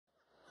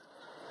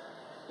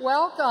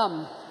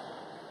Welcome.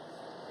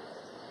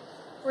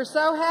 We're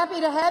so happy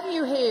to have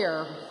you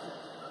here.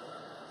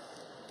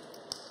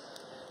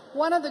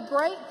 One of the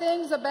great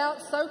things about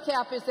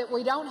SOCAP is that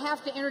we don't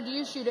have to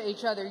introduce you to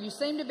each other. You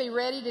seem to be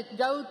ready to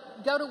go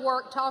to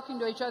work talking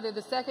to each other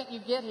the second you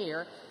get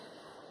here.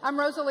 I'm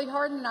Rosalie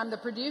Hardin. I'm the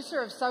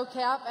producer of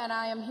SOCAP, and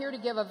I am here to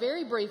give a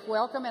very brief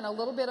welcome and a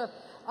little bit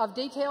of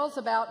details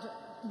about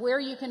where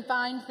you can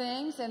find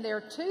things. And there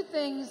are two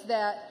things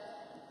that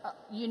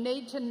you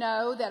need to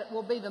know that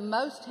will be the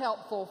most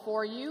helpful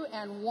for you,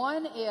 and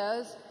one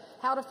is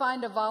how to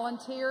find a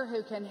volunteer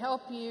who can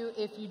help you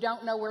if you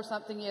don't know where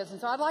something is.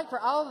 And so I'd like for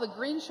all of the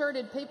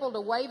green-shirted people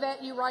to wave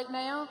at you right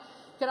now.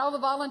 Could all the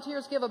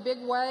volunteers give a big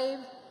wave?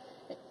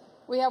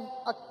 We have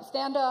a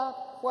stand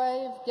up,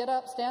 wave, get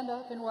up, stand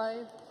up and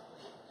wave.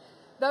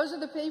 Those are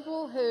the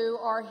people who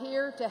are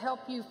here to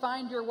help you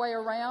find your way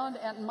around.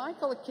 And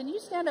Michael, can you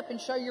stand up and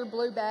show your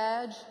blue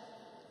badge?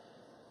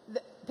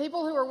 The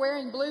people who are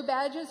wearing blue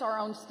badges are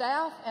on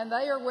staff, and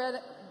they are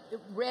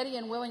ready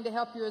and willing to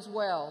help you as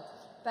well.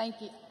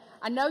 Thank you.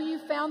 I know you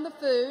found the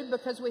food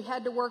because we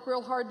had to work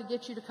real hard to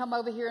get you to come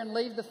over here and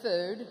leave the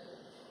food.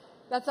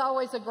 That's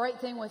always a great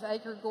thing with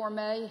Acre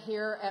Gourmet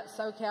here at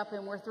SOCAP,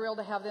 and we're thrilled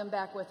to have them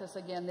back with us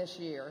again this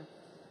year.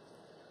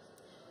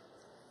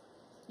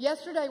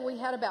 Yesterday we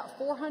had about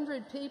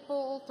 400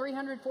 people,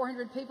 300,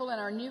 400 people in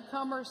our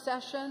newcomer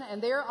session,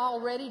 and they're all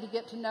ready to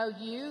get to know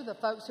you, the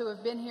folks who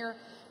have been here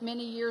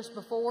many years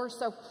before.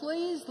 So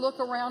please look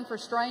around for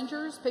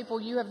strangers, people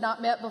you have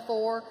not met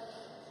before.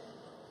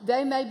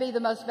 They may be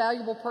the most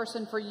valuable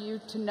person for you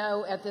to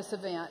know at this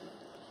event.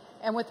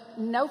 And with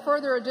no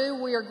further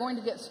ado, we are going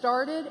to get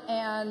started,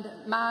 and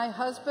my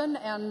husband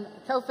and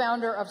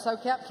co-founder of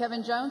SOCAP,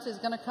 Kevin Jones, is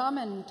going to come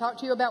and talk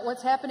to you about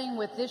what's happening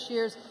with this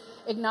year's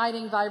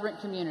Igniting Vibrant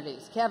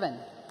Communities. Kevin.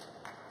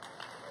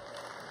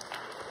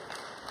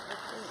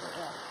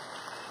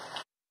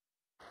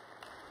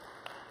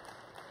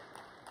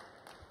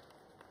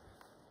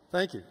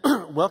 Thank you.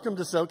 Welcome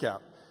to SOCAP.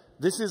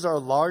 This is our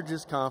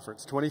largest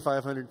conference,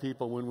 2,500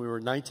 people when we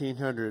were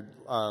 1,900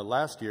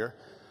 last year.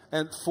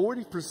 And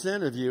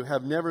 40% of you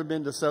have never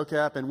been to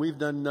SOCAP, and we've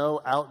done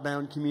no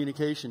outbound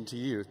communication to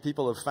you.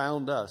 People have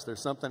found us. There's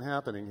something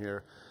happening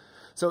here.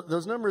 So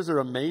those numbers are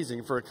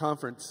amazing for a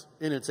conference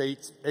in its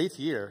eighth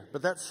year,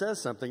 but that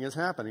says something is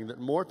happening, that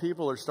more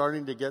people are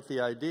starting to get the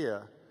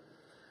idea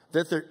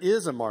that there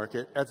is a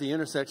market at the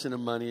intersection of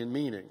money and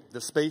meaning,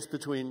 the space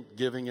between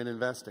giving and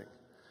investing.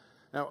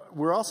 Now,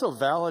 we're also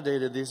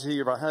validated this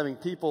year by having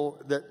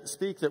people that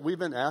speak that we've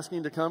been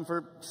asking to come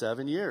for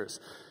 7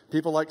 years.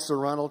 People like Sir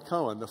Ronald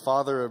Cohen, the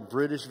father of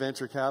British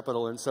venture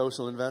capital and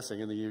social investing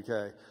in the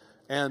UK.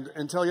 And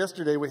until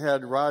yesterday, we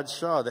had Raj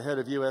Shah, the head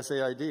of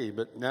USAID,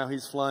 but now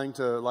he's flying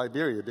to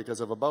Liberia because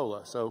of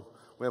Ebola. So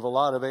we have a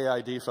lot of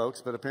AID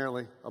folks, but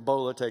apparently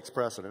Ebola takes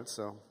precedence,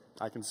 so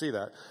I can see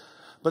that.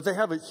 But they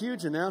have a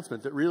huge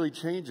announcement that really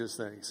changes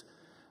things.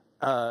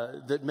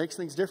 That makes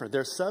things different.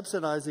 They're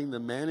subsidizing the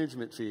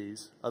management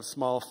fees of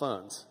small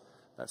funds.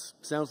 That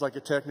sounds like a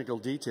technical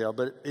detail,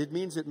 but it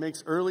means it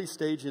makes early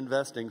stage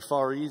investing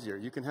far easier.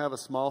 You can have a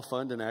small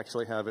fund and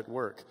actually have it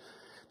work.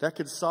 That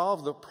could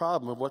solve the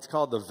problem of what's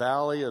called the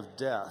valley of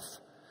death.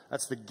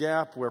 That's the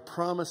gap where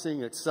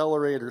promising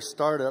accelerator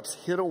startups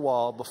hit a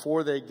wall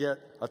before they get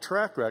a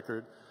track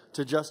record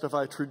to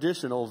justify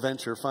traditional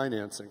venture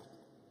financing.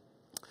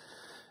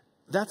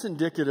 That's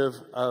indicative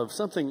of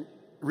something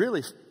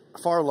really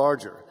far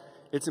larger.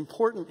 Its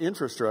important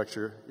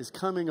infrastructure is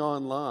coming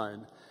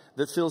online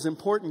that fills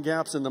important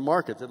gaps in the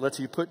market that lets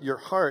you put your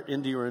heart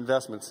into your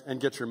investments and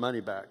get your money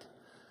back.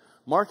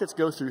 Markets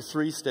go through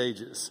 3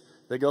 stages.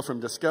 They go from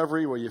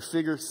discovery, where you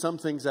figure some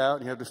things out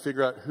and you have to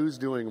figure out who's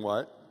doing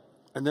what.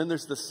 And then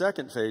there's the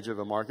second phase of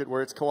a market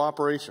where it's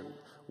cooperation,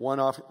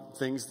 one-off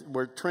things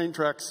where train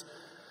tracks.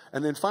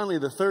 And then finally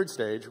the third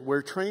stage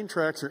where train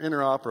tracks are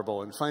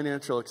interoperable and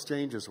financial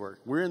exchanges work.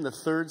 We're in the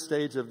third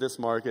stage of this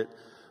market,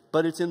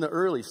 but it's in the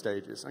early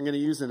stages. I'm going to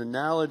use an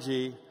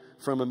analogy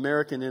from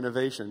American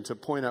innovation to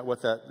point out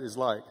what that is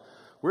like.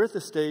 We're at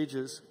the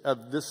stages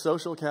of this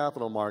social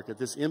capital market,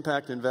 this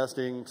impact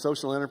investing,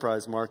 social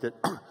enterprise market,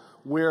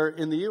 where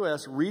in the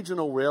U.S.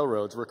 regional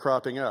railroads were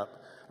cropping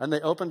up, and they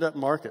opened up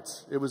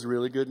markets. It was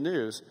really good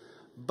news,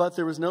 but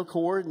there was no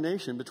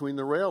coordination between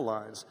the rail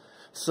lines.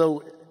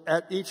 So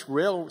at each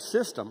rail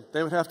system,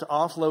 they would have to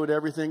offload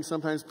everything,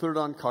 sometimes put it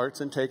on carts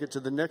and take it to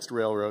the next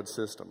railroad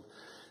system,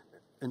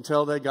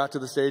 until they got to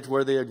the stage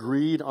where they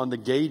agreed on the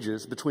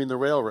gauges between the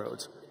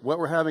railroads. What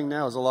we're having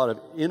now is a lot of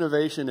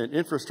innovation and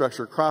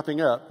infrastructure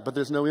cropping up, but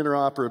there's no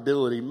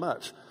interoperability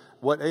much.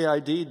 What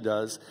AID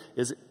does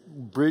is it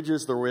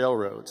bridges the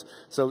railroads.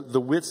 So the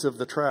widths of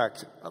the track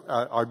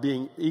are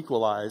being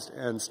equalized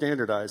and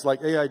standardized.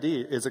 Like AID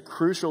is a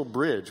crucial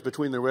bridge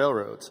between the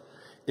railroads.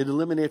 It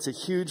eliminates a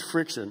huge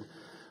friction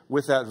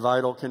with that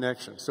vital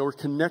connection. So we're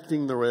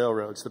connecting the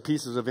railroads, the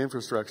pieces of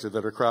infrastructure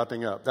that are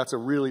cropping up. That's a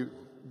really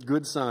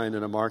good sign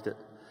in a market.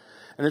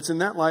 And it's in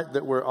that light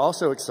that we're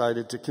also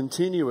excited to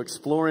continue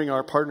exploring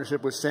our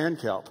partnership with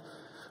Sandkelp.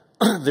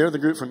 They're the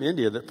group from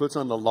India that puts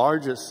on the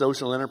largest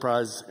social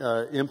enterprise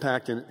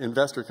impact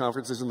investor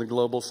conferences in the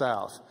global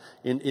south,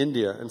 in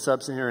India and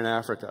sub-Saharan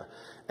Africa.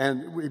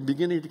 And we're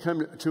beginning to come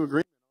to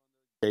agreement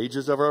on the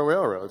stages of our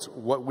railroads,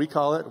 what we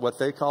call it, what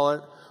they call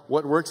it,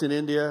 what works in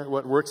India,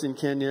 what works in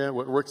Kenya,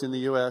 what works in the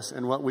U.S.,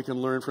 and what we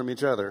can learn from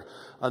each other.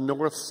 A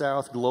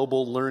north-south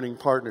global learning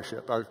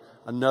partnership,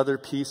 another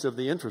piece of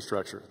the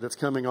infrastructure that's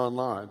coming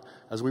online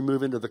as we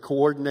move into the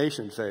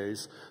coordination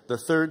phase, the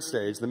third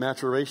stage, the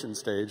maturation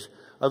stage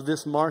of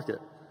this market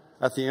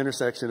at the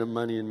intersection of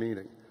money and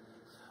meaning.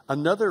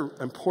 Another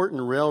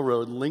important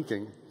railroad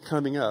linking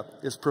coming up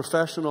is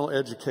professional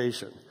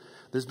education.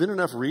 There's been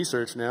enough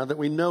research now that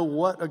we know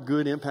what a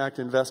good impact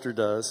investor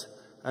does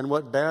and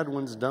what bad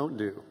ones don't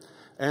do.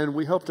 And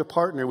we hope to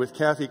partner with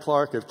Cathy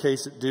Clark of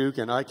Case at Duke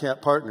and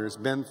ICAP Partners,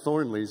 Ben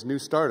Thornley's new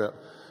startup,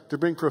 to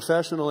bring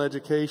professional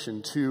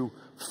education to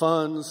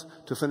funds,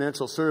 to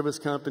financial service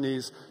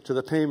companies, to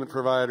the payment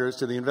providers,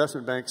 to the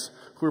investment banks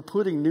who are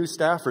putting new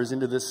staffers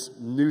into this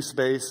new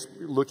space,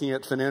 looking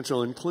at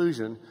financial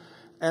inclusion,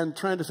 and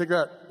trying to figure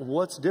out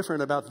what's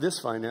different about this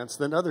finance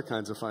than other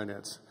kinds of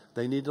finance.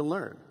 They need to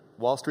learn.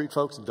 Wall Street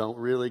folks don't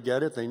really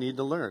get it. They need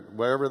to learn,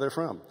 wherever they're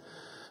from.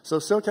 So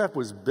SOCAP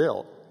was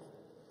built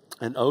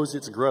and owes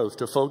its growth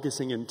to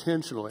focusing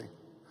intentionally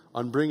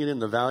on bringing in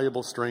the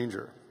valuable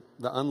stranger,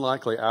 the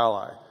unlikely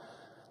ally.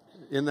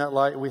 In that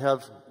light, we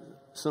have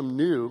some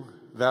new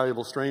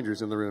valuable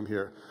strangers in the room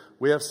here.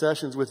 We have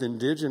sessions with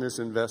indigenous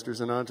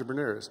investors and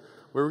entrepreneurs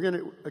where we're going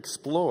to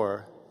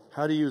explore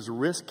how to use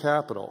risk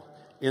capital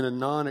in a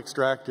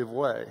non-extractive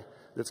way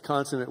that's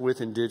consonant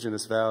with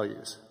indigenous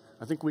values.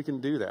 I think we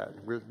can do that.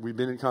 We've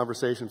been in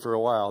conversation for a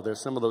while. There's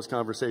some of those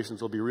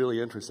conversations will be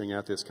really interesting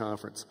at this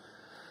conference.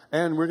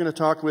 And we're going to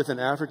talk with an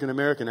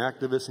African-American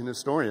activist and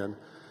historian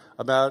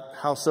about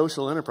how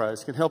social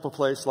enterprise can help a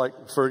place like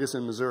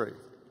Ferguson, Missouri.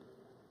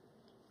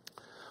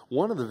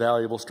 One of the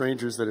valuable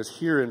strangers that is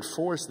here in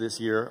force this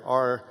year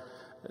are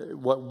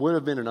what would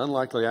have been an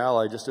unlikely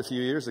ally just a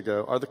few years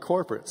ago are the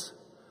corporates,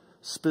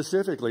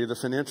 specifically the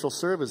financial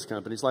service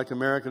companies like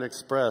American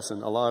Express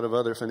and a lot of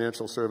other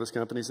financial service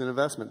companies and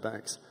investment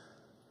banks.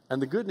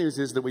 And the good news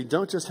is that we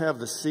don't just have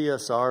the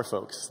CSR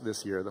folks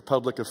this year, the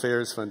public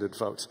affairs funded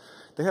folks.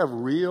 They have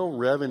real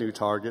revenue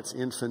targets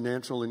in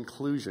financial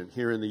inclusion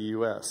here in the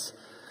U.S.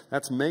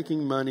 That's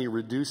making money,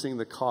 reducing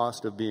the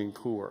cost of being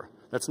poor.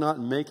 That's not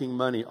making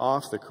money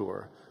off the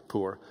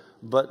poor,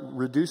 but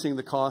reducing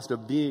the cost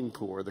of being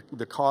poor,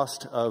 the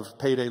cost of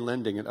payday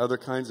lending and other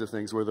kinds of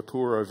things where the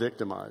poor are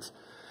victimized.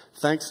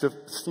 Thanks to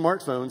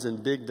smartphones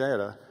and big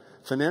data,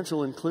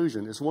 financial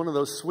inclusion is one of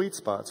those sweet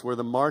spots where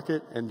the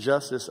market and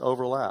justice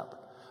overlap.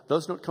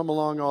 Those don't come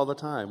along all the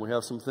time. We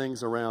have some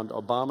things around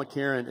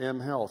Obamacare and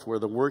M-Health where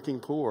the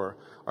working poor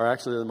are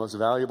actually the most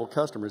valuable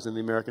customers in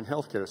the American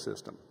healthcare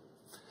system.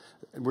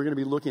 And we're going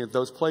to be looking at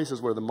those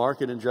places where the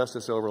market and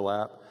justice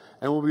overlap,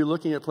 and we'll be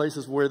looking at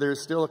places where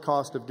there's still a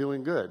cost of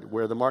doing good,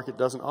 where the market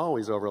doesn't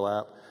always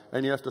overlap,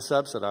 and you have to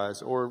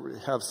subsidize or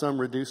have some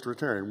reduced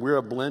return. We're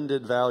a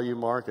blended value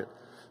market.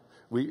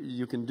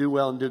 You can do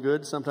well and do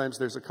good. Sometimes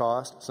there's a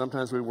cost.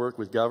 Sometimes we work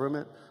with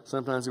government.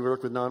 Sometimes we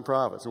work with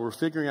nonprofits. And we're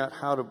figuring out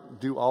how to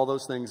do all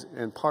those things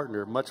and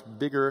partner much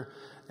bigger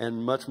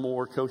and much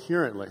more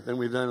coherently than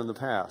we've done in the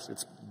past.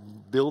 It's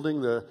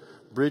building the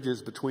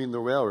bridges between the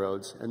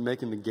railroads and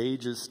making the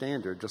gauges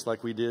standard, just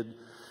like we did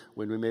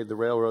when we made the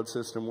railroad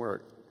system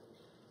work.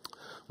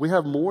 We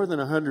have more than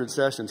 100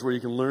 sessions where you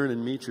can learn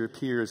and meet your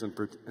peers and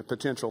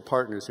potential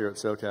partners here at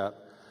SOCAP.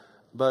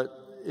 But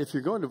if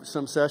you're going to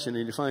some session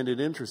and you find it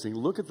interesting,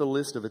 look at the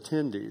list of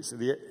attendees.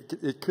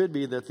 It could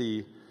be that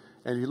and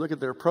if you look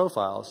at their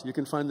profiles, you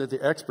can find that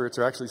the experts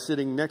are actually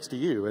sitting next to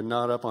you and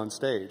not up on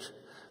stage.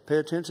 Pay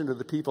attention to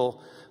the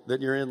people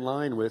that you're in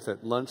line with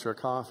at lunch or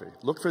coffee.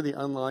 Look for the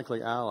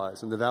unlikely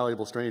allies and the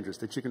valuable strangers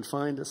that you can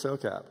find at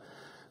SOCAP.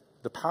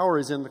 The power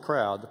is in the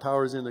crowd. The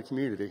power is in the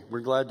community.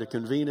 We're glad to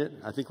convene it.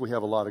 I think we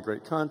have a lot of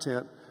great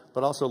content,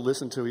 but also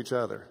listen to each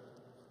other.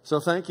 So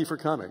thank you for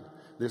coming.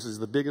 This is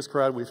the biggest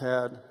crowd we've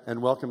had,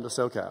 and welcome to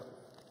SOCAP.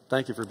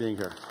 Thank you for being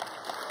here.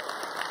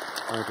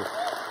 Thank you.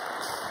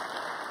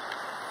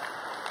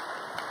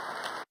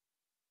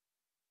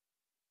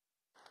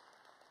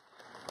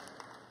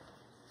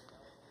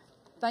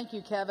 Thank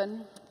you,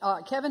 Kevin.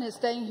 Kevin is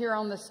staying here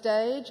on the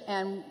stage,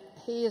 and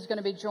he is going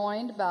to be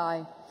joined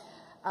by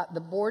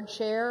the board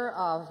chair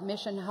of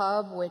Mission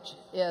Hub, which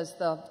is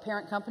the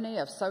parent company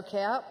of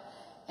SOCAP,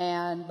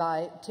 and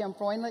by Tim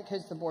Freundlich,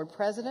 who's the board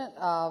president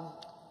of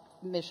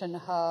Mission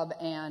Hub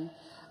and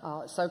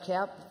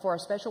SOCAP, for a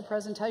special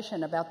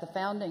presentation about the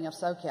founding of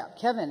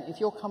SOCAP. Kevin, if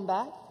you'll come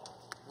back.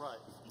 Right.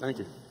 Thank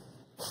you.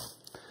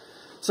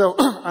 So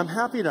I'm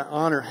happy to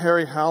honor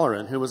Harry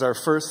Halloran, who was our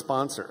first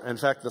sponsor. In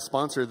fact, the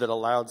sponsor that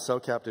allowed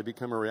SOCAP to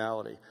become a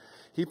reality.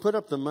 He put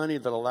up the money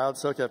that allowed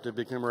SOCAP to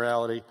become a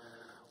reality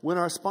when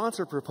our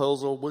sponsor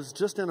proposal was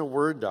just in a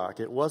Word doc.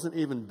 It wasn't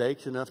even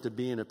baked enough to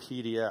be in a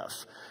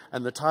PDF.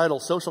 And the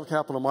title, Social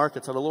Capital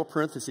Markets, had a little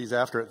parentheses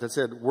after it that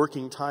said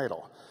working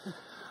title.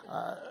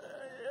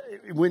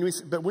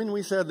 when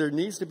we said there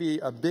needs to be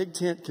a big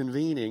tent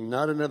convening,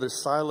 not another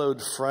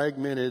siloed,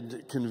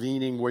 fragmented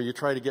convening where you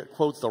try to get,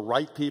 quote, the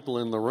right people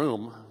in the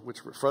room, which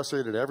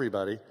frustrated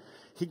everybody,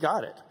 he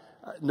got it.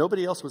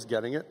 Nobody else was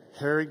getting it.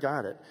 Harry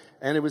got it.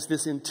 And it was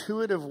this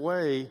intuitive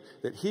way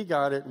that he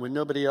got it when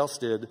nobody else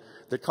did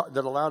that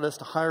allowed us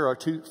to hire our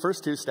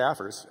first two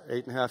staffers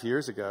 8.5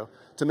 years ago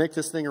to make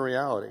this thing a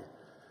reality.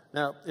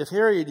 Now, if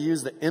Harry had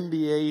used the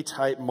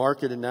MBA-type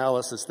market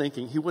analysis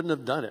thinking, he wouldn't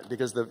have done it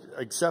because the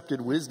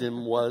accepted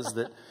wisdom was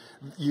that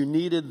you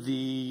needed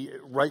the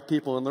right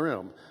people in the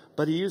room.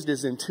 But he used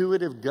his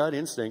intuitive gut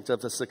instinct of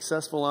the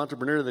successful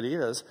entrepreneur that he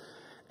is,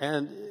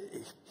 and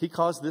he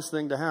caused this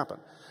thing to happen.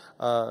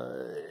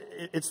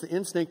 It's the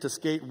instinct to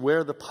skate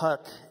where the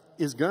puck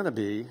is going to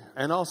be,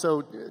 and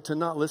also to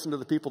not listen to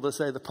the people that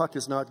say the puck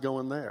is not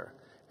going there.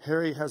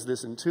 Harry has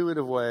this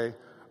intuitive way,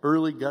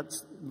 early gut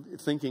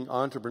thinking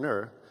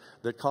entrepreneur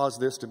that caused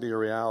this to be a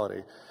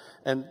reality.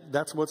 And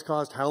that's what's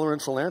caused Halloran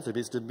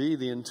Philanthropies to be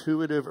the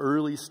intuitive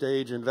early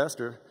stage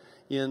investor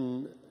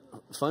in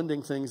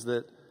funding things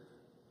that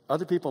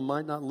other people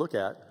might not look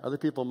at, other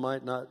people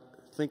might not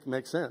think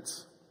make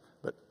sense.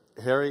 But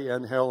Harry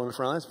and Halloran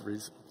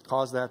Philanthropies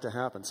caused that to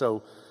happen.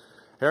 So,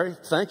 Harry,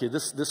 thank you.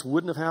 This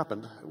wouldn't have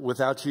happened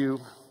without you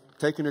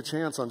taking a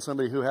chance on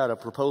somebody who had a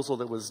proposal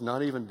that was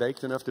not even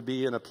baked enough to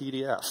be in a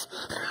PDF.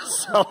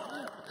 So,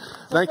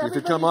 thank you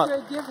for coming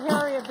up. Give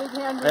Harry a big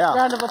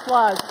round of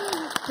applause.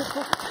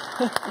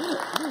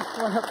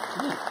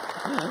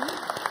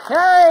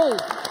 Harry!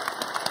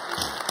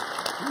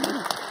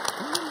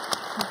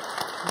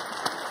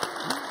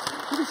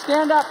 You can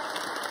stand up.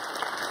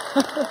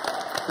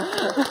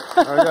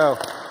 There we go.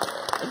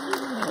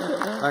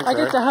 Thanks, I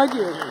get to hug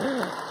you,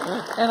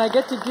 and I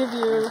get to give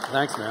you...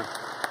 Thanks, man.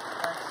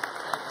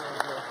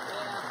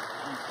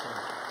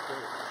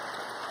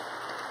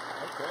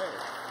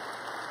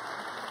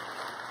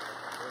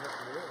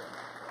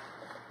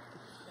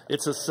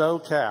 It's a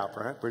SOCAP,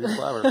 right? Pretty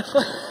clever.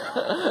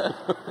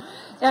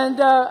 And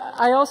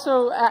I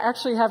also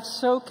actually have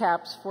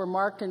SOCAPs for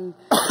Mark and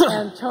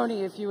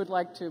Tony, if you would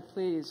like to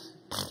please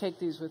take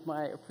these with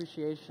my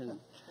appreciation.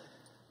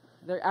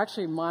 They're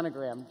actually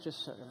monogrammed,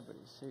 just so everybody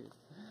sees.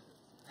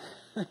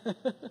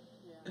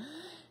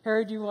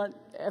 Harry, do you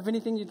have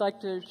anything you'd like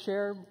to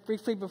share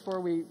briefly before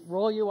we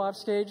roll you off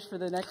stage for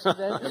the next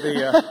event?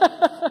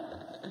 The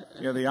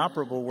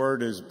operable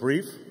word is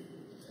brief.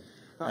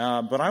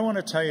 But I want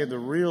to tell you the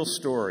real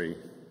story.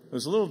 It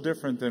was a little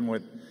different than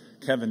what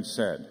Kevin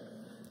said.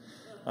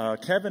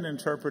 Kevin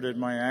interpreted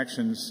my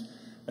actions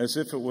as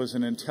if it was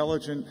an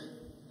intelligent,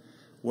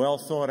 well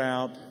thought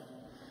out,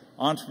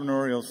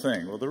 entrepreneurial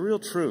thing. Well, the real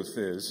truth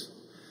is,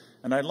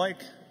 and I'd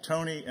like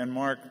Tony and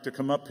Mark to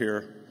come up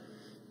here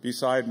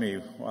beside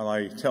me while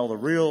I tell the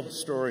real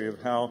story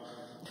of how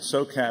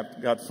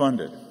SOCAP got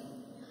funded.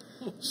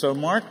 So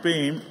Mark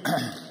Beam...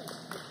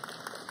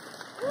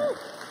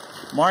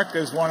 Mark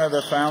is one of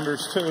the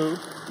founders too,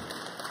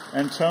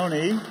 and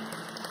Tony.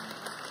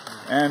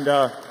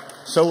 And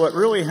so what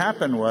really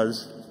happened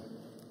was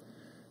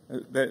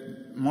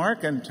that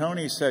Mark and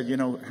Tony said, you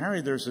know,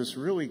 Harry, there's this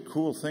really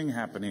cool thing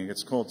happening.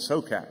 It's called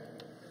SOCAP.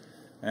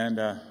 And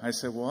I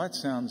said, well, that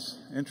sounds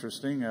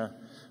interesting.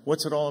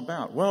 What's it all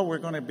about? Well, we're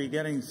going to be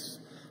getting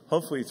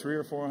hopefully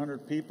 300 or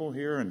 400 people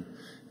here, and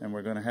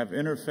we're going to have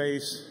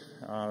interface.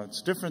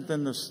 It's different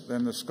than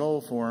the Skull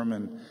Forum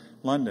in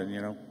London,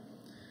 you know.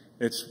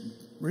 It's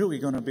really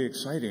going to be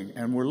exciting,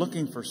 and we're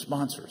looking for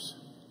sponsors.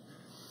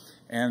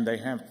 And they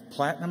have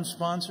platinum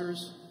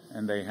sponsors,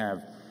 and they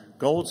have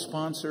gold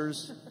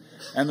sponsors,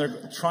 and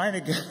they're trying to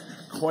get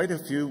quite a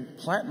few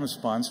platinum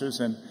sponsors,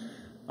 and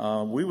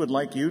we would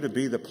like you to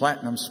be the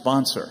platinum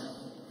sponsor.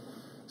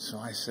 So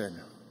I said,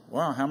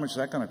 wow, how much is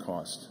that going to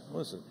cost? What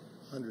was it?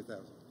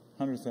 100,000.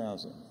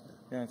 100,000.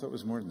 Yeah, I thought it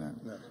was more than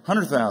that. No.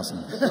 100,000.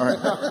 All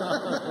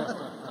right.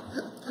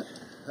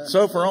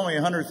 So for only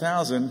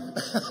 100,000,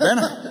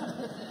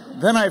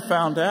 then I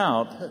found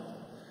out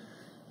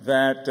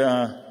that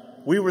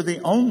we were the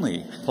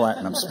only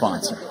platinum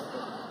sponsor.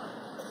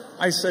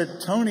 I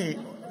said, Tony,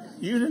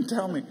 you didn't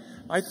tell me.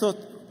 I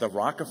thought the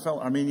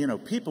Rockefeller, I mean, you know,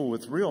 people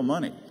with real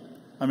money,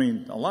 I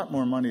mean, a lot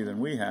more money than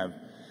we have,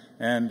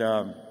 and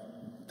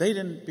they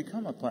didn't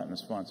become a platinum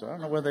sponsor. I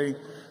don't know whether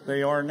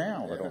they are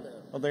now at all.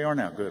 Well, they are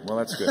now. Good. Well,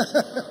 that's good.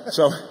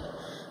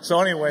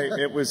 So anyway,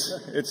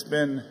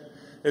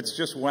 it's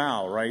just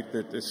wow, right?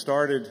 That it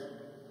started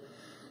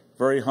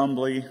very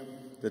humbly.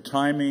 The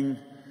timing,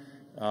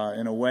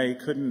 in a way,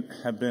 couldn't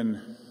have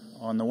been,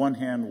 on the one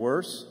hand,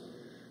 worse.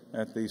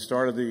 At the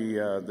start of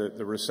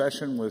the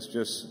recession was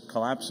just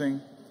collapsing,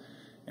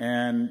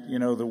 and you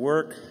know the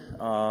work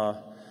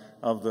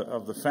of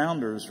the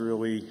founders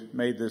really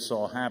made this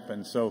all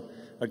happen. So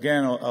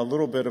again, a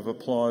little bit of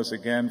applause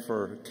again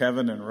for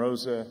Kevin and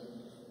Rosa,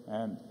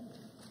 and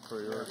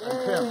for yours. And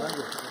Tim, thank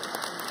you.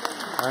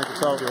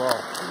 Thank you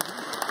all.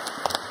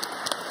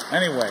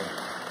 Anyway,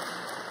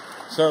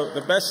 so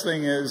the best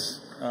thing is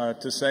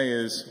to say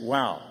is,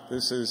 wow,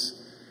 this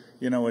is,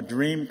 you know, a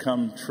dream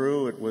come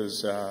true. It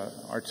was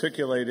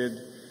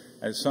articulated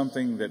as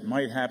something that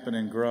might happen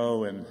and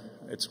grow, and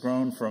it's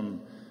grown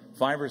from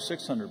 500 or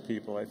 600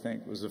 people, I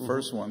think, was the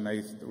first one.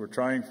 They were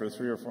trying for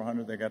 300 or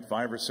 400. They got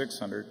 500 or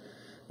 600.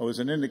 It was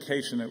an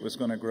indication it was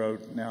going to grow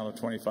now to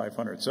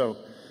 2,500. So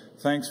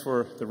thanks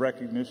for the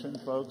recognition,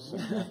 folks.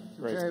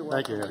 Great. Very well.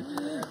 Thank you, Harry.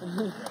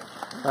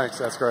 Thanks.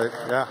 That's great.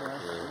 Yeah.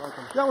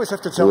 You always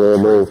have to tell the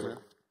truth, man.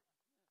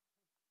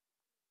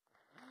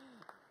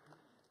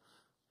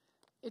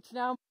 It's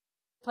now my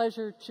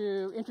pleasure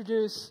to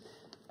introduce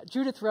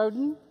Judith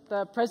Rodin,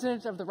 the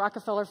president of the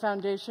Rockefeller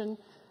Foundation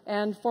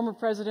and former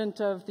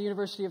president of the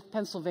University of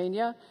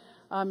Pennsylvania.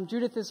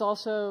 Judith is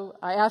also,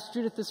 I asked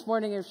Judith this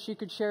morning if she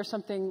could share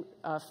something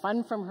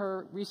fun from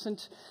her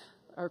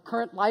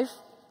current life,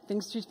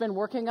 things she's been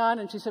working on,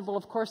 and she said, well,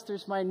 of course,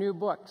 there's my new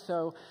book.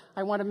 So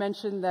I want to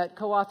mention that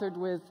co-authored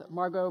with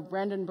Margot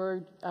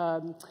Brandenburg,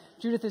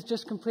 Judith has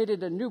just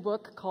completed a new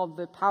book called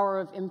The Power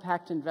of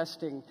Impact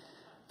Investing.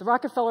 The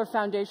Rockefeller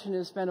Foundation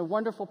has been a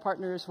wonderful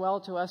partner as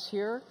well to us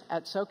here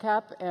at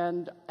SOCAP,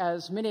 and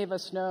as many of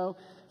us know,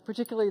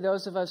 particularly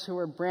those of us who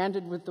are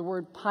branded with the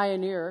word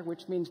pioneer,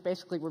 which means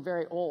basically we're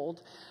very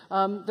old,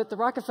 that the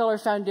Rockefeller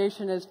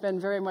Foundation has been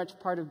very much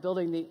part of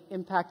building the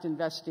impact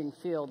investing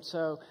field.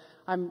 So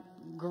I'm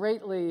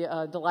greatly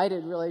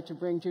delighted, really, to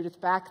bring Judith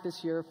back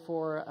this year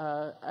for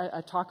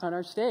a talk on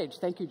our stage.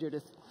 Thank you,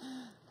 Judith.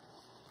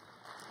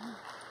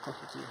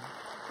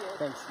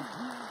 Thanks.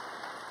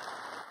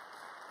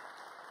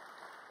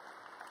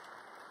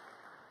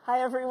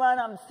 Hi, everyone.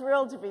 I'm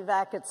thrilled to be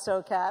back at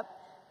SOCAP.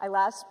 I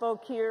last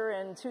spoke here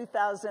in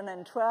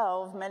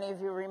 2012. Many of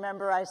you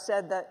remember I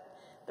said that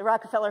the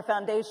Rockefeller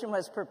Foundation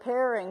was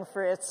preparing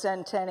for its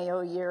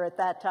centennial year at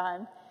that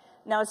time.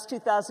 Now it's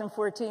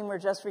 2014. We're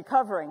just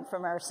recovering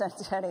from our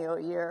centennial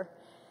year.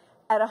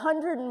 At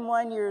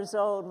 101 years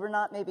old, we're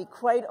not maybe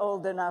quite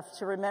old enough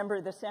to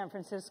remember the San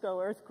Francisco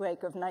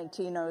earthquake of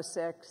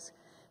 1906,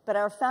 but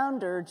our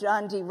founder,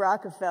 John D.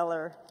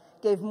 Rockefeller,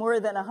 gave more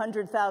than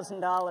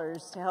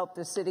 $100,000 to help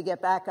the city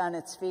get back on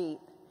its feet.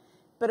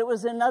 But it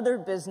was another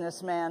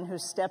businessman who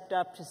stepped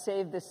up to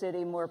save the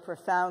city more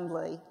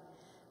profoundly.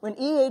 When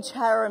E.H.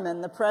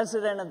 Harriman, the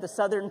president of the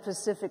Southern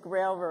Pacific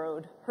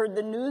Railroad, heard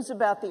the news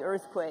about the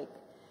earthquake,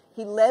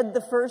 he led the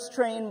first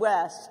train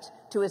west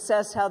to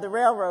assess how the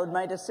railroad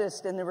might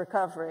assist in the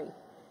recovery.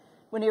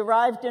 When he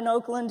arrived in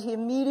Oakland, he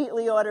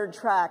immediately ordered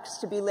tracks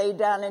to be laid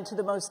down into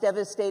the most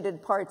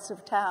devastated parts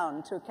of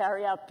town to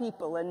carry out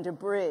people and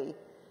debris.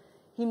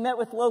 He met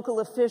with local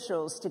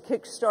officials to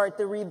kickstart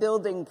the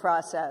rebuilding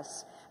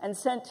process and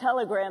sent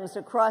telegrams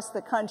across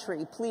the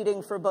country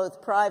pleading for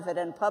both private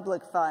and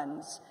public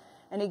funds.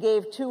 And he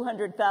gave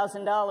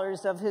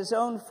 $200,000 of his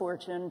own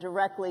fortune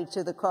directly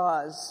to the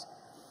cause.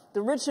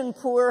 The rich and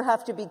poor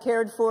have to be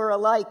cared for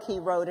alike, he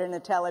wrote in a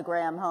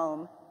telegram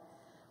home.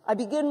 I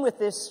begin with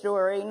this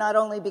story not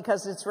only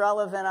because it's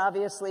relevant,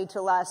 obviously,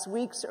 to last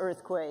week's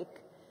earthquake,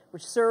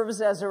 which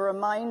serves as a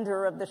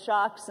reminder of the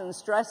shocks and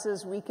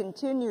stresses we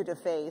continue to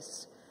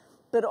face,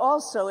 but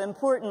also,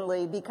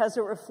 importantly, because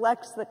it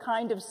reflects the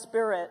kind of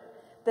spirit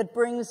that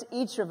brings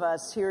each of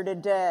us here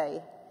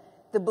today,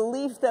 the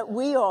belief that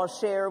we all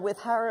share with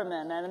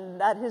Harriman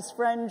and that his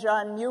friend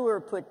John Muir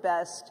put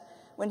best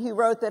when he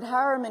wrote that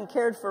Harriman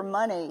cared for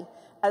money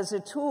as a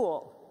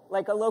tool,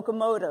 like a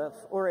locomotive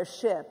or a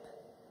ship.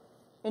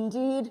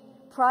 Indeed,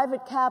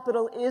 private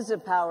capital is a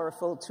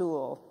powerful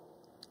tool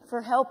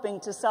for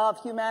helping to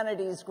solve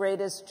humanity's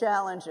greatest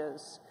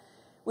challenges,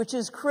 which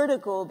is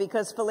critical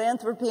because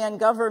philanthropy and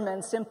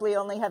government simply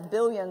only have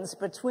billions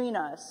between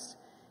us.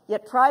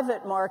 Yet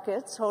private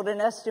markets hold an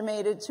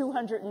estimated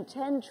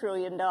 $210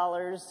 trillion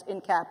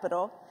in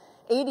capital,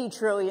 $80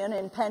 trillion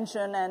in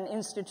pension and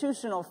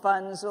institutional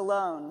funds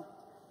alone.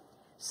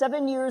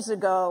 7 years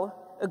ago,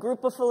 a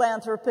group of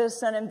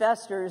philanthropists and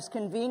investors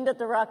convened at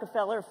the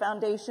Rockefeller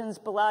Foundation's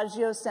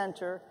Bellagio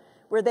Center,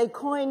 where they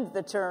coined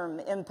the term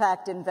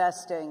impact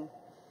investing.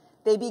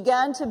 They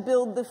began to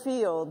build the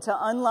field to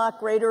unlock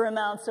greater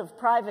amounts of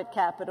private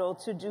capital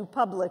to do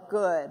public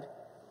good.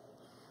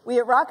 We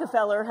at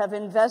Rockefeller have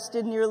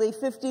invested nearly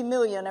 $50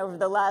 million over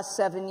the last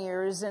 7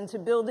 years into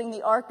building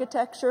the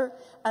architecture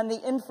and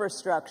the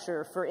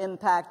infrastructure for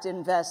impact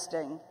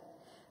investing.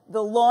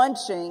 The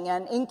launching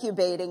and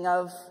incubating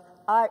of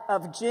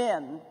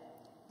JIM,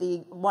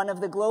 one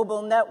of the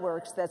global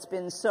networks that's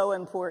been so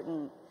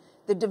important.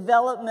 The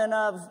development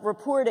of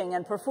reporting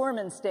and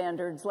performance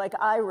standards like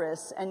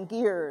IRIS and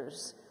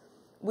GEARS.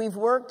 We've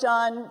worked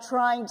on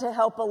trying to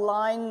help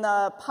align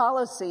the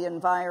policy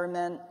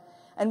environment,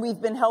 and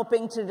we've been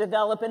helping to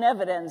develop an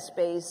evidence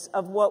base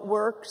of what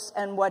works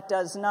and what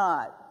does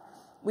not.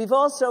 We've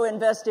also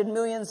invested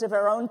millions of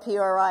our own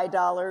PRI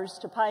dollars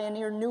to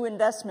pioneer new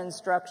investment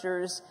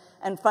structures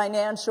and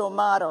financial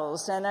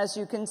models. And as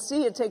you can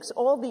see, it takes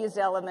all these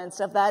elements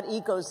of that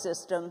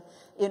ecosystem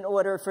in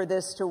order for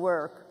this to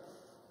work.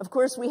 Of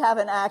course, we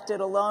haven't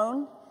acted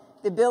alone.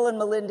 The Bill and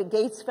Melinda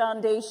Gates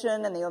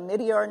Foundation and the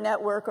Omidyar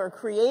Network are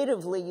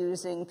creatively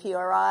using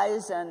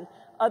PRIs and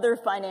other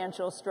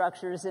financial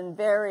structures in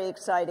very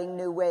exciting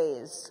new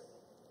ways.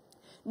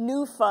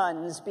 New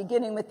funds,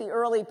 beginning with the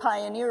early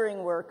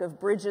pioneering work of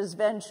Bridges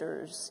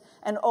Ventures,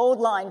 and old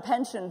line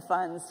pension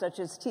funds such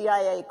as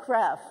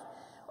TIAA-CREF,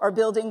 are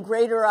building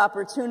greater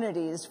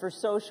opportunities for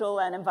social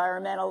and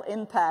environmental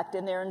impact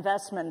in their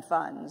investment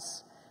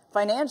funds.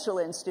 Financial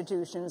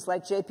institutions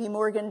like JP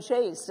Morgan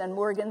Chase and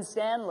Morgan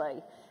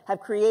Stanley have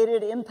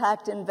created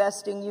impact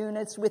investing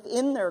units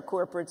within their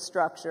corporate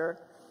structure,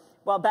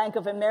 while Bank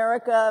of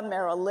America,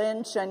 Merrill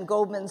Lynch, and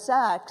Goldman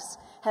Sachs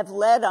have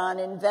led on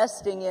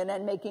investing in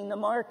and making the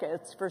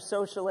markets for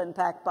social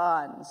impact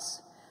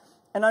bonds.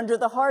 And under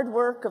the hard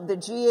work of the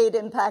G8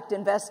 Impact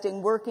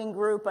Investing Working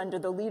Group under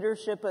the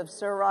leadership of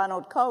Sir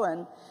Ronald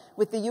Cohen,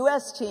 with the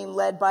U.S. team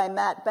led by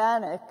Matt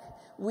Bannick,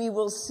 we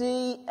will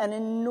see an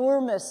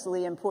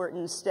enormously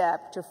important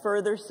step to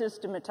further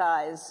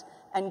systematize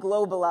and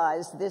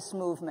globalize this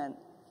movement.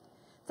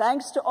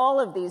 Thanks to all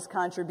of these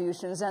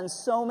contributions and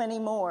so many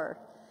more,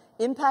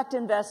 impact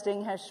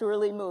investing has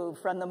surely moved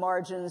from the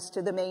margins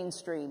to the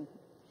mainstream.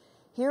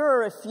 Here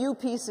are a few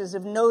pieces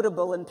of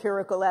notable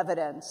empirical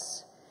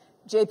evidence.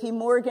 JP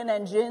Morgan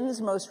and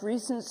Gin's most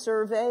recent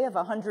survey of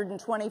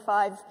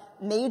 125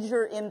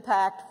 major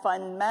impact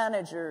fund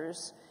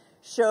managers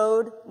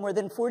showed more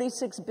than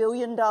 $46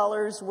 billion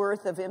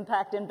worth of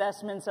impact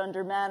investments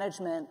under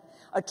management,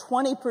 a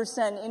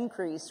 20%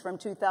 increase from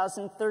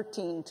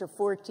 2013 to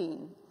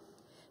 14.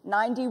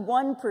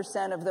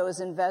 91% of those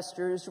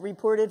investors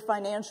reported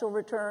financial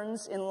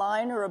returns in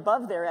line or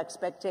above their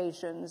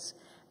expectations,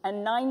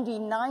 and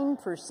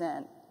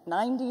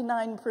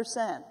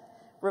 99%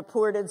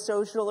 reported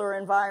social or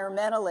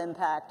environmental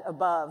impact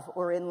above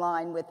or in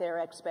line with their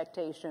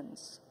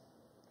expectations.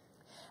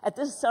 At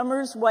this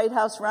summer's White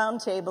House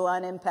Roundtable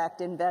on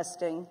Impact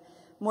Investing,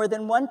 more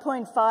than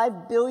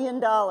 $1.5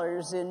 billion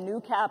in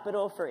new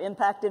capital for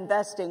impact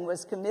investing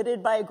was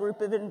committed by a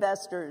group of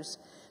investors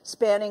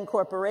spanning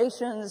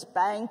corporations,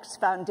 banks,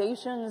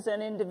 foundations,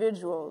 and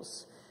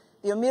individuals.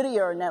 The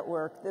Omidyar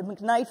Network, the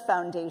McKnight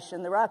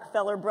Foundation, the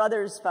Rockefeller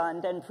Brothers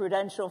Fund, and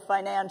Prudential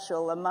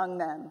Financial among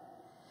them.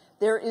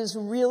 There is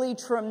really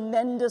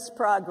tremendous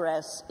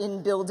progress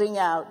in building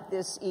out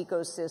this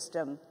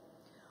ecosystem.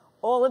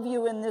 All of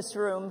you in this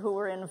room who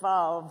were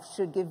involved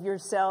should give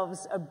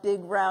yourselves a big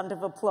round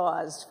of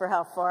applause for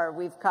how far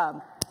we've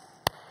come.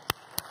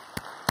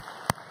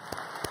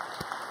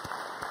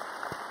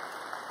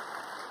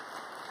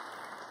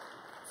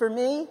 For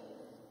me,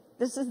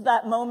 this is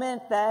that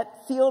moment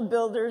that field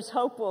builders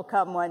hope will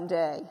come one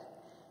day,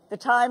 the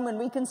time when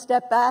we can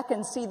step back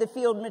and see the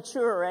field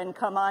mature and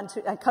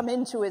come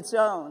into its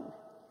own.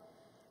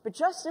 But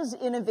just as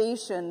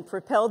innovation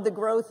propelled the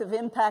growth of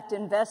impact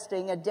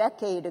investing a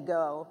decade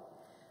ago,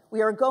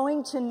 we are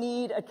going to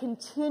need a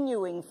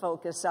continuing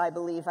focus, I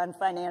believe, on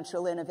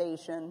financial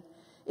innovation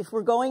if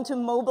we're going to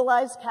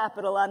mobilize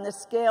capital on the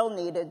scale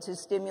needed to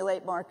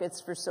stimulate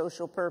markets for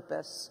social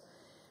purpose.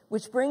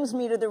 Which brings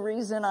me to the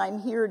reason I'm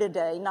here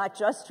today, not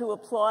just to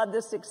applaud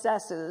the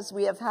successes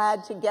we have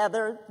had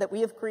together that we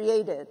have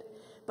created,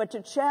 but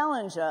to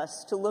challenge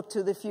us to look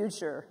to the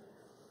future.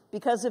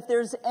 Because if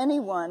there's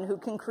anyone who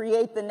can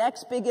create the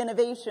next big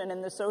innovation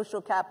in the social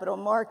capital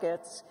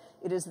markets,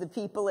 it is the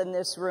people in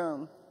this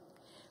room.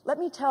 Let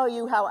me tell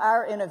you how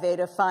our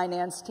innovative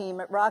finance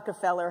team at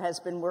Rockefeller has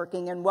been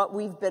working and what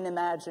we've been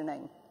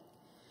imagining.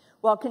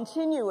 While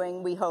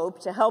continuing, we hope,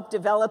 to help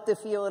develop the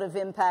field of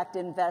impact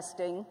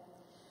investing,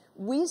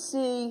 we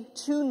see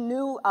two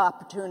new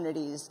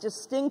opportunities,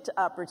 distinct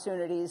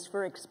opportunities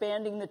for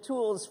expanding the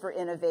tools for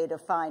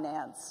innovative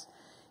finance.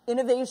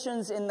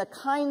 Innovations in the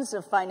kinds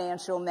of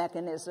financial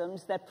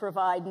mechanisms that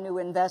provide new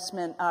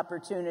investment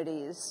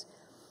opportunities,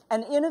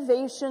 and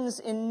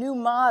innovations in new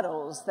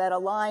models that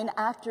align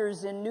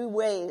actors in new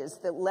ways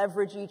that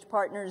leverage each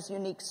partner's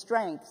unique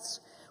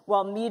strengths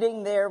while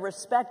meeting their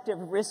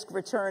respective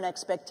risk-return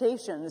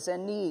expectations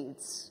and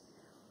needs.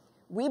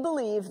 We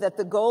believe that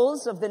the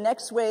goals of the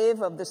next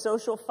wave of the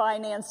social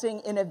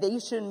financing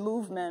innovation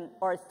movement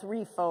are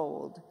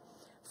threefold.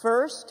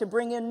 First, to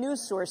bring in new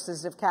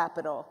sources of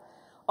capital,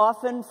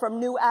 often from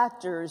new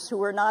actors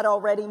who are not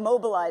already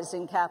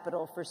mobilizing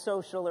capital for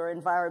social or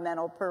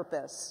environmental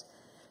purpose.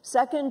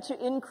 Second,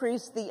 to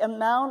increase the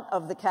amount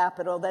of the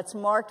capital that's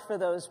marked for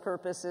those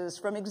purposes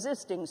from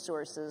existing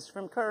sources,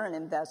 from current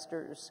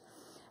investors.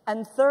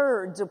 And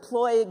third,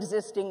 deploy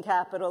existing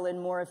capital in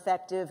more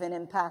effective and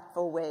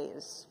impactful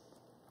ways.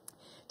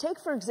 Take,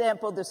 for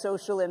example, the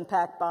social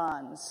impact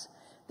bonds.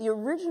 The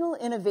original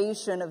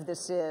innovation of the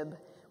SIB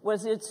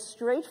was its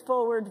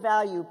straightforward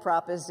value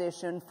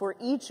proposition for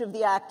each of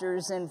the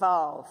actors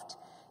involved.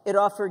 It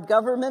offered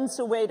governments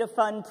a way to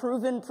fund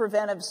proven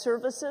preventive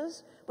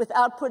services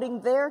without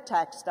putting their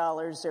tax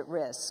dollars at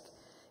risk.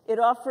 It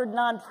offered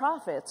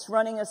nonprofits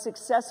running a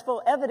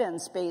successful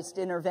evidence-based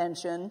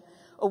intervention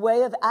a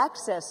way of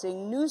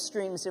accessing new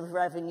streams of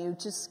revenue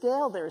to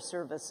scale their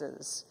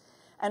services.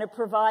 And it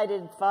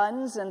provided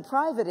funds and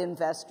private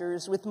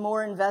investors with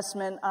more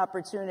investment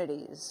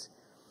opportunities.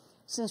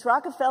 Since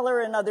Rockefeller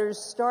and others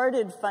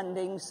started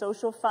funding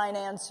Social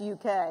Finance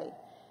UK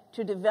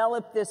to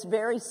develop this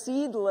very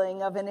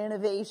seedling of an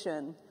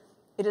innovation,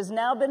 It has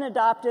now been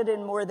adopted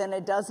in more than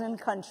a dozen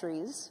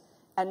countries,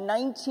 and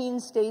 19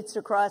 states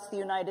across the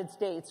United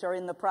States are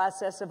in the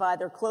process of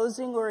either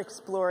closing or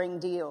exploring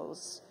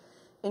deals.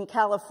 In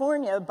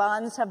California,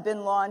 bonds have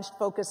been launched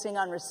focusing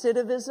on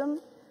recidivism,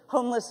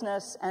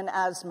 homelessness, and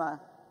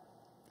asthma.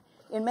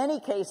 In many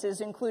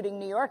cases, including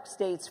New York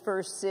State's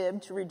first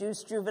SIB to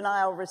reduce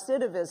juvenile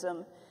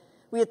recidivism,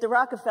 we at the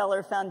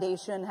Rockefeller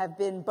Foundation have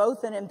been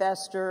both an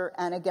investor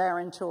and a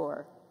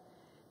guarantor.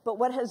 But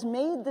what has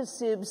made the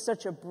SIB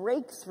such a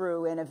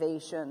breakthrough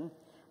innovation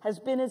has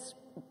been its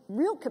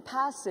real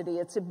capacity,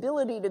 its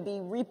ability to be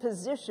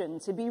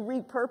repositioned, to be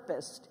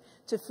repurposed,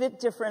 to fit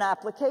different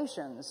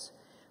applications.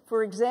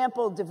 For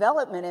example,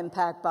 development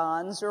impact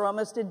bonds are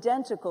almost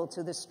identical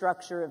to the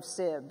structure of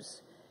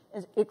SIBs,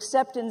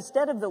 except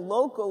instead of the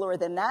local or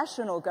the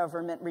national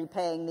government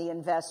repaying the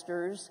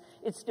investors,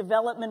 it's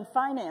development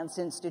finance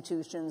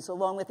institutions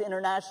along with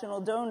international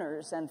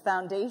donors and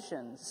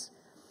foundations.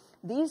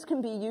 These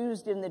can be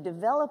used in the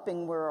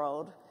developing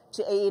world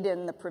to aid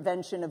in the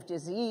prevention of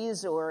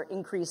disease or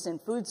increase in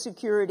food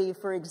security,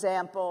 for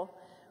example,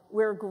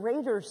 where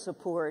greater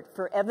support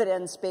for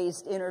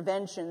evidence-based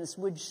interventions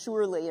would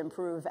surely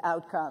improve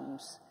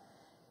outcomes.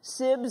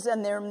 SIBs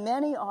and their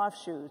many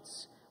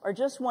offshoots are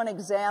just one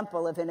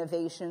example of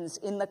innovations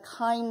in the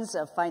kinds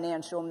of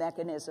financial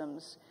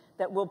mechanisms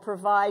that will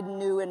provide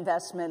new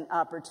investment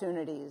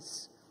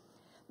opportunities.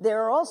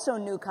 There are also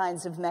new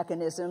kinds of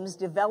mechanisms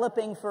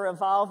developing for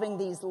evolving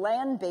these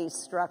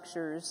land-based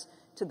structures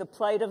to the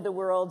plight of the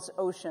world's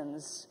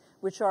oceans,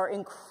 which are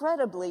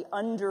incredibly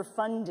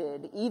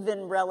underfunded,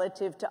 even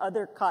relative to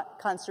other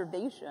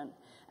conservation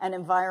and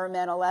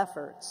environmental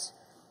efforts.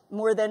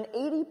 More than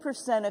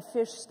 80% of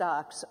fish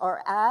stocks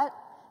are at,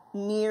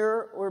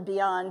 near, or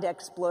beyond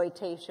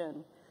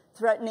exploitation,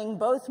 threatening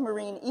both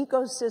marine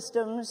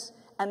ecosystems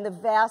and the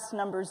vast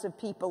numbers of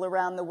people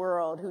around the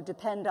world who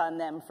depend on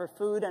them for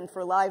food and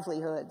for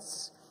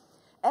livelihoods.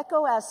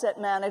 Eco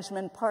Asset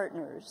Management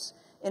Partners,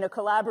 in a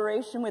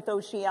collaboration with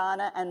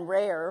Oceana and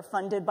RARE,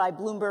 funded by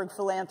Bloomberg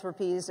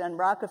Philanthropies and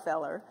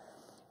Rockefeller,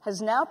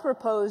 has now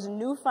proposed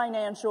new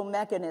financial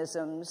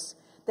mechanisms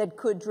that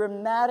could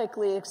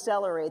dramatically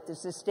accelerate the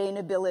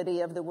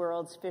sustainability of the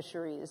world's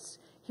fisheries.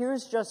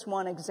 Here's just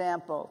one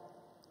example.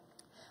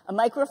 A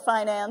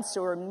microfinance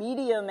or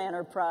medium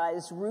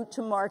enterprise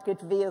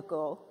route-to-market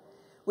vehicle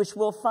which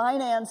will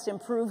finance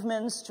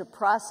improvements to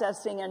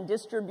processing and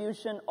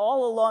distribution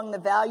all along the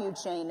value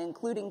chain,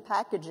 including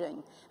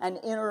packaging and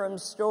interim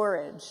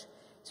storage,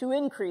 to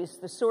increase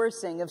the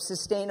sourcing of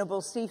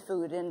sustainable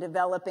seafood in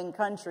developing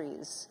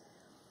countries.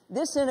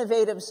 This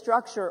innovative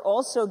structure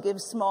also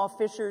gives small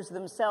fishers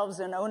themselves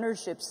an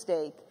ownership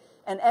stake,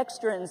 an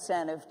extra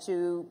incentive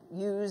to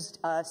use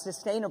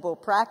sustainable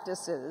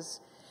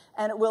practices,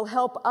 and it will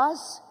help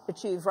us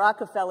achieve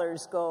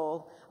Rockefeller's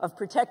goal of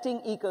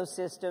protecting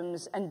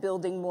ecosystems and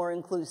building more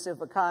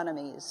inclusive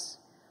economies.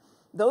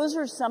 Those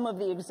are some of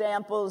the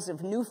examples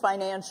of new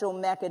financial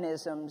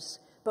mechanisms,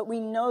 but we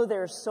know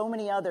there are so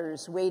many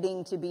others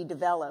waiting to be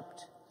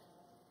developed.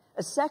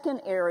 A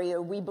second area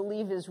we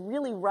believe is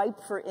really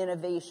ripe for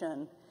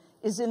innovation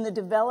is in the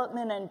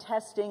development and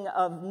testing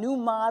of new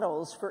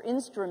models for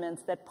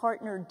instruments that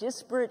partner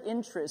disparate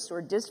interests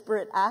or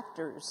disparate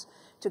actors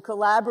to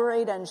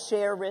collaborate and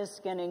share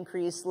risk and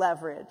increase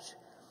leverage.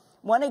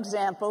 One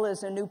example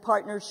is a new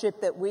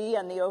partnership that we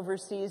and the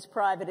Overseas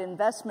Private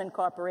Investment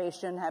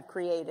Corporation have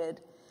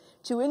created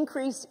to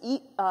increase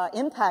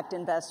impact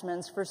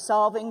investments for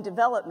solving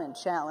development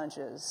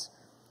challenges.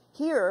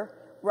 Here,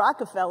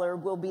 Rockefeller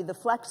will be the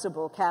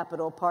flexible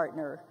capital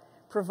partner,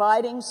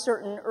 providing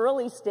certain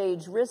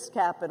early-stage risk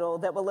capital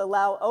that will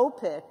allow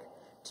OPIC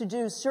to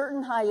do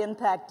certain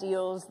high-impact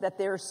deals that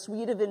their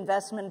suite of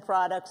investment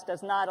products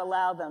does not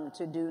allow them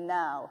to do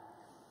now.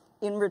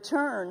 In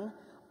return,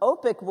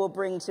 OPIC will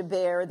bring to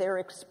bear their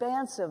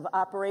expansive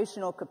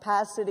operational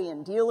capacity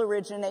in deal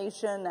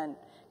origination and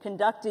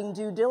conducting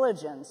due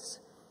diligence.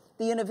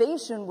 The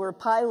innovation we're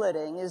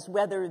piloting is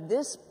whether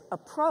this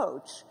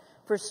approach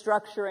for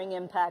structuring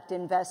impact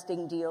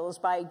investing deals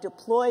by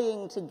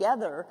deploying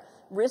together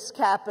risk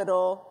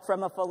capital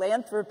from a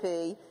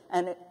philanthropy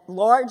and a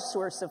large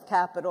source of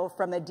capital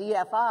from a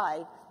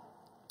DFI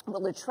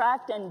will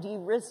attract and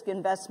de-risk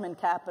investment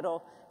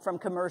capital from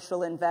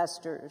commercial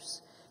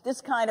investors.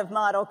 This kind of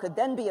model could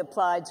then be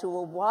applied to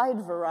a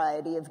wide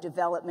variety of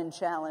development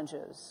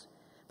challenges.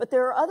 But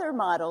there are other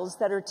models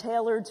that are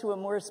tailored to a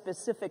more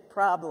specific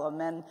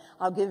problem, and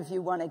I'll give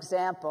you one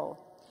example.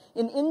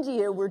 In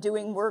India, we're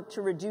doing work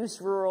to reduce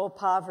rural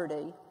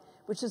poverty,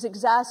 which is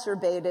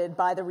exacerbated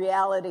by the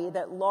reality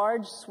that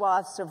large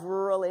swaths of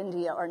rural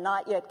India are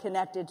not yet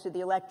connected to the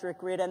electric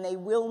grid, and they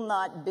will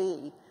not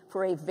be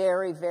for a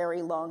very,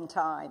 very long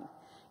time.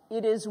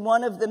 It is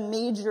one of the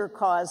major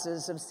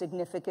causes of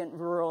significant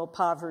rural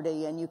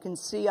poverty, and you can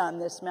see on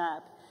this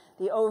map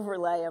the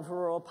overlay of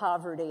rural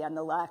poverty and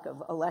the lack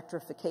of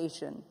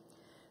electrification.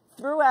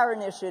 Through our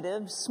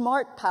initiative,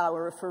 Smart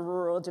Power for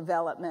Rural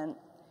Development,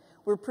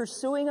 we're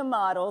pursuing a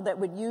model that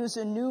would use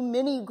a new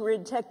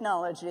mini-grid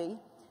technology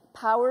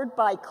powered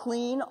by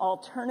clean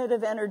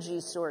alternative energy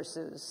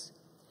sources.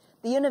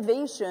 The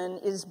innovation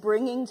is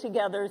bringing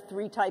together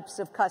three types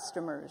of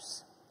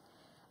customers: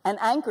 an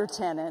anchor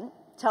tenant,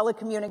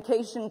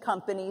 telecommunication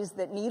companies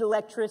that need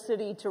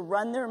electricity to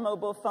run their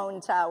mobile phone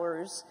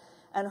towers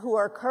and who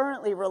are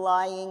currently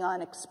relying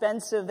on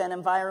expensive and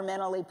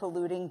environmentally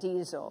polluting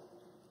diesel.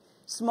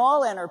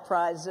 Small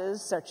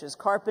enterprises, such as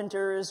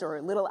carpenters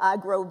or little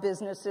agro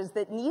businesses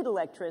that need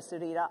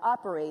electricity to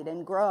operate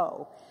and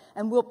grow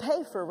and will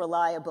pay for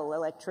reliable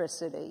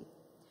electricity.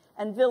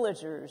 And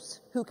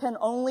villagers who can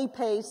only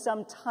pay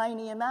some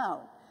tiny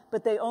amount,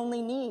 but they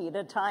only need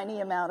a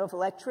tiny amount of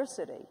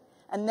electricity.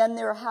 And then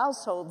their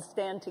households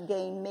stand to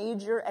gain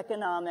major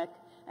economic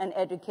and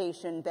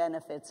education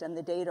benefits, and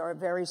the data are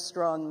very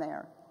strong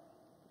there.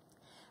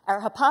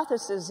 Our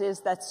hypothesis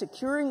is that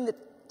securing the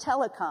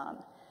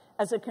telecom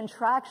as a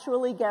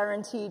contractually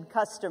guaranteed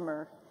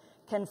customer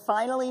can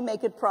finally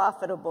make it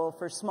profitable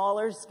for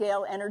smaller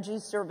scale energy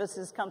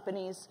services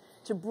companies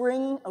to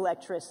bring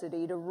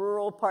electricity to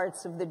rural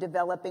parts of the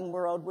developing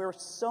world where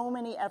so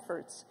many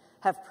efforts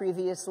have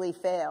previously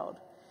failed.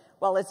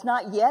 While it's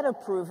not yet a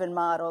proven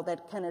model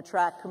that can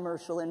attract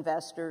commercial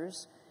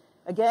investors,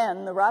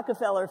 again, the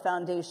Rockefeller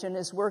Foundation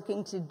is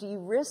working to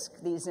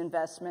de-risk these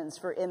investments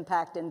for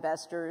impact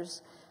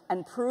investors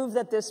and prove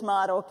that this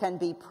model can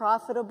be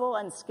profitable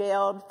and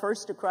scaled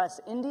first across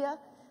India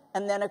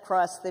and then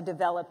across the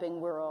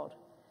developing world.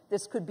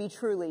 This could be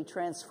truly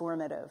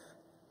transformative.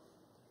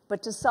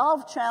 But to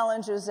solve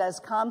challenges as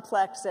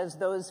complex as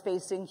those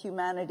facing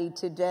humanity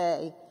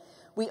today,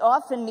 we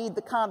often need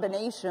the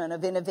combination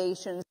of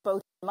innovations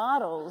both in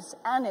models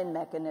and in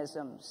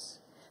mechanisms.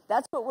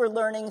 That's what we're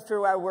learning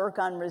through our work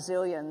on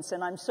resilience,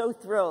 and I'm so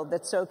thrilled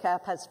that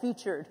SOCAP has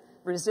featured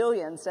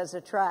resilience as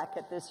a track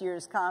at this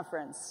year's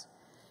conference.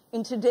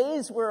 In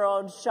today's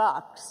world,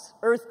 shocks,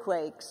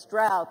 earthquakes,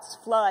 droughts,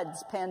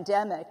 floods,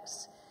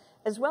 pandemics,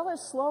 as well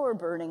as slower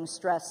burning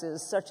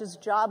stresses such as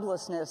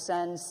joblessness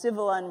and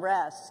civil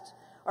unrest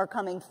are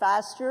coming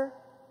faster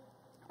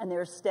and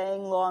they're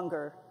staying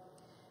longer.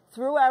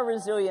 Through our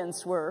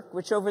resilience work,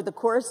 which over the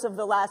course of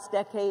the last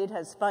decade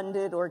has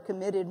funded or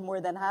committed more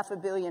than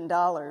 $500 million,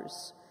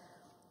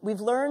 we've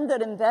learned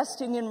that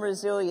investing in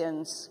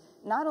resilience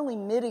not only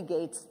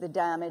mitigates the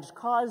damage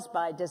caused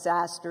by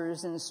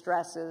disasters and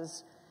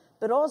stresses,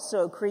 but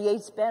also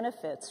creates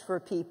benefits for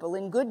people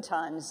in good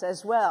times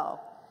as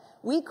well.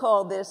 We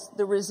call this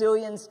the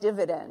resilience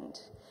dividend,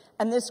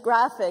 and this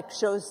graphic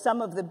shows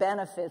some of the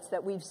benefits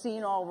that we've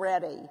seen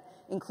already,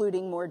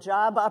 including more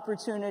job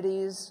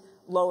opportunities,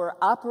 lower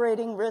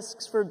operating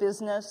risks for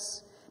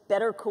business,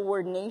 better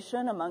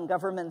coordination among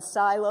government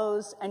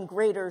silos, and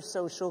greater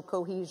social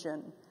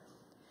cohesion.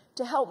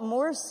 To help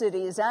more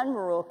cities and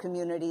rural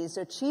communities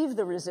achieve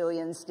the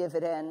resilience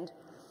dividend,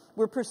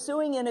 we're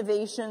pursuing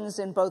innovations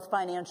in both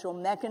financial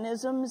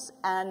mechanisms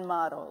and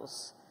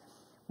models.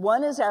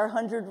 One is our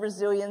 100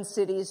 Resilient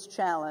Cities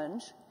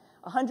Challenge,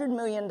 a $100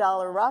 million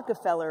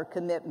Rockefeller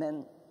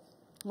commitment,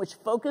 which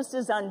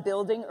focuses on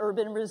building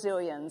urban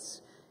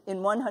resilience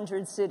in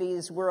 100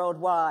 cities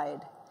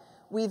worldwide.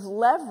 We've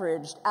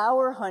leveraged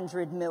our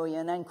 $100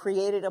 million and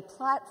created a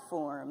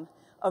platform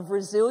of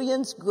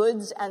resilience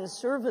goods and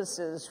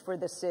services for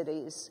the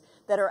cities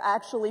that are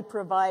actually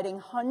providing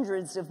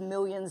hundreds of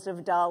millions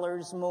of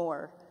dollars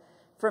more,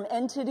 from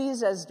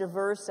entities as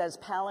diverse as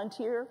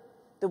Palantir,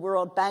 the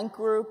World Bank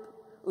Group,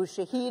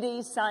 Ushahidi,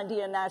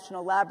 Sandia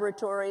National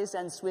Laboratories,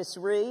 and Swiss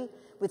Re,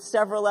 with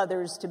several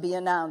others to be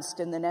announced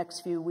in the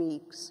next few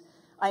weeks.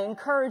 I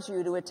encourage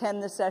you to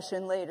attend the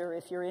session later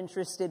if you're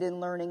interested in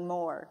learning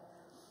more.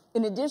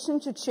 In addition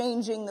to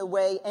changing the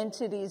way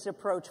entities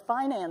approach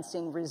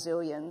financing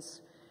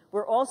resilience,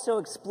 we're also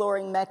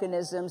exploring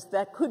mechanisms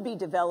that could be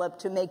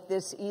developed to make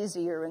this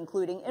easier,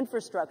 including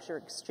infrastructure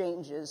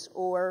exchanges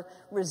or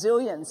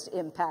resilience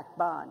impact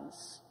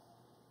bonds.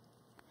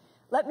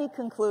 Let me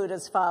conclude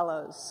as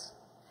follows.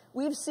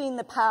 We've seen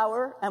the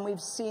power and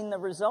we've seen the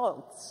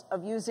results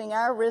of using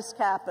our risk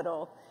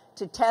capital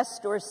to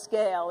test or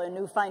scale a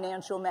new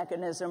financial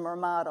mechanism or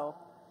model.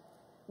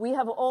 We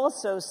have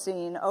also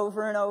seen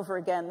over and over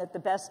again that the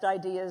best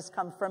ideas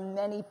come from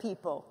many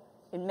people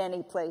in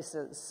many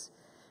places.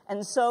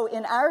 And so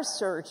in our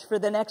search for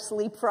the next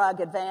leapfrog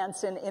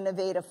advance in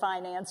innovative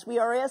finance, we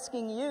are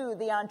asking you,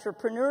 the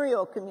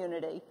entrepreneurial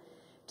community,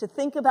 to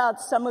think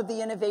about some of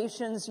the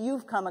innovations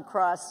you've come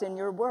across in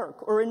your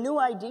work or a new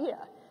idea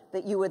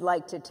that you would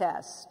like to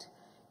test.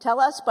 Tell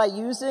us by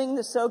using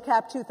the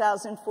SOCAP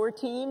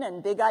 2014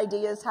 and Big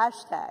Ideas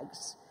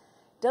hashtags.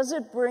 Does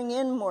it bring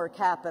in more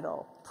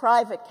capital,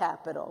 private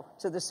capital,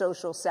 to the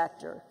social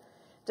sector?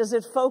 Does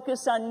it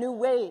focus on new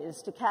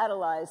ways to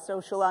catalyze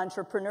social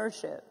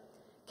entrepreneurship?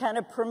 Can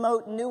it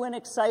promote new and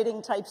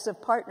exciting types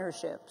of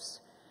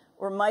partnerships?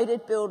 Or might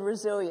it build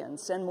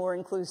resilience and more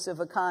inclusive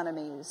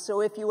economies?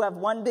 So if you have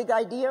one big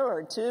idea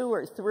or two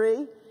or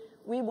three,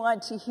 we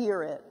want to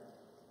hear it.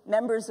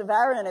 Members of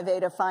our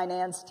innovative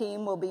finance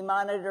team will be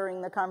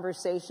monitoring the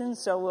conversation,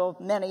 so will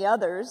many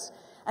others,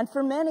 and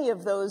for many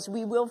of those,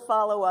 we will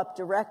follow up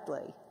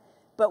directly.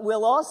 But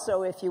we'll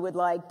also, if you would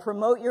like,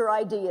 promote your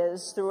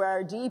ideas through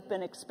our deep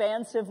and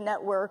expansive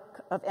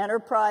network of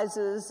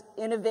enterprises,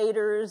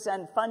 innovators,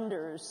 and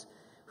funders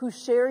who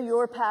share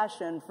your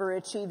passion for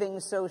achieving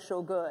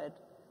social good.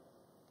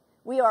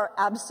 We are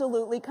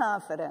absolutely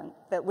confident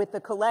that with the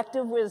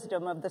collective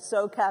wisdom of the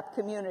SOCAP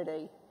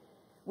community,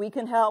 we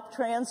can help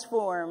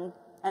transform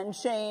and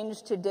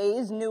change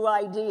today's new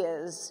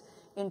ideas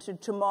into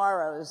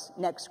tomorrow's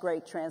next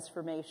great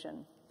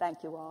transformation.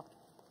 Thank you all.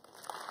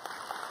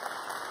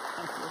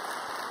 Thank you.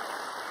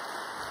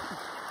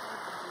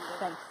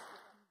 Thanks.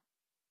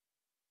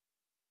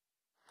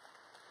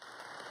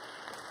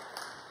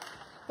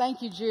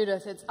 Thank you,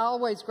 Judith. It's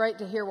always great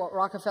to hear what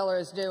Rockefeller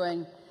is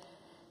doing.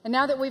 And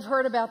now that we've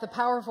heard about the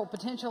powerful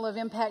potential of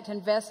impact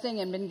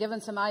investing and been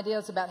given some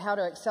ideas about how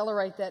to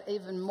accelerate that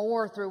even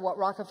more through what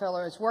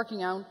Rockefeller is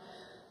working on,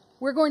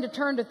 we're going to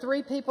turn to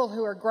three people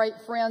who are great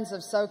friends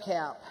of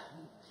SOCAP.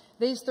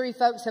 These three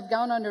folks have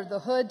gone under the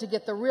hood to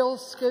get the real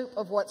scoop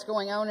of what's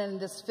going on in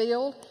this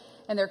field,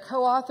 and they're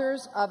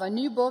co-authors of a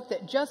new book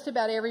that just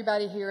about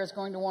everybody here is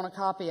going to want a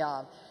copy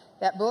of.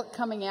 That book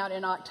coming out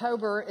in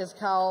October is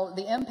called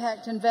The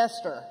Impact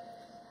Investor,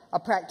 a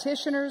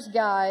practitioner's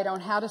guide on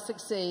how to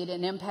succeed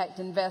in impact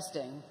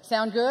investing.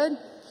 Sound good?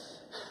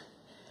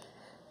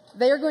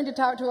 They are going to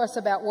talk to us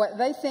about what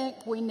they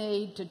think we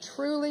need to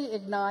truly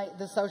ignite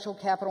the social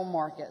capital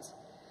markets.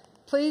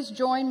 Please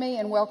join me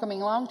in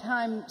welcoming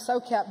longtime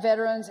SOCAP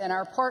veterans and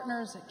our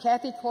partners,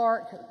 Cathy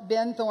Clark,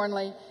 Ben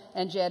Thornley,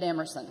 and Jed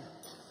Emerson.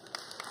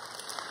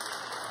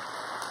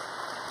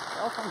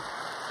 Welcome.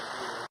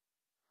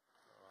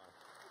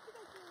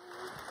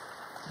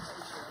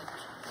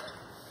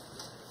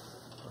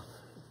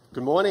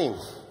 Good morning.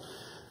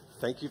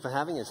 Thank you for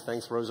having us.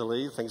 Thanks,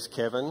 Rosalie. Thanks,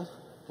 Kevin,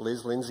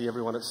 Liz, Lindsay,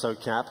 everyone at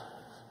SOCAP.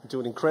 You do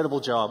an incredible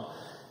job.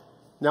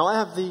 Now, I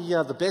have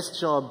the best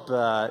job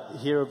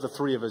here of the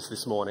three of us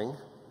this morning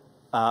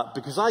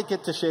because I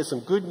get to share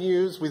some good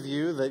news with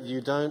you that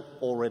you don't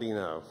already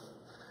know.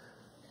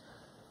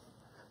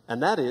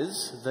 And that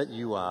is that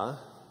you are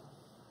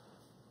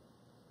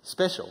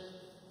special.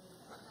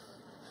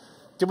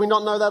 Did we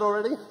not know that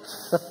already?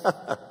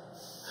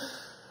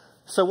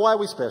 So why are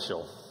we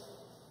special?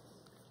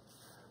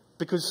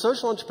 Because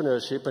social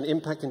entrepreneurship and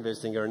impact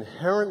investing are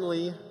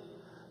inherently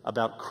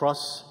about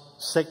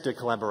cross-sector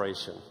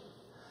collaboration.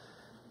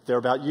 They're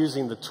about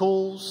using the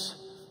tools,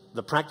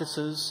 the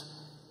practices,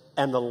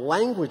 and the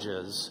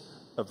languages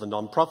of the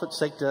nonprofit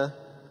sector,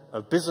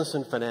 of business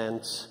and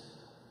finance,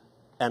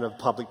 and of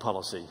public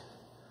policy.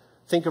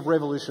 Think of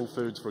Revolution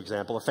Foods, for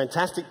example, a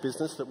fantastic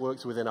business that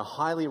works within a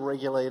highly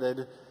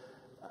regulated,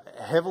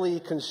 heavily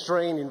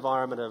constrained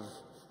environment of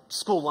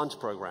school lunch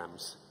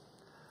programs.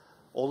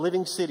 Or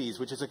Living Cities,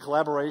 which is a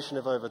collaboration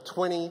of over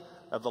 20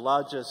 of the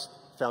largest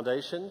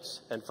foundations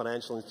and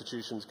financial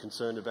institutions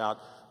concerned about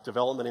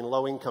development in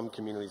low-income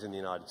communities in the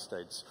United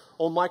States.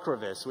 Or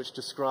Microvest, which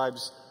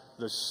describes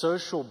the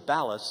social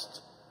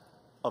ballast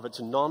of its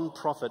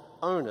non-profit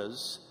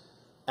owners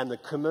and the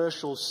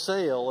commercial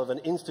sale of an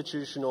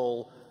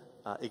institutional,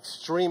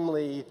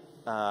 extremely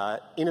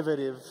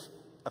innovative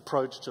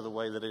approach to the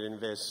way that it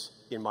invests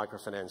in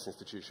microfinance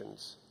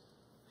institutions.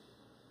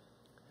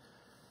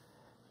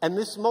 And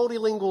this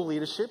multilingual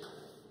leadership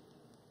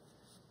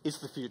is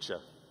the future.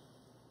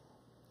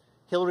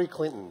 Hillary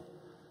Clinton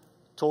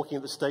talking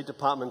at the State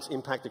Department's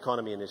Impact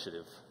Economy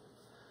Initiative.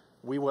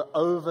 We were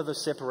over the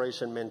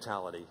separation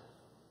mentality.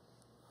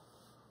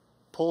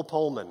 Paul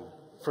Polman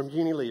from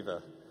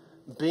Unilever,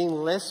 being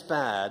less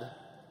bad,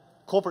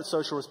 corporate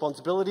social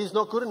responsibility is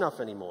not good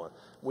enough anymore.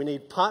 We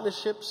need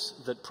partnerships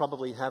that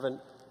probably haven't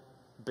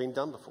been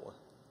done before.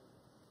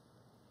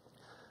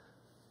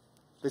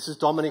 This is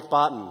Dominic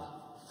Barton,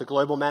 the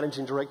Global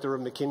Managing Director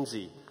of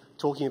McKinsey,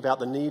 talking about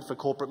the need for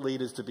corporate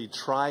leaders to be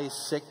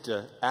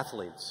tri-sector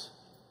athletes.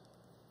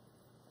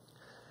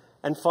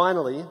 And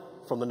finally,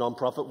 from the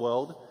nonprofit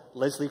world,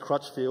 Leslie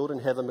Crutchfield and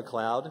Heather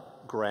McLeod,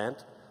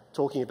 Grant,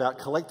 talking about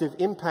collective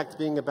impact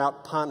being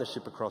about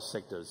partnership across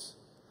sectors.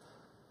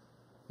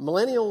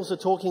 Millennials are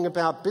talking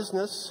about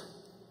business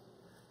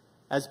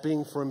as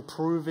being for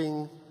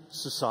improving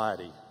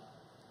society.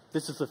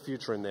 This is the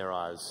future in their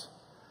eyes.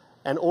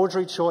 And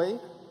Audrey Choi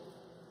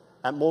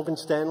at Morgan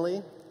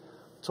Stanley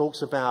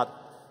talks about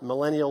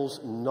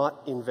millennials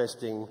not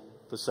investing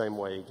the same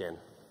way again.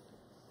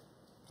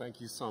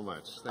 Thank you so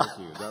much. Thank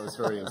you. That was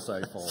very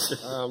insightful.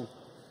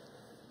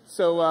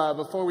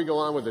 Before we go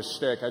on with the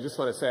shtick, I just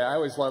want to say I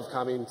always love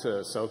coming to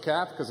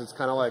SOCAP because it's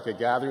kind of like a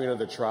gathering of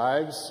the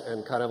tribes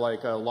and kind of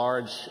like a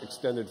large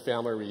extended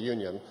family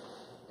reunion.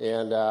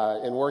 And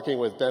in working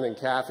with Ben and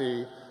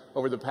Cathy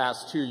over the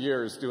past 2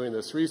 years doing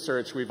this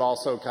research, we've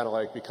also kind of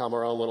like become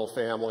our own little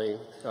family.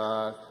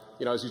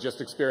 You know, as you just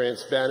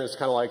experienced, Ben is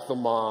kind of like the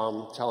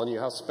mom telling you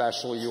how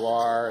special you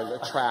are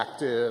and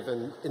attractive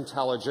and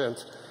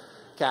intelligent.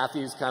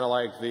 Cathy's kind of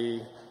like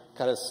the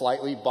kind of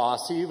slightly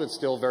bossy but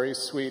still very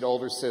sweet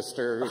older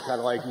sister who kind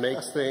of like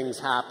makes things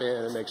happen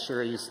and makes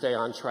sure you stay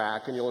on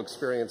track, and you'll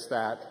experience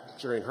that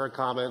during her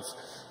comments.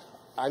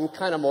 I'm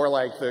kind of more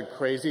like the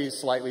crazy,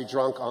 slightly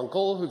drunk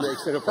uncle who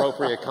makes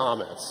inappropriate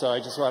comments. So I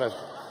just want to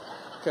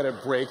kind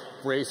of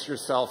brace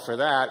yourself for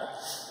that.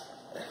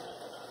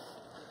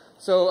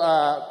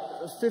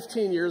 So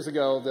 15 years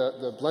ago,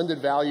 the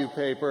blended value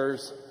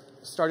papers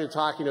started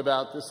talking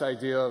about this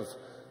idea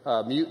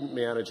of mutant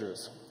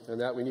managers, and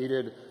that we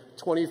needed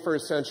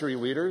 21st century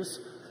leaders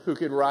who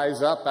could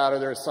rise up out of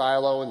their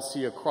silo and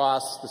see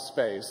across the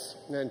space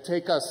and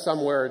take us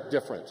somewhere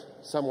different,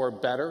 somewhere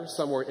better,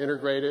 somewhere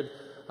integrated,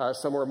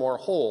 somewhere more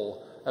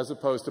whole, as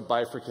opposed to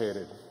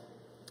bifurcated.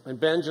 And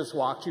Ben just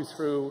walked you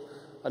through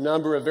a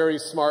number of very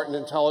smart and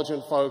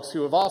intelligent folks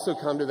who have also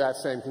come to that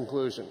same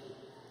conclusion,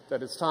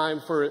 that it's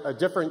time for a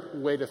different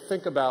way to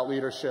think about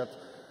leadership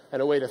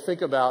and a way to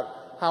think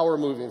about how we're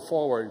moving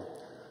forward.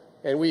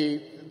 And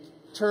we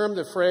termed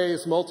the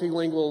phrase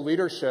multilingual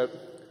leadership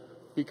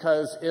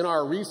because in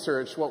our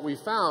research, what we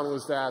found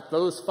was that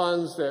those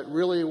funds that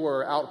really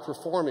were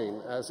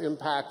outperforming as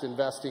impact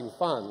investing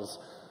funds,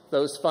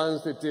 those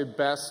funds that did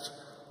best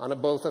on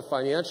both a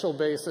financial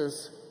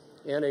basis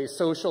and a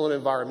social and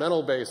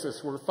environmental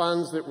basis, were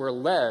funds that were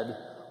led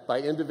by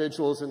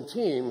individuals and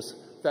teams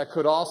that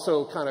could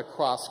also kind of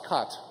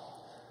cross-cut.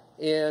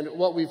 And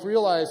what we've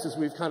realized as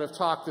we've kind of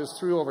talked this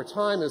through over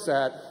time is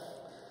that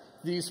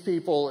these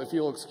people, if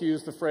you'll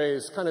excuse the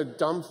phrase, kind of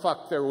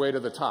dumb-fucked their way to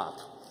the top.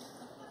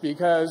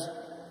 Because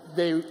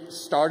they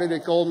started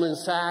at Goldman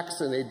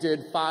Sachs and they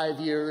did 5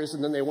 years,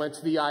 and then they went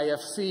to the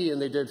IFC and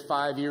they did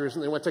 5 years,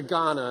 and they went to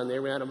Ghana and they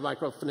ran a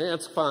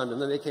microfinance fund,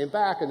 and then they came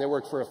back and they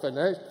worked for a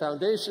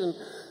foundation,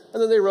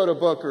 and then they wrote a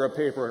book or a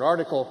paper, an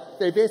article.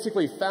 They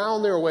basically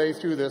found their way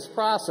through this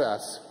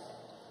process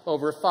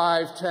over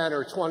 5, 10,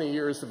 or 20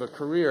 years of a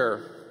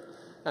career.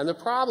 And the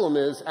problem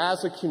is,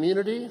 as a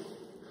community,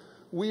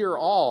 we are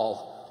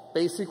all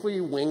basically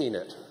winging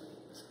it.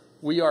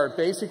 We are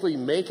basically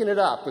making it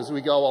up as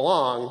we go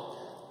along,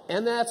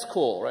 and that's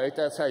cool, right?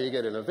 That's how you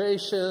get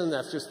innovation.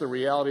 That's just the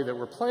reality that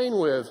we're playing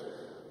with.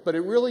 But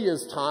it really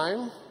is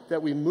time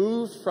that we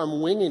move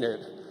from winging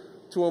it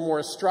to a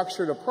more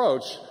structured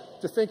approach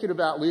to thinking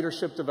about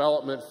leadership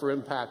development for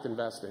impact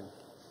investing.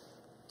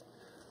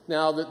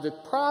 Now, the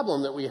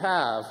problem that we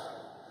have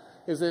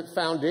is that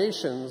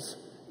foundations,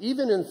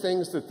 even in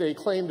things that they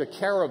claim to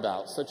care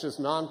about, such as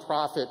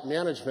nonprofit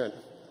management,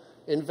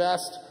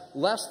 invest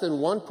less than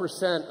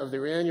 1% of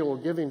their annual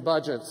giving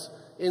budgets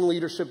in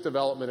leadership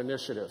development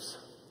initiatives.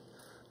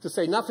 To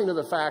say nothing of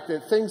the fact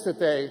that things that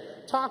they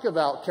talk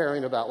about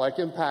caring about, like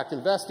impact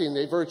investing,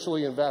 they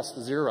virtually invest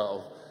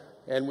zero.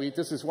 And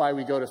this is why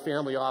we go to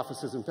family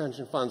offices and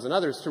pension funds and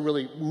others to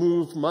really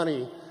move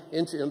money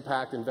into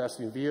impact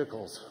investing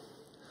vehicles.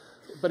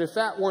 But if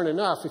that weren't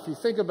enough, if you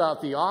think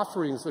about the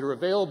offerings that are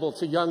available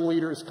to young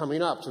leaders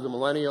coming up, to the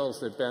millennials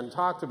that Ben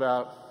talked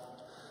about,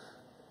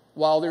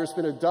 while there's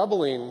been a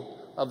doubling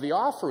of the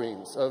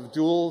offerings of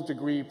dual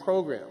degree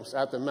programs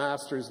at the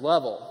master's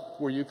level,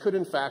 where you could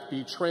in fact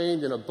be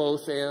trained in a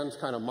both-and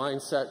kind of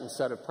mindset and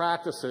set of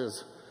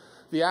practices,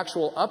 the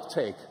actual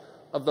uptake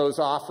of those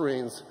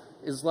offerings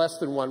is less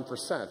than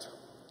 1%.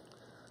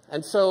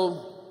 And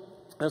so,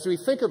 as we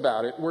think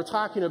about it, we're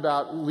talking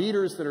about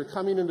leaders that are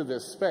coming into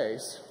this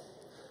space,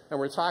 and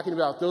we're talking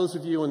about those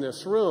of you in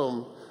this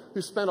room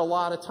who spend a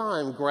lot of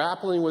time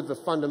grappling with the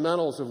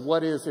fundamentals of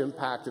what is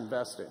impact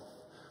investing.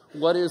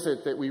 What is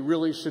it that we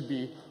really should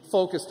be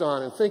focused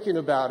on and thinking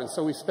about? And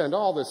so we spend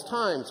all this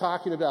time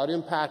talking about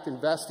impact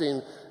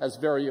investing as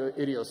very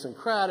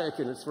idiosyncratic,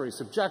 and it's very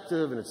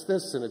subjective, and it's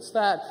this and it's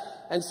that.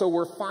 And so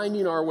we're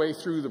finding our way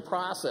through the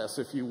process,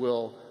 if you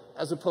will,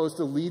 as opposed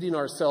to leading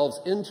ourselves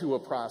into a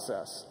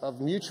process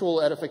of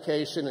mutual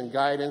edification and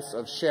guidance,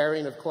 of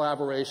sharing, of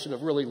collaboration,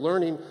 of really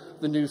learning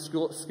the new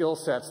skill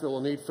sets that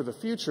we'll need for the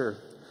future.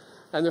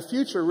 And the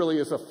future really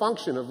is a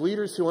function of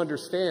leaders who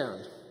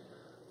understand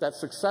that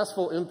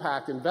successful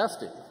impact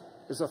investing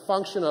is a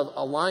function of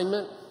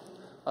alignment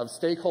of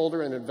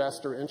stakeholder and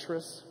investor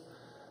interests.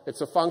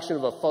 It's a function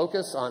of a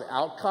focus on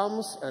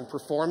outcomes and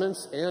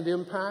performance and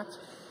impact.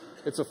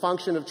 It's a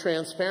function of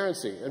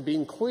transparency and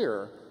being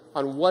clear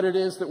on what it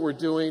is that we're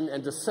doing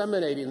and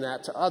disseminating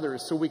that to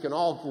others so we can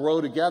all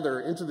grow together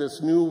into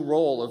this new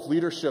role of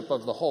leadership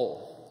of the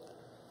whole.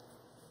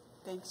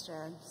 Thanks,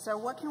 Jed. So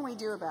what can we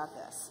do about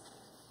this?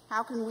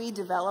 How can we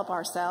develop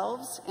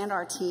ourselves and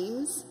our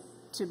teams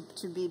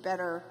to be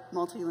better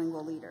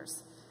multilingual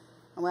leaders?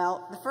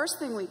 Well, the first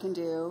thing we can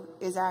do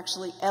is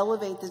actually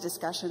elevate the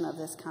discussion of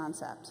this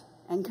concept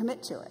and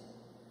commit to it.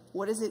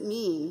 What does it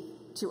mean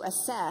to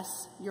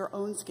assess your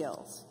own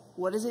skills?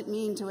 What does it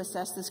mean to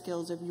assess the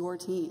skills of your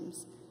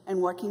teams?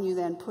 And what can you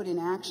then put in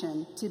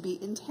action to be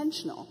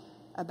intentional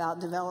about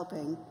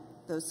developing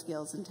those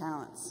skills and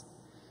talents?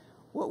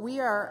 What we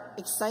are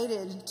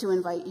excited to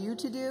invite you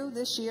to do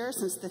this year,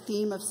 since the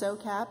theme of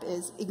SOCAP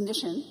is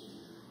ignition,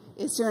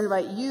 is to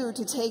invite you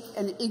to take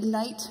an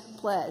Ignite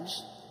pledge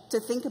to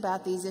think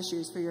about these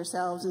issues for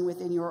yourselves and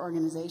within your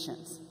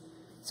organizations.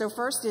 So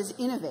first is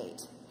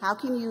innovate. How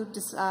can you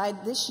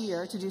decide this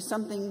year to do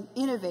something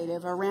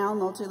innovative around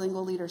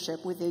multilingual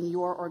leadership within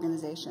your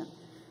organization?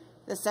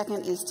 The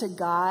second is to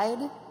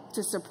guide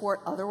to support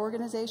other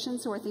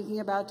organizations who are thinking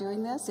about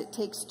doing this. It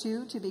takes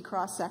two to be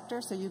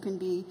cross-sector, so you can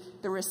be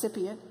the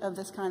recipient of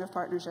this kind of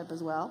partnership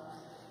as well.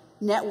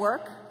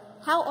 Network.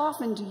 How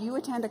often do you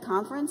attend a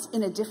conference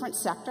in a different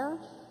sector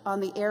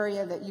on the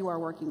area that you are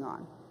working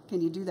on?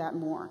 Can you do that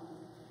more?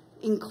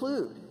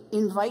 Include.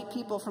 Invite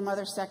people from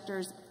other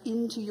sectors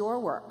into your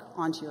work,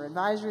 onto your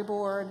advisory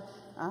board,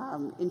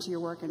 into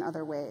your work in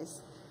other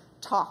ways.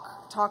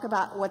 Talk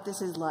about what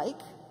this is like.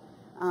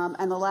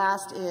 And the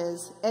last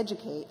is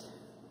educate,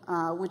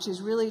 which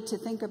is really to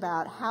think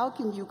about how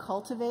can you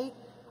cultivate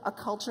a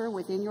culture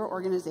within your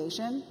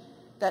organization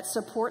that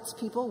supports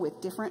people with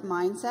different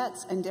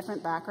mindsets and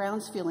different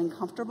backgrounds feeling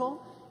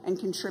comfortable and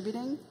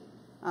contributing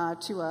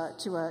to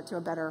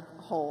a better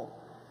whole.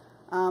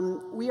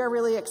 We are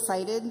really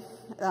excited.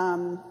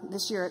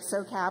 This year at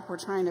SOCAP, we're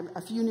trying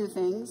a few new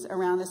things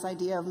around this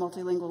idea of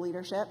multilingual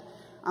leadership,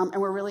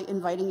 and we're really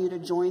inviting you to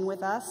join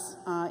with us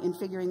in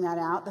figuring that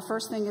out. The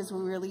first thing is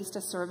we released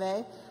a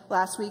survey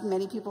last week.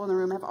 Many people in the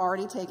room have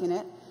already taken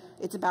it.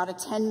 It's about a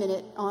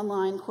 10-minute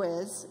online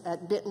quiz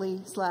at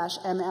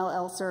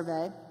bit.ly/MLL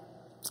survey.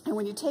 And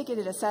when you take it,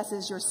 it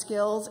assesses your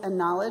skills and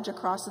knowledge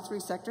across the three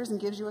sectors and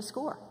gives you a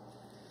score.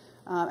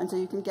 And so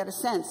you can get a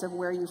sense of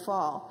where you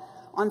fall.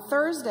 On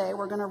Thursday,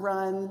 we're going to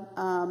run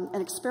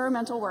an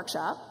experimental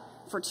workshop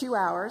for 2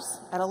 hours.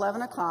 At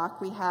 11 o'clock,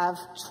 we have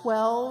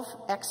 12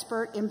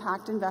 expert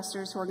impact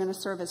investors who are going to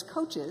serve as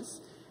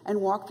coaches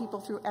and walk people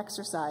through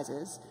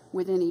exercises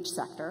within each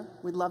sector.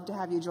 We'd love to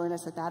have you join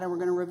us at that, and we're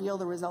going to reveal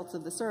the results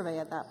of the survey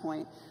at that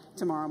point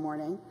tomorrow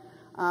morning.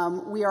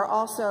 We are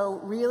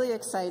also really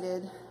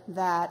excited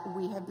that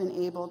we have been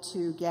able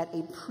to get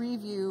a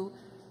preview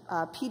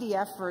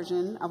PDF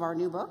version of our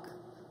new book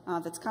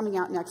that's coming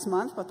out next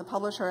month, but the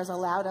publisher has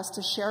allowed us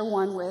to share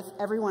one with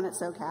everyone at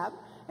SOCAP,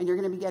 and you're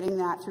going to be getting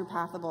that through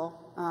Pathable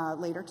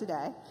later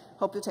today.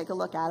 Hope you'll take a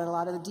look at it. A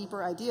lot of the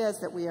deeper ideas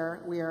that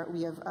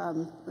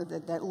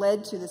that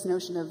led to this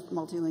notion of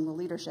multilingual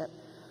leadership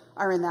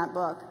are in that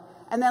book.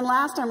 And then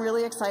last, I'm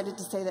really excited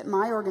to say that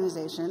my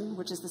organization,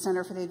 which is the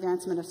Center for the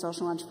Advancement of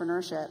Social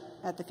Entrepreneurship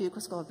at the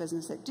Foucault School of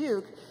Business at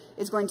Duke,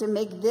 is going to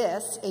make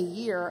this a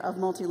year of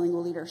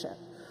multilingual leadership.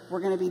 We're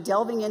going to be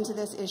delving into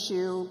this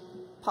issue,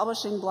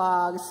 publishing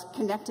blogs,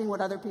 connecting what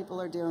other people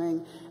are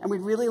doing, and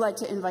we'd really like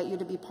to invite you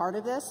to be part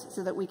of this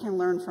so that we can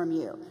learn from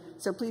you.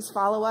 So please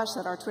follow us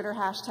at our Twitter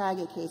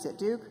hashtag at Case at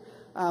Duke,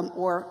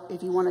 or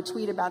if you want to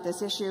tweet about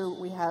this issue,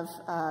 we have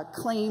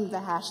claimed the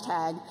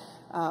hashtag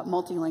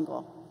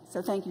multilingual.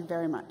 So thank you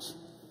very much.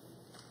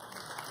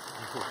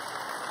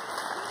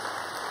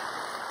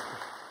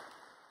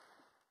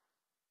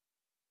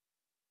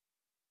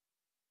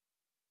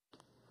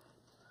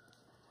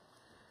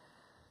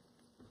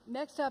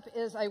 Next up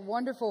is a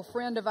wonderful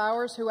friend of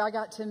ours who I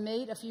got to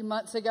meet a few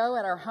months ago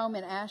at our home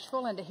in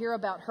Asheville and to hear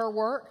about her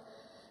work.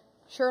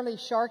 Shirlee,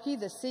 Sharkey,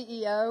 the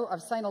CEO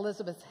of St.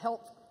 Elizabeth's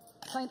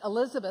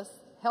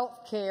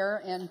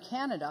Healthcare in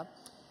Canada,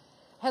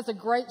 has a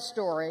great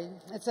story.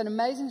 It's an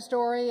amazing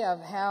story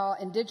of how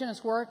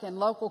Indigenous work in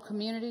local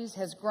communities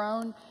has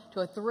grown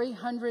to a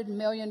 $300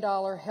 million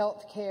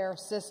healthcare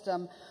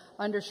system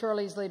under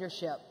Shirlee's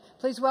leadership.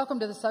 Please welcome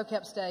to the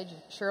SOCAP stage,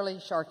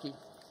 Shirlee, Sharkey.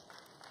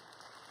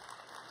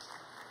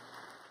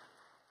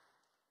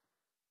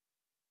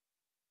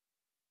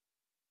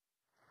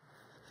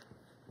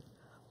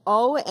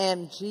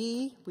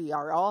 OMG, we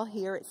are all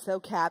here at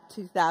SOCAP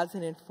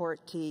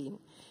 2014.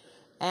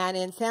 And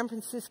in San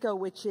Francisco,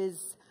 which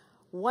is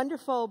a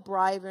wonderful,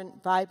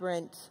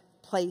 vibrant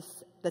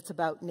place that's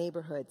about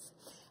neighborhoods.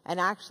 And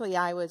actually,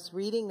 I was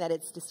reading that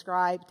it's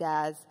described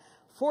as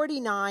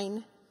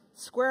 49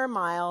 square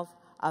miles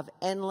of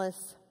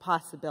endless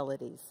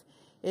possibilities.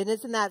 And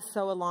isn't that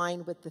so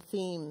aligned with the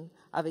theme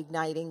of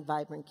igniting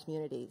vibrant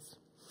communities?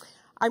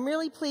 I'm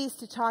really pleased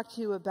to talk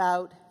to you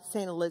about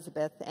St.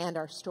 Elizabeth and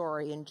our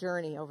story and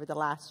journey over the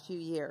last few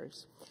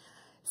years.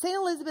 St.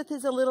 Elizabeth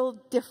is a little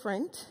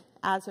different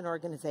as an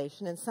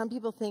organization, and some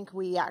people think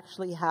we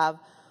actually have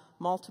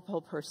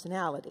multiple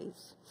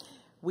personalities.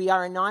 We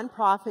are a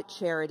nonprofit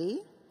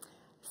charity.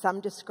 Some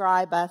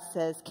describe us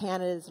as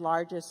Canada's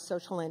largest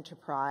social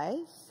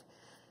enterprise.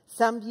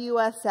 Some view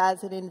us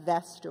as an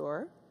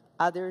investor,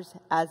 others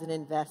as an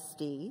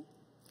investee.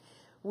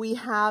 We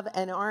have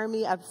an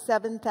army of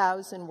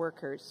 7,000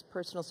 workers,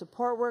 personal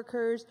support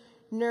workers,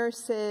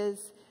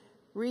 nurses,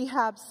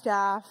 rehab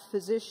staff,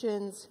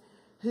 physicians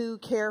who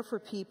care for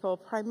people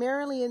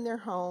primarily in their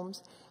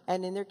homes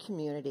and in their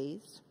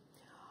communities.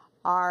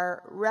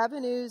 Our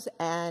revenues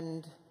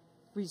and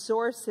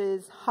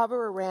resources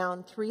hover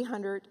around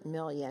 $300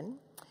 million,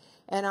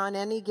 and on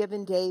any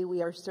given day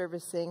we are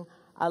servicing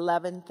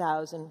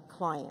 11,000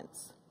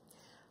 clients.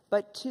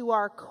 But to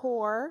our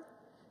core,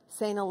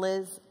 St.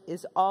 Eliz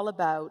is all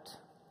about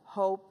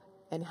hope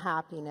and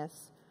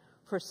happiness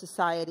for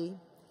society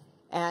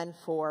and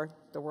for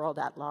the world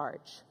at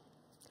large.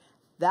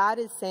 That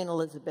is St.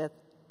 Elizabeth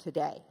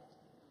today.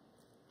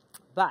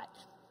 But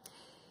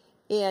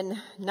in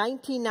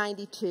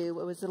 1992,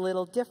 it was a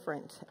little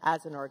different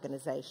as an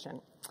organization.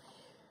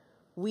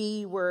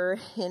 We were,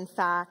 in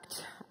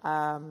fact,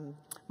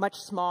 much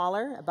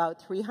smaller,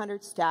 about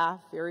 300 staff,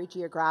 very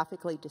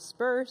geographically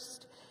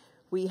dispersed.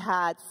 We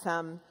had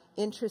some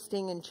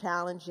interesting and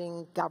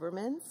challenging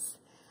governments.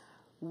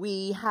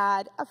 We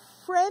had a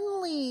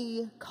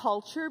friendly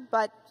culture,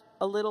 but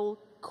a little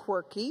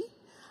quirky.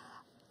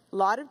 A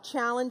lot of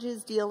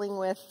challenges dealing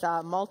with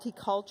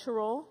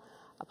multicultural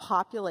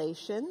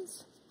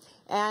populations,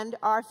 and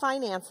our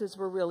finances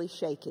were really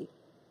shaky.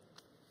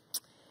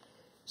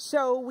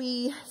 So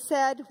we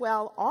said,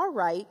 well, all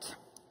right,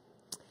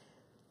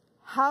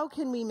 how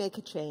can we make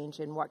a change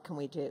and what can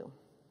we do?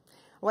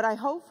 What I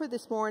hope for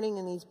this morning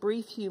in these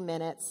brief few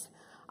minutes,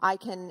 I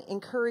can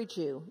encourage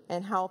you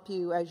and help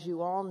you, as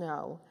you all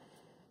know,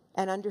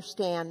 and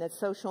understand that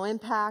social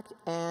impact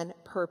and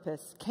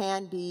purpose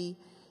can be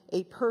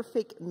a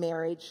perfect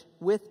marriage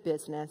with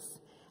business,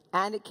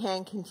 and it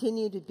can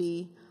continue to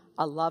be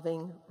a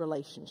loving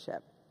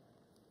relationship.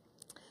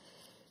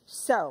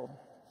 So,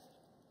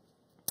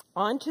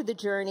 on to the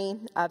journey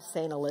of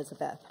St.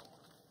 Elizabeth.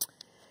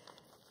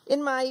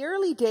 In my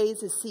early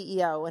days as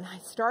CEO, and I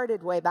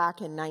started way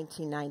back in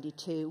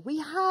 1992, we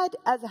had,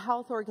 as a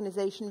health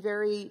organization,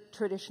 very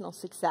traditional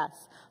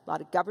success. A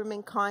lot of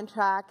government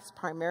contracts,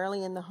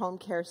 primarily in the home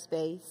care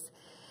space,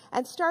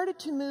 and started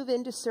to move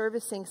into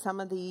servicing some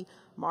of the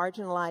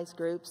marginalized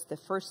groups, the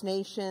First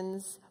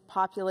Nations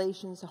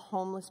populations, the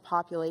homeless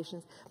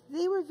populations.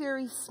 They were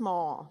very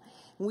small.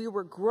 We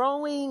were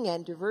growing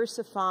and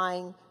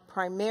diversifying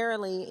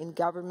primarily in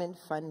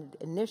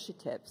government-funded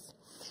initiatives.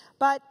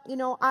 But, you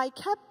know, I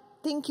kept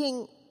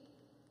thinking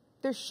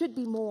there should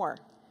be more.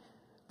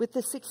 With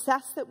the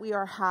success that we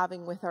are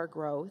having with our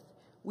growth,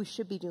 we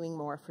should be doing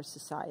more for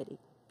society.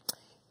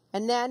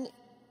 And then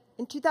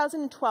in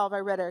 2012, I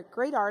read a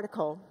great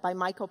article by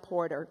Michael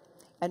Porter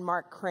and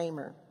Mark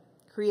Kramer,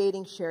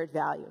 Creating Shared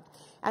Value.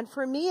 And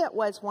for me, it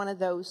was one of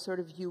those sort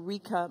of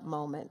eureka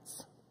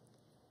moments.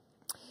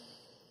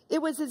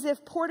 It was as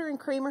if Porter and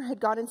Kramer had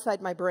got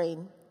inside my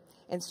brain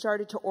and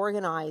started to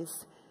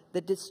organize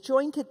the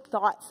disjointed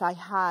thoughts I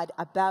had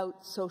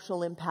about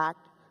social impact,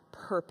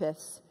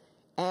 purpose,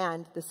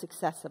 and the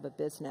success of a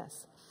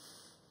business.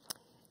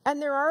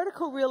 And their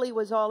article really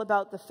was all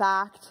about the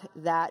fact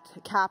that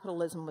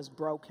capitalism was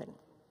broken.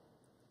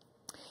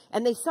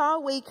 And they saw a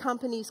way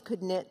companies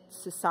could knit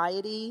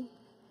society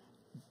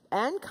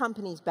and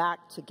companies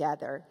back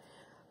together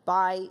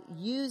by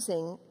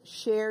using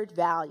shared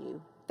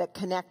value that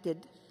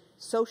connected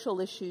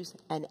social issues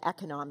and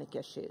economic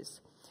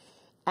issues.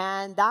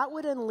 And that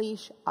would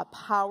unleash a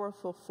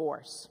powerful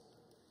force.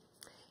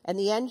 And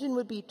the engine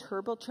would be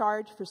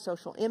turbocharged for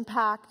social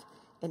impact,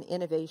 and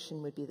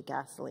innovation would be the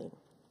gasoline.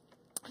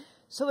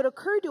 So it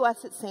occurred to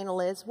us at St.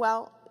 Eliz,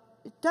 well,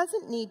 it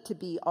doesn't need to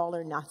be all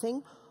or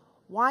nothing.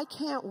 Why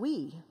can't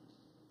we,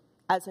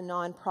 as a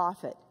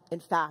nonprofit, in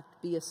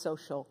fact, be a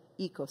social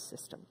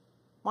ecosystem?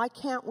 Why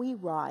can't we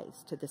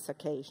rise to this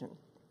occasion?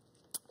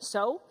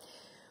 So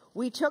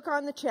we took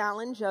on the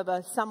challenge of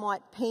a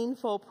somewhat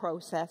painful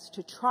process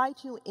to try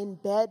to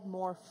embed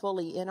more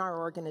fully in our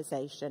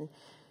organization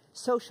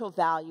social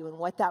value and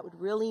what that would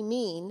really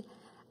mean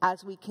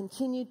as we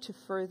continue to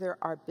further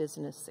our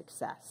business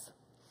success.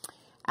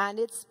 And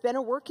it's been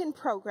a work in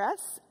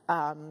progress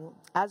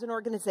as an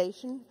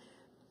organization,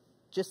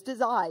 just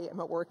as I am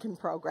a work in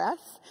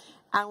progress,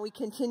 and we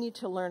continue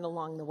to learn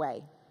along the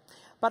way.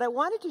 But I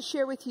wanted to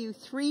share with you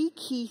 3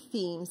 key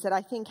themes that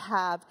I think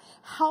have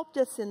helped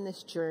us in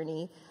this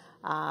journey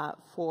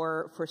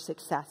for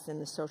success in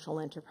the social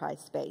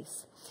enterprise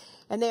space.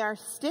 And they are: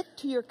 stick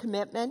to your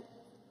commitment,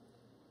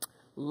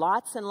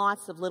 lots and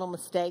lots of little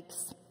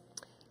mistakes,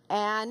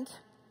 and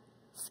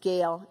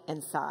scale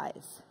and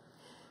size.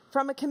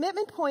 From a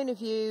commitment point of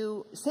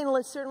view, St.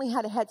 Eliz certainly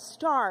had a head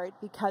start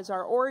because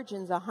our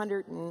origins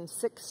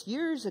 106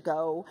 years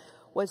ago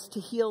was to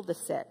heal the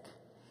sick.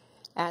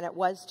 And it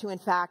was to, in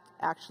fact,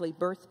 actually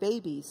birth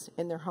babies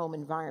in their home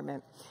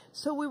environment.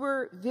 So we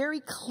were very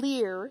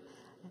clear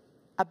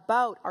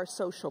about our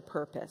social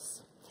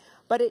purpose.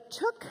 But it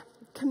took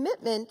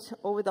commitment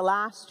over the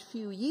last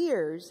few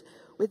years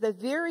with a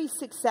very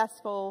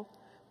successful,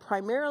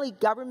 primarily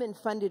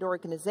government-funded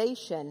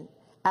organization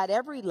at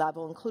every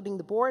level, including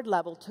the board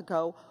level, to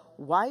go,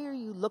 why are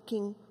you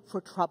looking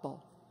for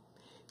trouble?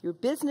 Your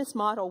business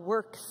model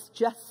works,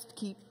 just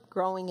keep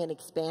growing and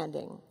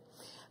expanding.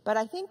 But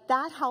I think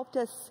that helped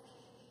us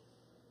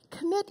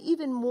commit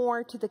even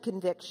more to the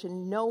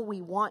conviction, no,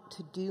 we want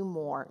to do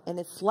more. And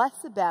it's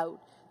less about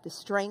the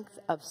strength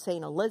of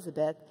St.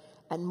 Elizabeth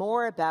and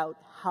more about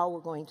how we're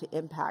going to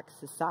impact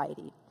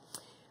society.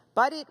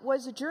 But it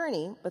was a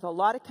journey with a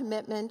lot of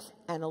commitment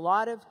and a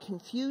lot of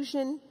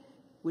confusion,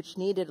 which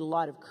needed a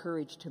lot of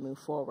courage to move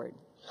forward.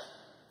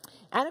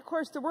 And of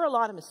course, there were a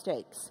lot of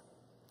mistakes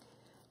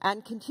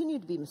and continue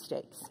to be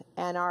mistakes.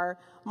 And our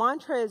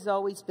mantra has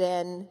always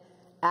been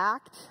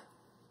act,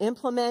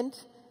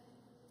 implement.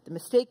 The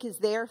mistake is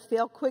there,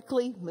 fail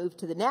quickly, move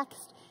to the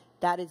next.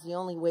 That is the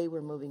only way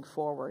we're moving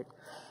forward.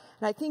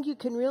 And I think you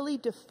can really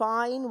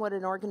define what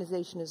an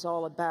organization is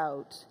all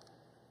about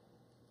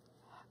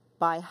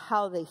by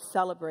how they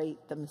celebrate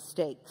the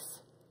mistakes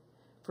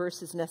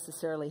versus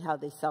necessarily how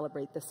they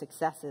celebrate the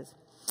successes.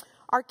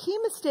 Our key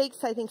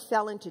mistakes, I think,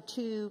 fell into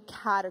two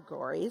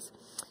categories,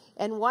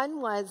 and one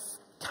was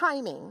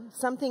timing.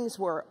 Some things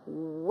were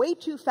way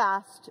too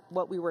fast,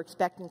 what we were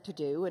expecting to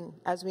do, and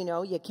as we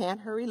know, you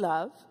can't hurry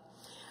love.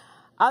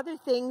 Other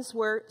things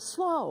were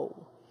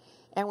slow,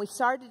 and we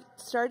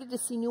started to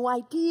see new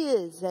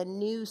ideas and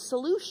new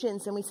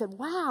solutions, and we said,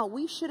 wow,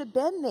 we should have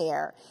been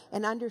there,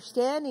 and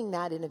understanding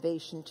that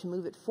innovation to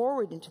move it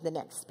forward into the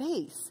next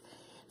space.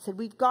 Said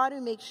we've got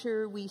to make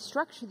sure we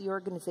structure the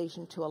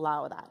organization to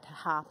allow that to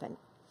happen.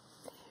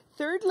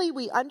 Thirdly,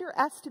 we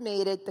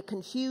underestimated the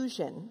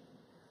confusion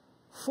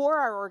for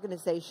our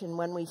organization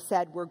when we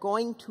said we're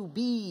going to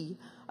be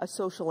a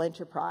social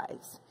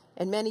enterprise.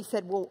 And many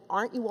said, well,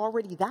 aren't you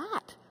already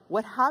that?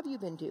 What have you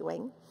been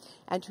doing?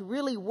 And to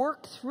really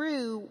work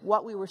through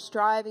what we were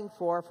striving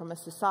for from a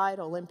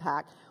societal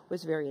impact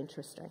was very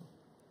interesting.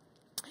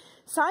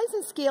 Size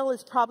and scale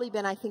has probably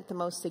been, I think, the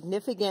most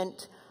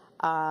significant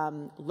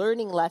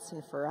learning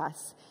lesson for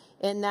us,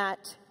 in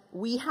that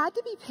we had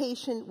to be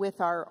patient with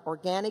our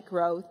organic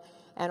growth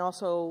and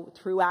also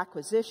through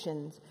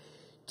acquisitions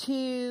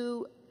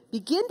to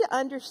begin to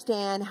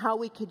understand how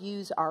we could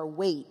use our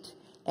weight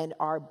and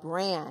our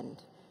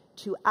brand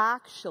to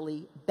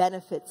actually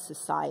benefit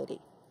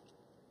society.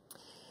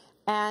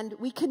 And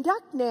we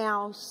conduct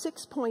now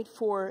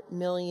 6.4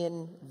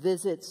 million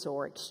visits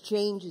or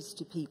exchanges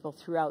to people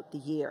throughout the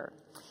year.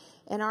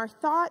 And our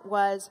thought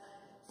was,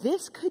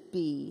 this could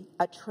be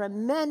a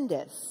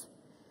tremendous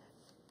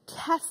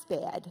test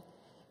bed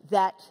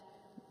that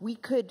we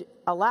could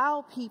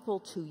allow people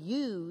to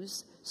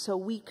use so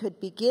we could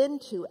begin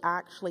to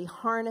actually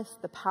harness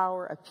the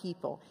power of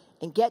people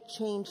and get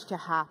change to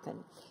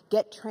happen,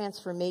 get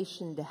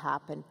transformation to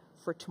happen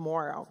for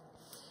tomorrow.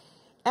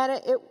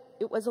 And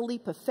it was a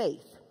leap of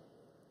faith.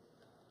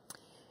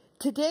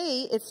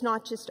 Today, it's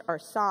not just our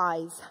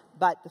size,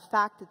 but the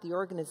fact that the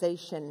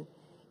organization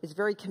is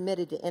very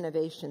committed to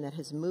innovation that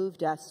has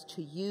moved us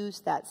to use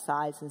that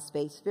size and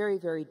space very,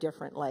 very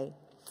differently.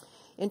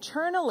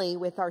 Internally,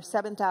 with our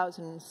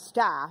 7,000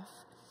 staff,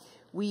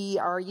 we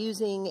are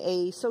using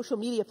a social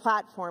media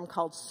platform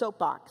called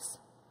Soapbox,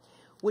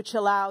 which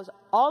allows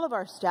all of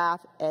our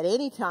staff at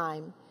any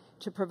time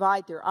to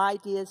provide their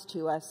ideas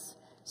to us,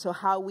 so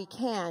how we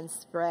can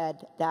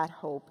spread that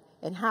hope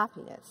and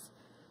happiness.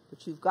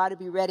 But you've got to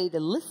be ready to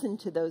listen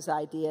to those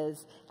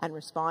ideas and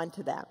respond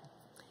to them.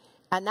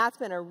 And that's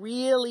been a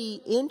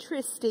really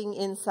interesting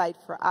insight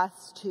for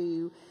us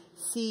to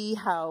see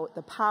how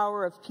the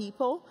power of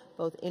people,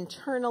 both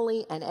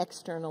internally and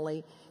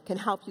externally, can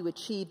help you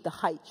achieve the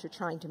heights you're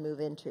trying to move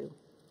into.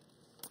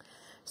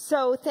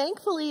 So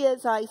thankfully,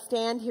 as I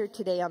stand here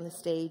today on the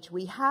stage,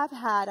 we have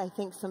had, I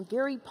think, some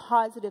very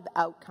positive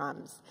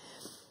outcomes.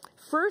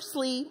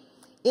 Firstly,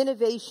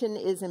 innovation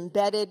is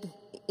embedded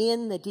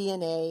in the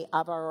DNA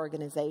of our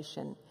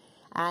organization.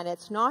 And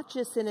it's not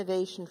just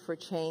innovation for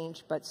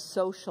change, but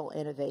social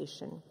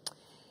innovation.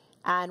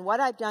 And what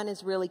I've done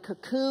is really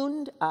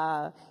cocooned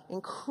an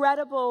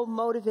incredible,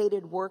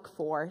 motivated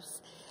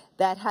workforce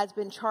that has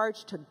been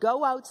charged to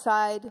go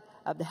outside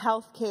of the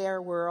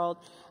healthcare world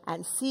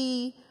and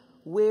see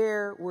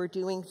where we're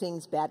doing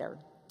things better,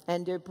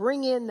 and to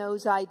bring in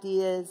those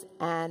ideas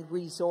and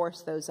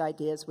resource those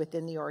ideas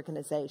within the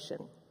organization.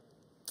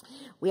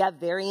 We have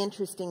very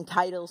interesting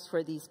titles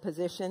for these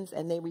positions,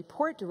 and they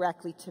report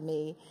directly to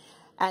me.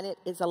 And it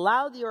has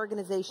allowed the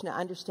organization to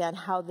understand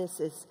how this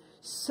is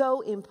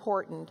so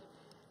important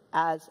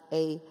as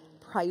a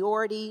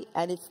priority,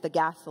 and it's the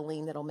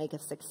gasoline that will make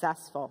us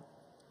successful.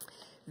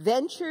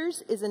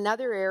 Ventures is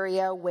another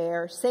area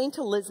where St.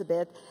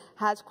 Elizabeth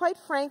has, quite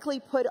frankly,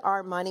 put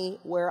our money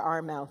where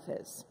our mouth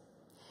is.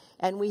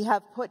 And we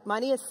have put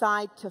money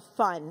aside to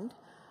fund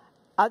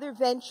other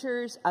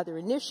ventures, other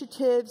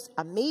initiatives,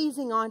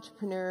 amazing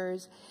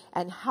entrepreneurs,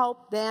 and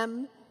help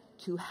them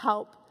to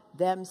help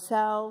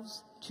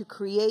themselves to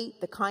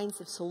create the kinds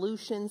of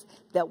solutions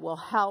that will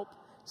help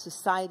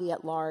society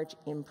at large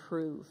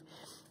improve.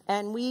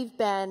 And we've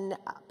been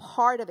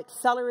part of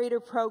accelerator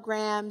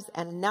programs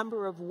and a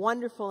number of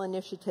wonderful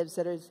initiatives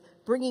that is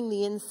bringing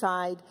the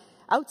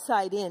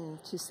outside in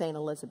to St.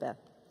 Elizabeth.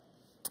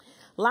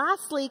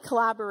 Lastly,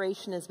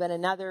 collaboration has been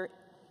another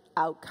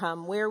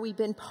outcome where we've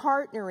been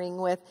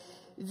partnering with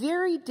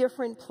very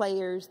different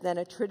players than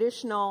a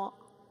traditional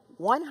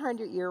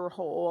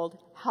 100-year-old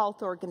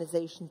health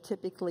organization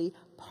typically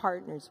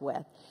partners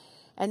with.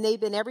 And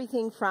they've been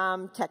everything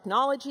from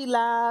technology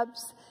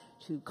labs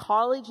to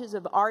colleges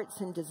of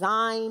arts and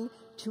design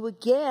to,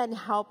 again,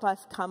 help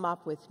us come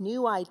up with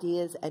new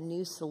ideas and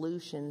new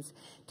solutions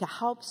to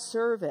help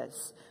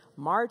service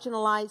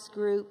marginalized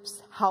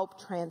groups,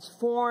 help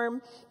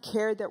transform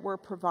care that we're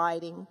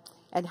providing,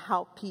 and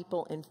help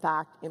people, in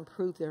fact,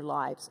 improve their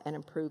lives and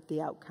improve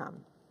the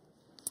outcome.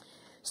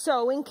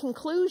 So, in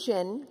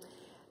conclusion,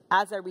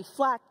 as I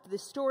reflect, the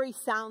story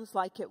sounds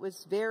like it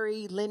was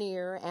very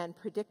linear and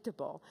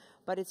predictable,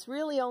 but it's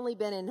really only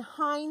been in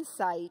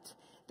hindsight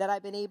that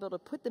I've been able to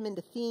put them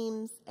into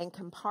themes and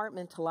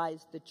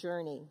compartmentalize the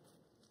journey.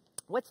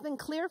 What's been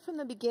clear from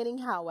the beginning,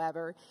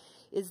 however,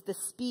 is the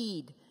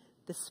speed,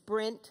 the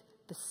sprint,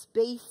 the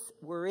space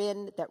we're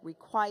in that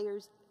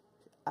requires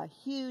a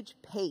huge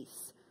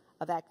pace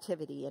of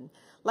activity. And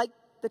like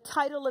the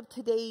title of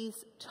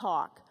today's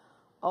talk,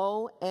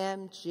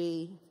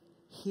 OMG,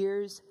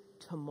 here's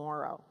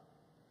tomorrow.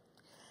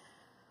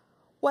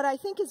 What I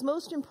think is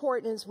most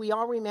important is we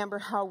all remember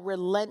how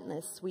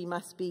relentless we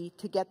must be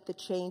to get the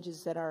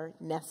changes that are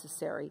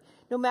necessary.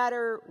 No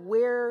matter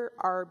where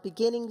our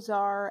beginnings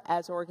are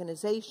as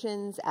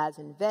organizations, as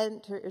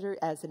inventors,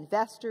 as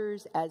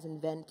investors, as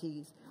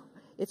inventees,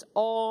 it's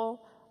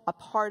all a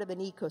part of an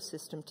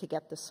ecosystem to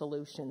get the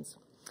solutions.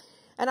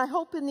 And I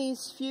hope in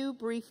these few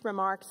brief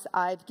remarks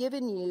I've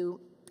given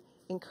you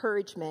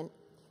encouragement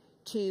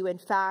to, in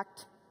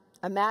fact,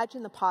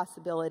 imagine the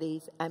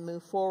possibilities and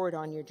move forward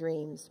on your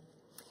dreams.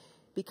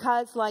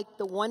 Because, like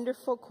the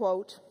wonderful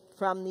quote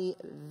from the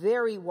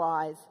very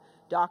wise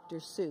Dr.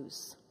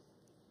 Seuss,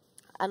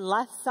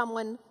 unless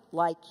someone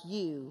like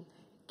you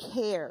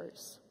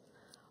cares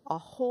a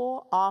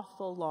whole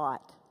awful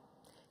lot,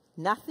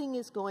 nothing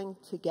is going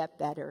to get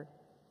better.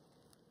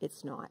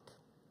 It's not.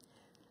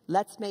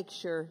 Let's make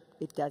sure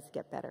it does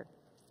get better.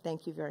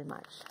 Thank you very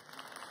much.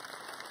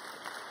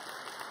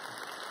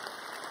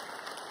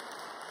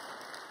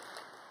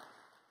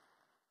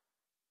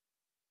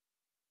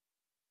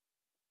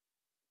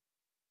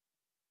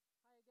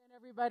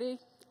 Everybody.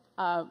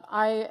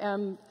 I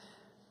am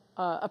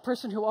a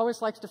person who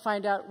always likes to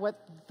find out what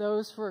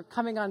those who are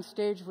coming on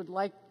stage would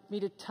like me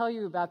to tell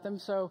you about them.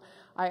 So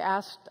I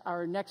asked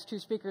our next two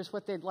speakers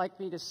what they'd like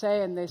me to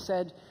say, and they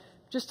said,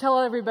 just tell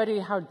everybody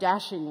how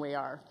dashing we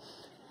are.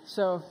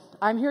 So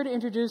I'm here to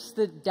introduce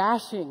the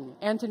dashing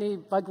Antony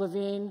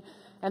Bugg-Levine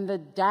and the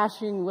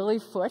dashing Willy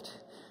Foote,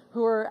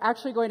 who are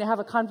actually going to have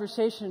a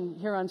conversation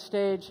here on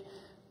stage.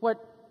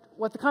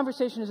 What the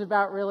conversation is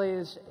about really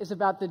is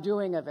about the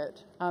doing of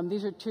it.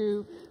 These are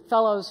two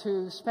fellows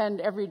who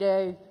spend every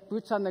day,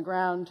 boots on the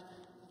ground,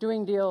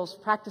 doing deals,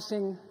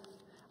 practicing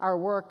our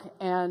work,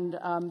 and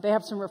they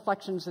have some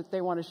reflections that they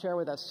want to share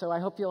with us. So I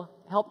hope you'll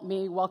help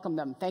me welcome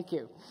them. Thank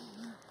you.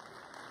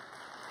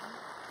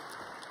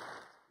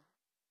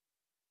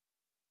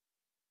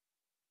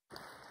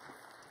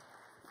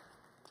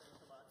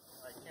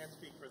 I can't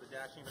speak for the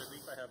dashing, but at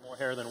least I have more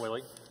hair than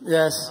Willy.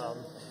 Yes.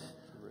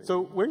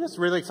 So we're just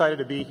really excited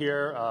to be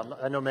here.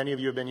 I know many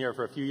of you have been here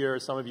for a few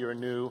years. Some of you are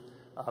new.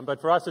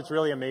 But for us, it's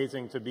really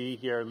amazing to be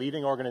here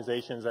leading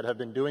organizations that have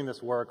been doing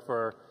this work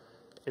for,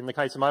 in the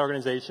case of my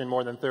organization,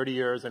 more than 30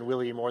 years, and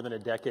Willy, more than a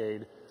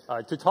decade,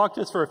 to talk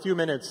just for a few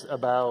minutes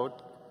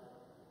about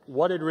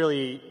what it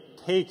really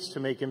takes to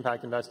make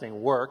impact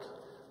investing work.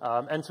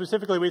 And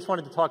specifically, we just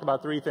wanted to talk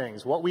about three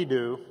things: what we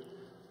do,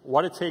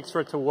 what it takes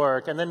for it to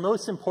work, and then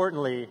most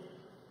importantly,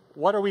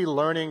 what are we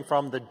learning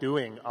from the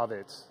doing of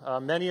it?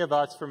 Many of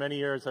us for many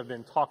years have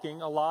been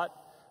talking a lot,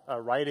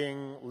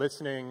 writing,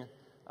 listening,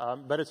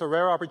 but it's a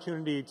rare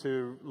opportunity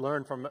to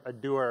learn from a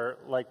doer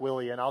like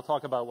Willy, and I'll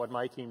talk about what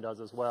my team does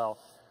as well.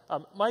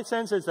 My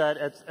sense is that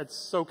at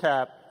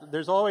SOCAP,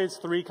 there's always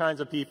three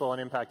kinds of people in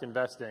impact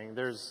investing.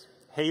 There's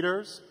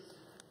haters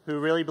who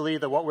really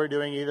believe that what we're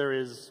doing either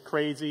is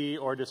crazy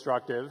or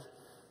destructive.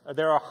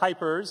 There are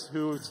hypers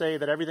who say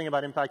that everything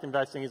about impact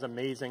investing is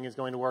amazing, is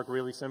going to work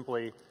really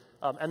simply.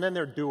 And then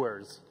there are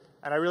doers.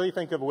 And I really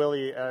think of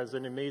Willy as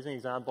an amazing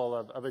example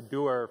of a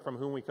doer from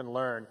whom we can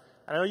learn.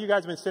 And I know you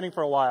guys have been sitting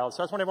for a while,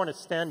 so I just want everyone to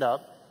stand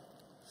up.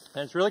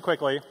 And it's really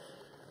quickly.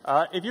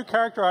 If you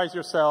characterize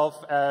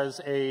yourself as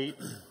a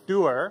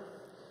doer,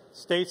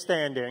 stay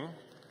standing.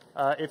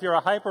 If you're a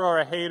hyper or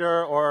a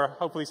hater or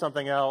hopefully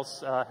something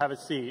else, have a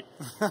seat.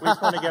 We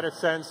just want to get a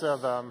sense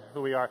of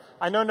who we are.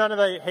 I know none of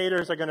the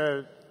haters are going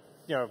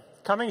to,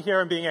 coming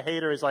here and being a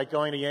hater is like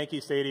going to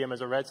Yankee Stadium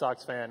as a Red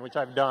Sox fan, which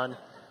I've done.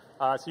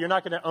 So you're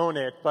not going to own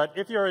it, but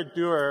if you're a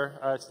doer,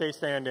 stay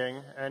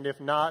standing, and if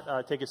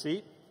not, take a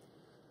seat.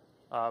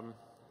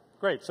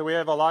 Great, so we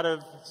have a lot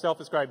of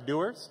self-described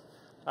doers.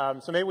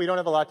 So maybe we don't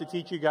have a lot to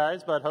teach you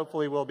guys, but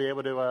hopefully we'll be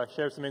able to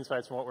share some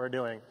insights from what we're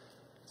doing.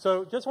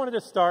 So just wanted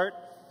to start,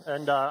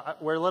 and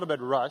we're a little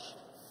bit rushed,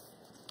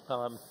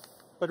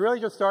 but really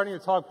just starting to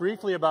talk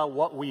briefly about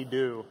what we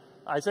do.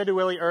 I said to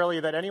Willy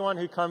earlier that anyone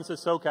who comes to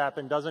SOCAP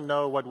and doesn't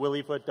know what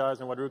Willy Foote does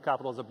and what Root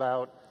Capital is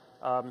about,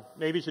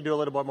 maybe you should do a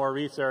little bit more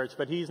research,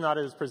 but he's not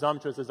as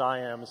presumptuous as I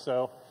am,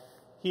 so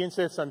he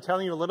insists on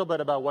telling you a little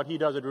bit about what he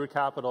does at Root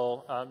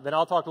Capital. Then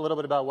I'll talk a little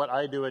bit about what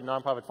I do at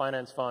Nonprofit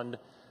Finance Fund,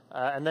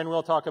 and then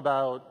we'll talk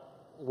about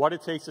what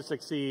it takes to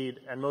succeed,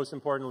 and most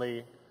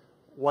importantly,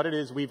 what it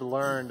is we've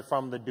learned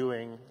from the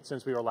doing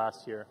since we were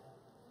last here.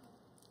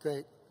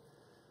 Great.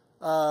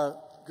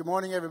 Good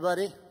morning,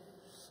 everybody.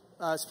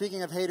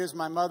 Speaking of haters,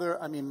 my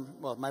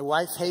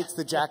wife hates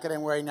the jacket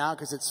I'm wearing now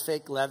because it's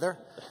fake leather.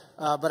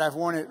 But I've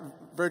worn it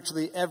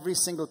virtually every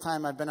single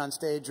time I've been on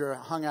stage or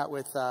hung out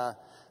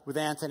with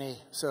Antony.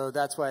 So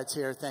that's why it's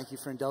here. Thank you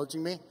for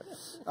indulging me.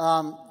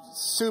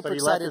 Super excited. But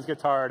he left his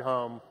guitar at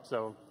home,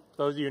 so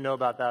those of you who know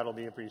about that will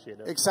be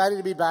appreciated. Excited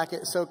to be back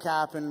at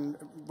SOCAP, and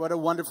what a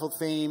wonderful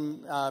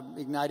theme,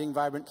 igniting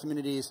vibrant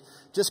communities.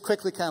 Just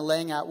quickly kind of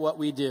laying out what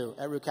we do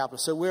at Root Capital.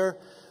 So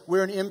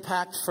we're an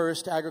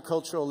impact-first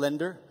agricultural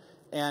lender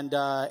and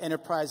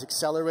enterprise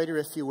accelerator,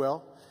 if you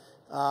will.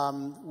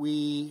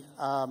 The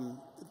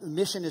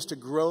mission is to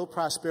grow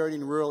prosperity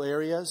in rural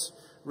areas,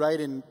 right,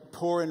 in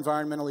poor,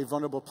 environmentally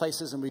vulnerable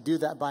places, and we do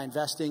that by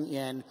investing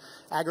in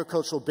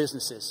agricultural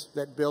businesses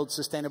that build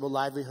sustainable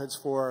livelihoods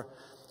for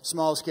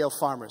small-scale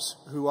farmers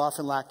who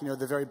often lack,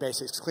 the very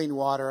basics: clean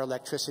water,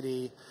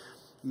 electricity,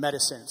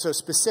 medicine. So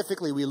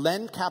specifically, we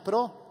lend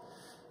capital,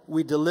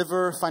 we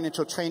deliver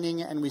financial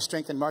training, and we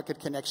strengthen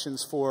market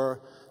connections for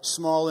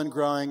small and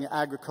growing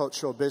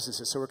agricultural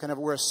businesses. So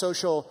we're a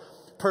social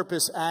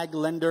purpose ag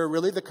lender,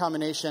 really the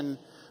combination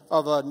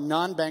of a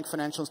non-bank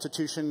financial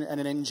institution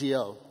and an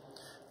NGO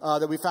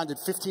that we founded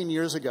 15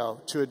 years ago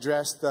to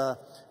address the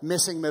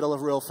missing middle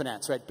of rural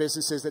finance, right?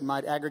 Businesses that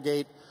might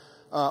aggregate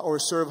or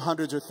serve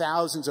hundreds or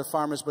thousands of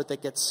farmers, but they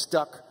get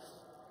stuck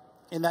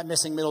in that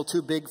missing middle,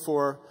 too big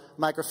for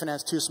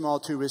microfinance, too small,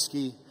 too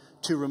risky,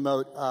 too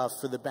remote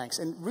for the banks.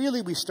 And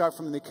really we start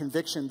from the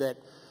conviction that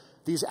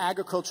these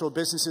agricultural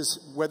businesses,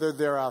 whether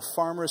they're a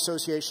farmer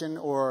association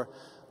or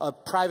a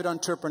private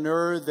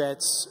entrepreneur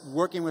that's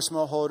working with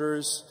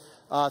smallholders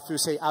through,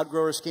 say,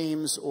 outgrower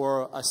schemes,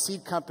 or a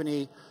seed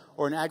company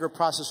or an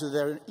agro-processor,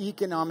 they're an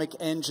economic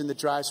engine that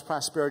drives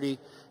prosperity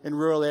in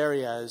rural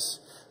areas.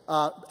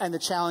 And the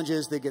challenge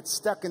is they get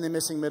stuck in the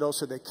missing middle,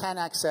 so they can't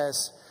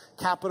access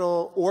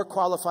capital or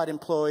qualified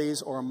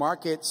employees or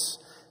markets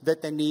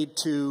that they need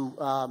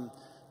to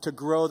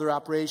grow their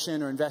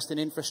operation or invest in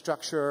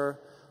infrastructure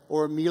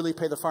or merely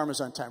pay the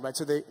farmers on time, right?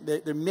 So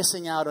they're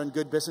missing out on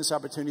good business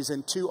opportunities,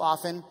 and too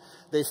often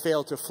they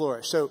fail to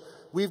flourish. So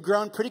we've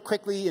grown pretty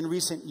quickly in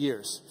recent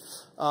years,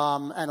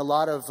 and a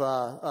lot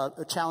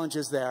of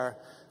challenges there.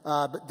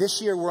 But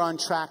this year we're on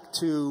track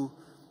to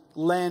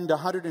lend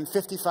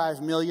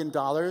 $155 million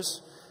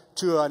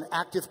to an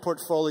active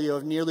portfolio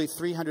of nearly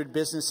 300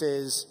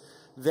 businesses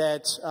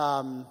that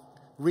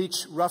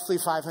reach roughly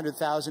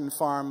 500,000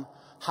 farm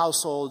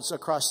households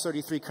across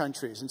 33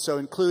 countries. And so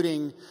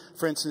including,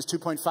 for instance,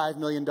 $2.5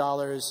 million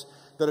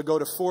that'll go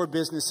to 4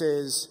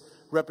 businesses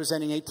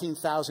representing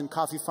 18,000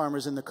 coffee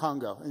farmers in the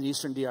Congo, in the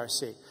eastern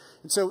DRC.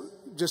 And so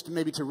just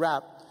maybe to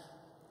wrap,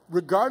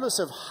 regardless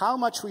of how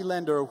much we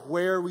lend or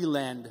where we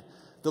lend,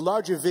 the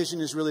larger vision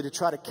is really to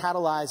try to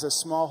catalyze a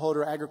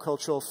smallholder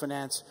agricultural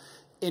finance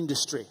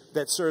industry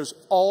that serves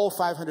all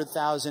 500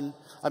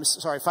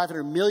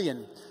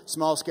 million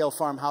small-scale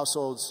farm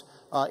households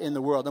in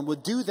the world. And we'll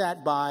do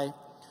that by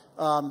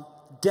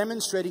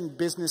demonstrating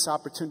business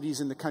opportunities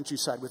in the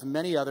countryside with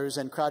many others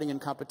and crowding in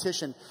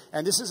competition.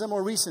 And this is a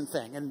more recent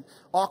thing, and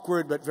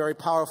awkward but very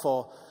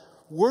powerful,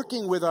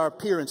 working with our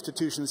peer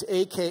institutions,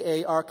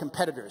 aka our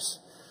competitors,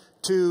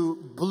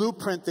 to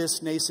blueprint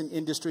this nascent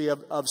industry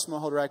of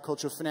smallholder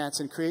agricultural finance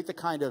and create the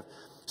kind of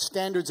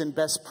standards and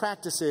best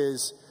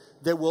practices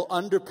that will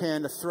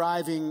underpin a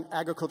thriving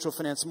agricultural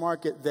finance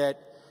market that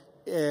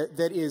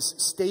is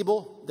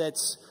stable,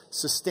 that's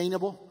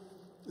sustainable,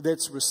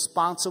 that's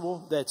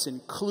responsible, that's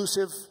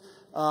inclusive,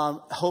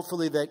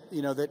 hopefully that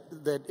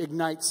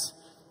ignites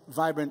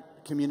vibrant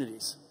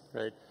communities.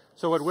 Right.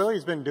 So what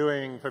Willy's been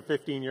doing for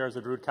 15 years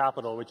at Root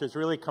Capital, which is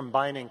really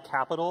combining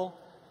capital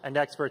and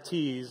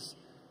expertise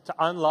to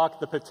unlock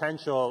the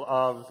potential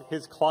of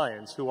his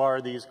clients, who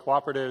are these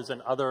cooperatives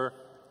and other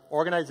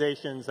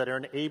organizations that are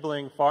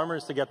enabling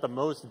farmers to get the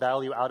most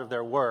value out of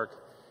their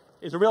work,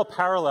 is a real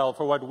parallel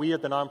for what we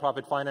at the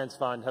Nonprofit Finance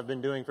Fund have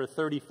been doing for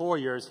 34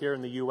 years here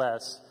in the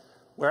U.S.,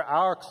 where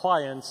our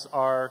clients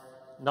are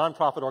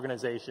nonprofit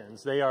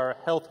organizations. They are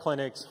health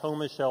clinics,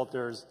 homeless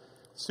shelters,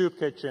 soup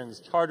kitchens,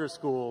 charter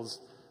schools,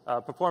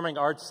 performing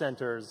arts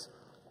centers,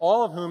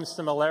 all of whom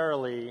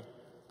similarly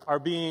are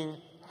being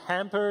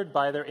hampered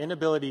by their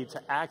inability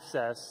to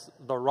access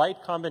the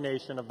right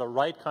combination of the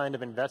right kind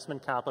of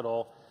investment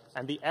capital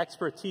and the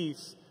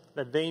expertise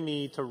that they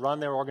need to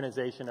run their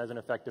organization as an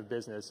effective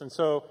business. And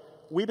so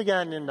we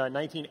began in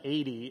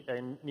 1980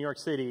 in New York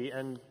City,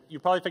 and you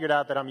probably figured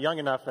out that I'm young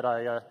enough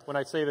that when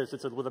I say this,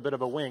 it's with a bit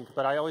of a wink,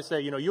 but I always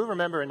say, you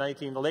remember in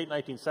the late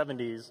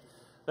 1970s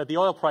that the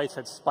oil price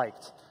had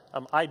spiked.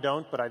 I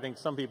don't, but I think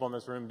some people in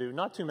this room do.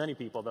 Not too many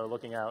people, though,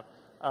 looking out.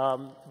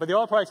 But the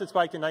oil price had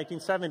spiked in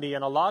 1970,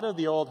 and a lot of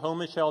the old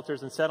homeless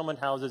shelters and settlement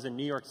houses in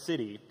New York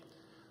City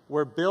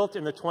were built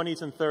in the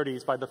 20s and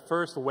 30s by the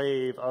first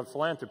wave of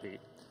philanthropy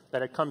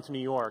that had come to New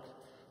York.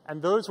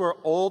 And those were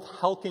old,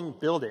 hulking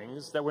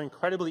buildings that were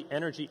incredibly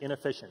energy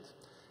inefficient.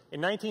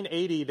 In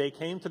 1980, they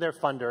came to their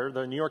funder,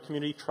 the New York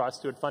Community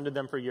Trust, who had funded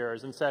them for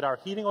years, and said, our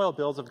heating oil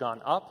bills have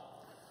gone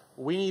up.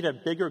 We need a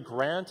bigger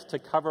grant to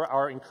cover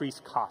our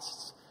increased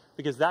costs.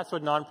 Because that's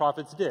what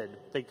nonprofits did.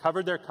 They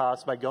covered their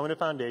costs by going to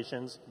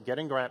foundations,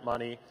 getting grant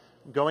money,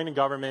 going to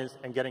governments,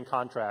 and getting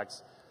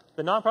contracts.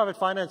 The Nonprofit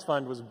Finance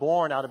Fund was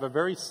born out of a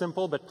very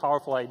simple but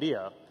powerful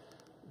idea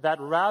that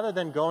rather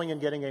than going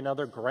and getting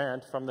another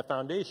grant from the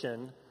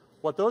foundation,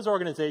 what those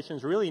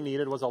organizations really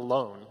needed was a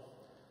loan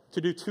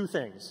to do 2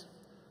 things: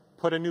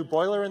 put a new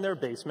boiler in their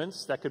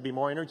basements that could be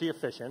more energy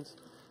efficient,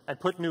 and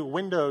put new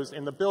windows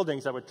in the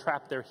buildings that would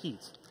trap their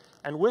heat.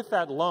 And with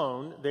that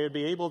loan, they would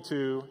be able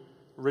to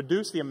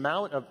reduce the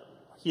amount of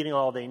heating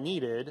oil they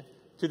needed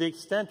to the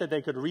extent that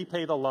they could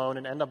repay the loan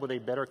and end up with a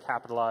better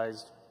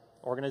capitalized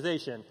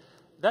organization.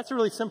 That's a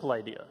really simple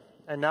idea.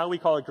 And now we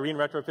call it green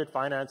retrofit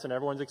finance, and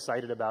everyone's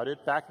excited about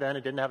it. Back then,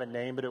 it didn't have a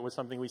name, but it was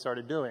something we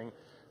started doing.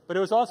 But it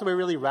was also a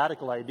really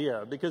radical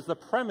idea, because the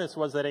premise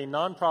was that a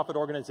nonprofit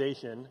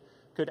organization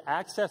could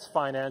access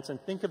finance and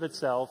think of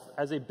itself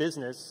as a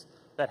business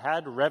that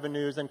had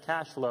revenues and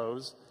cash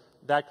flows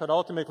that could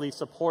ultimately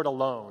support a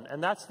loan.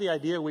 And that's the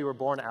idea we were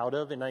born out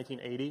of in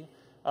 1980.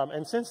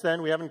 And since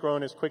then, we haven't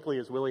grown as quickly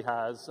as Willy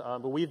has,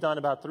 but we've done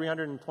about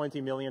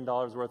 $320 million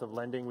worth of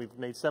lending. We've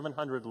made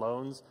 700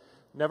 loans,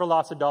 never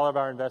lost a dollar of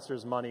our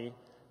investors' money,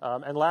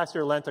 and last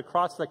year lent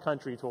across the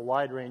country to a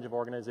wide range of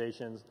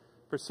organizations,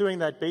 pursuing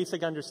that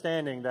basic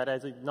understanding that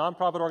as a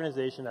nonprofit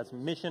organization that's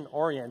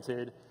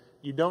mission-oriented,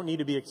 you don't need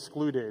to be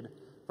excluded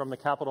from the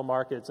capital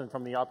markets and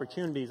from the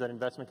opportunities that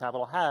investment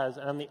capital has.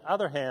 And on the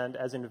other hand,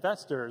 as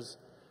investors,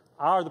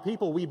 the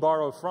people we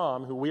borrow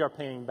from, who we are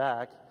paying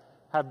back,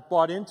 have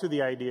bought into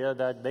the idea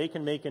that they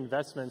can make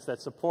investments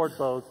that support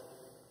both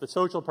the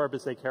social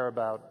purpose they care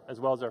about as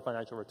well as their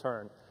financial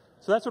return.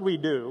 So that's what we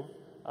do.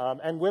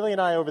 And Willy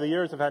and I, over the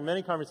years, have had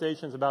many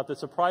conversations about the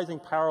surprising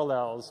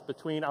parallels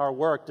between our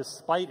work,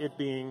 despite it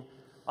being,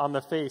 on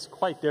the face,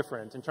 quite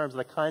different in terms of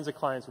the kinds of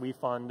clients we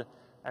fund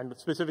and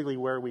specifically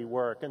where we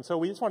work. And so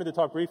we just wanted to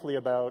talk briefly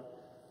about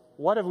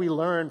what have we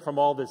learned from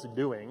all this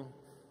doing,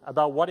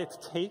 about what it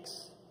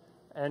takes,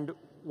 and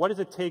what does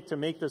it take to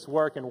make this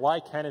work, and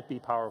why can it be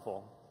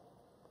powerful?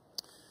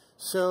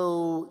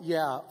 So,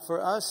 yeah,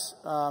 for us,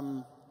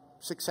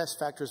 success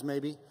factors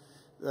maybe.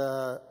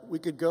 We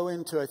could go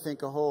into, I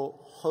think, a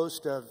whole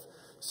host of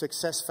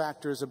success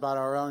factors about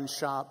our own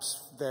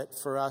shops that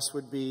for us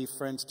would be,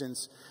 for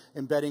instance,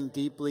 embedding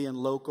deeply in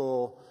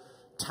local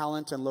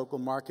talent and local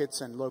markets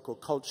and local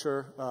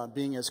culture,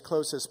 being as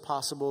close as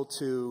possible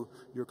to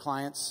your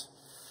clients,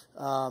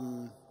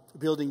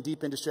 building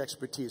deep industry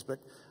expertise. But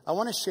I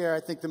want to share, I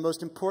think, the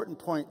most important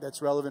point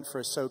that's relevant for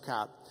a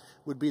SOCAP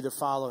would be the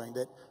following,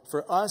 that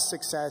for us,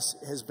 success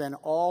has been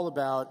all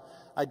about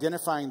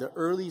identifying the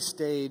early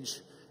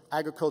stage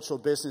agricultural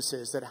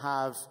businesses that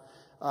have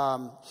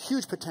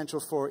huge potential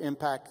for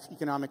impact,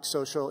 economic,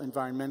 social,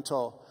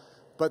 environmental,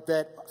 but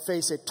that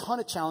face a ton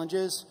of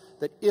challenges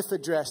that, if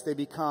addressed, they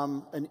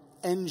become an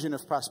engine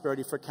of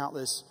prosperity for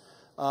countless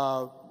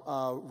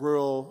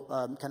rural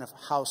kind of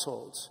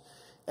households.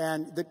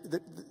 And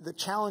the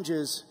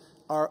challenges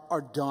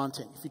are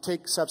daunting. If you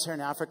take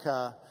sub-Saharan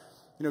Africa,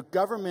 you know,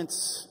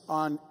 governments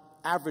on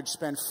average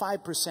spend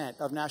 5%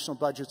 of national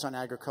budgets on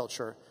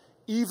agriculture,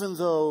 even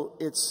though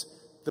it's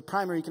the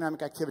primary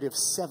economic activity of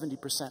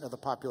 70% of the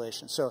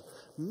population. So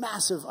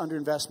massive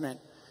underinvestment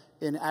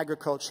in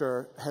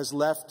agriculture has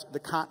left the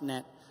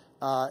continent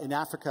in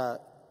Africa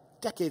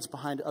decades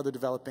behind other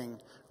developing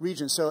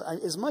regions. So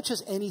as much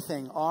as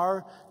anything,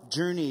 our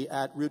journey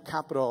at Root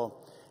Capital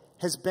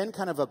has been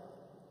kind of a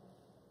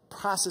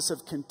process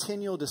of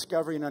continual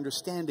discovery and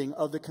understanding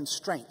of the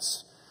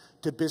constraints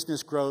to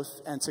business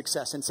growth and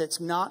success. And so it's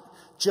not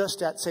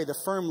just at, say, the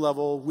firm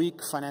level,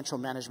 weak financial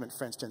management,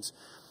 for instance,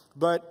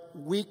 but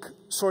weak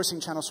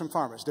sourcing channels from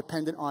farmers,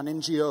 dependent on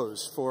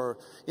NGOs for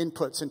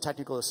inputs and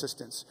technical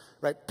assistance,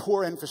 right?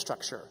 Poor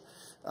infrastructure,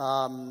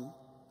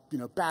 you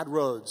know, bad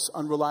roads,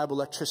 unreliable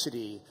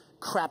electricity,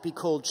 crappy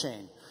cold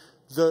chain,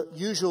 the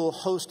usual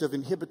host of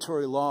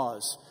inhibitory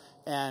laws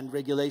and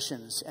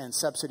regulations and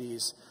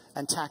subsidies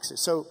and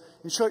taxes. So,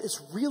 in short,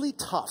 it's really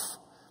tough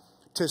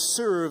to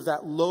serve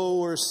that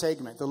lower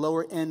segment, the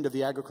lower end of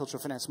the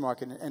agricultural finance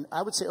market. And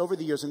I would say over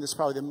the years, and this is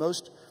probably the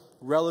most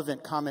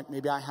relevant comment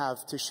maybe I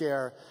have to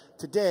share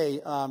today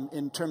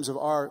in terms of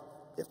our,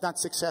 if not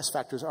success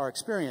factors, our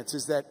experience,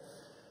 is that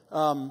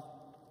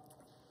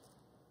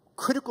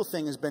critical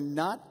thing has been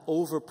not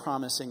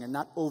over-promising and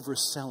not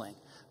overselling,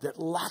 that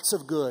lots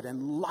of good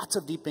and lots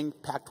of deep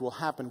impact will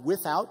happen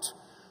without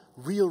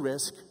real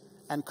risk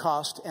and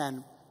cost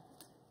and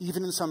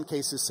even in some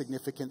cases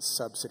significant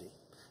subsidy.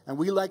 And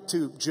we like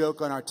to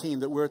joke on our team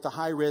that we're at the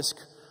high-risk,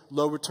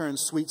 low-return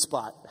sweet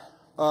spot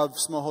of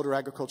smallholder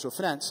agricultural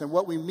finance. And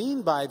what we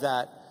mean by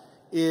that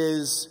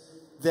is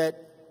that,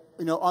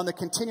 you know, on the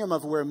continuum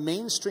of where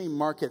mainstream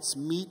markets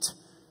meet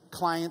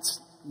clients'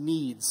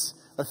 needs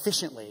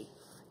efficiently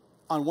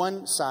on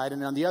one side,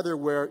 and on the other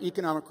where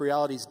economic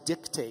realities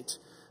dictate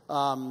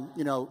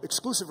you know,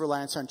 exclusive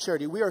reliance on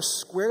charity, we are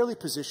squarely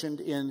positioned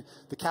in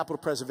the capital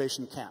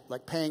preservation camp,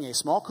 like paying a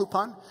small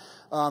coupon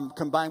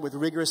combined with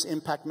rigorous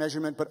impact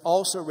measurement, but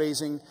also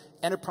raising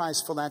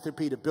enterprise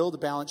philanthropy to build a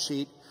balance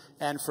sheet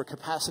and for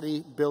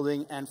capacity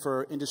building and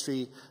for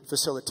industry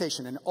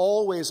facilitation. And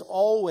always,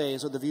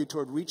 always with the view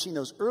toward reaching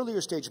those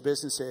earlier stage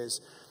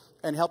businesses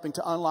and helping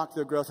to unlock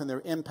their growth and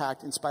their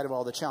impact in spite of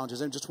all the challenges.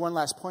 And just one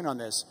last point on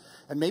this,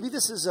 and maybe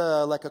this is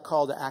like a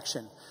call to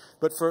action,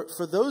 but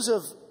for those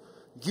of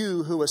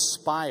you who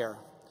aspire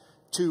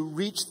to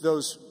reach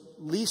those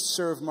least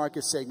served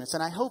market segments,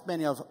 and I hope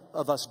many of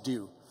us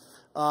do,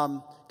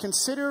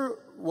 consider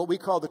what we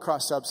call the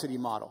cross-subsidy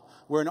model,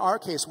 where in our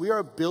case, we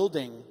are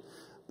building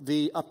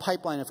a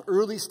pipeline of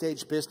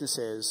early-stage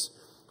businesses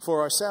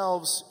for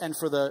ourselves and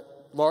for the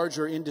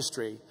larger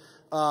industry,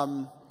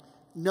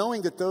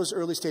 knowing that those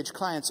early-stage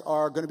clients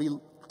are going to be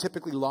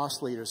typically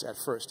loss leaders at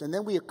first. And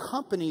then we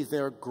accompany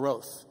their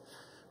growth,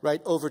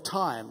 right, over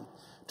time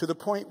to the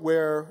point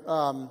where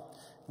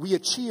we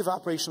achieve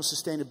operational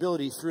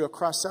sustainability through a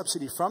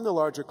cross-subsidy from the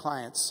larger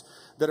clients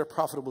that are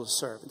profitable to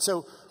serve. And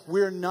so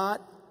we're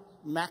not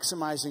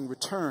maximizing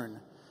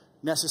return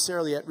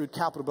necessarily at root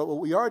capital, but what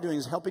we are doing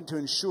is helping to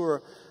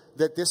ensure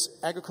that this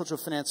agricultural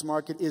finance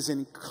market is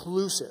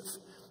inclusive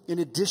in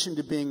addition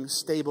to being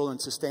stable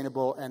and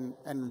sustainable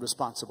and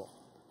responsible.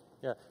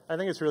 Yeah, I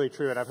think it's really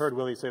true, and I've heard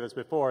Willy say this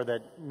before,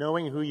 that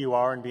knowing who you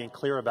are and being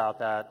clear about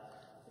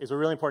that is a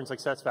really important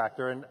success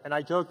factor. And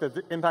I joke that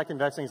impact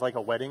investing is like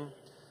a wedding.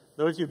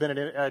 Those of you who've been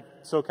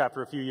at SOCAP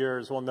for a few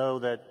years will know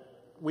that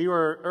we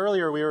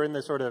were in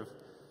this sort of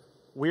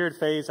weird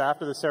phase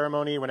after the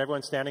ceremony when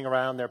everyone's standing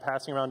around, they're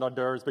passing around hors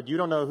d'oeuvres, but you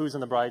don't know who's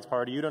in the bride's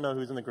party, you don't know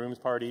who's in the groom's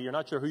party, you're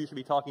not sure who you should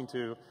be talking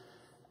to,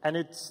 and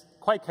it's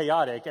quite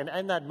chaotic. And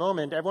in that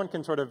moment, everyone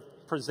can sort of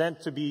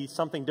present to be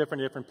something different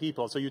to different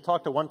people. So you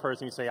talk to one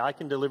person, you say, I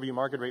can deliver you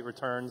market rate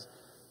returns.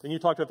 Then you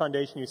talk to a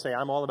foundation, you say,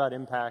 I'm all about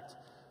impact.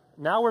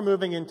 Now we're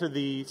moving into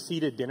the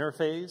seated dinner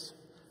phase,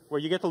 where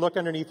you get to look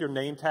underneath your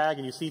name tag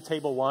and you see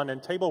table one.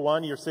 And table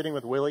one, you're sitting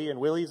with Willy, and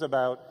Willy's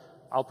about,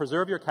 I'll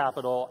preserve your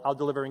capital, I'll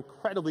deliver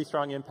incredibly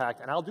strong impact,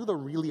 and I'll do the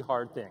really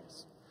hard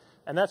things.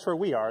 And that's where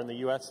we are in the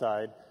US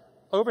side.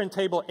 Over in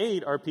table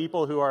 8 are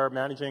people who are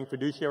managing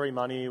fiduciary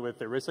money with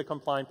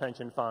ERISA-compliant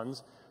pension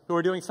funds, who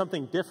are doing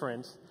something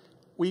different.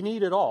 We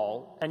need it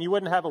all, and you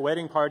wouldn't have a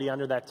wedding party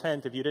under that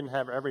tent if you didn't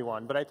have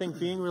everyone. But I think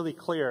being really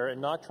clear and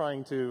not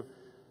trying to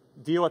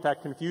deal with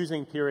that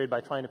confusing period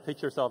by trying to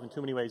pitch yourself in too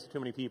many ways to too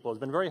many people has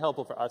been very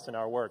helpful for us in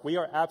our work. We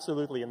are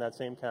absolutely in that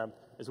same camp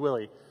as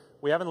Willy.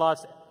 We haven't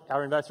lost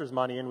our investors'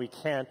 money, and we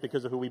can't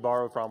because of who we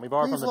borrow from. We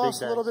borrow from the big banks. We've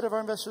lost a little bit of our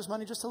investors'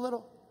 money, just a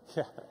little.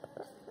 Yeah.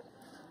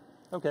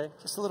 Okay.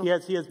 Just a little.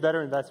 He has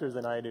better investors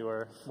than I do,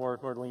 or more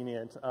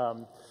lenient.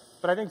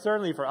 But I think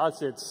certainly for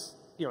us, it's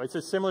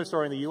a similar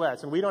story in the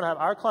U.S. And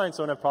our clients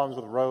don't have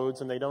problems with roads,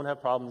 and they don't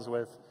have problems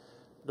with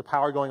the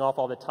power going off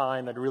all the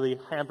time that really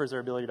hampers their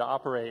ability to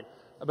operate.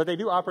 But they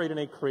do operate in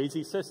a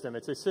crazy system.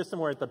 It's a system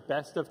where at the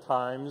best of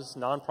times,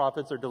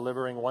 nonprofits are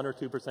delivering 1 or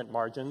 2%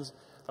 margins.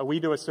 We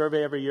do a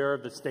survey every year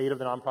of the state of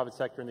the nonprofit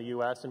sector in the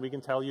U.S., and we can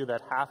tell you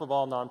that half of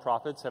all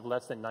nonprofits have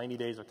less than 90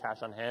 days of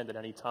cash on hand at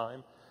any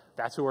time.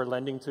 That's who we're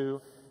lending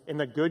to. In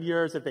the good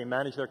years, if they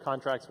manage their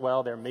contracts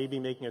well, they're maybe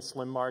making a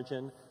slim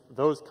margin.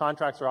 Those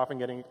contracts are often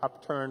getting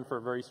upturned for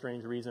very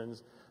strange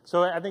reasons.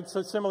 So I think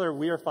so similar,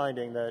 we are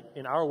finding that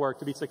in our work,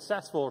 to be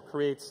successful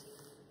creates,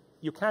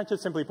 you can't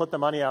just simply put the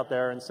money out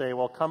there and say,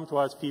 well, come to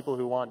us people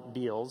who want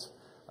deals.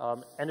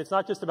 And it's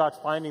not just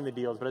about finding the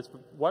deals, but it's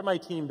what my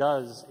team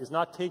does is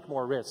not take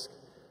more risk,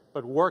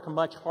 but work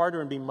much harder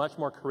and be much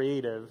more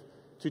creative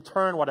to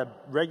turn what a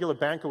regular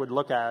banker would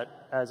look at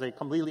as a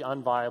completely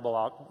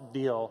unviable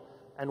deal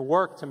and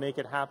work to make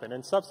it happen.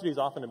 And subsidy is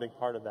often a big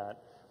part of that.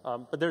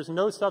 But there's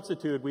no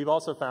substitute, we've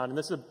also found, and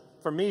this is,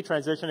 for me,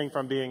 transitioning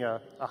from being a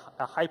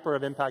hyper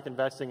of impact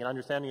investing and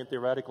understanding it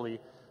theoretically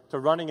to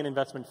running an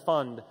investment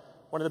fund,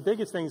 one of the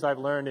biggest things I've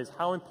learned is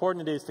how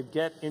important it is to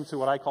get into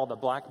what I call the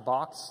black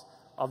box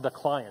of the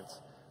clients.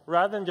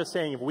 Rather than just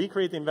saying, if we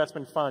create the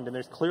investment fund and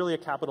there's clearly a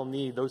capital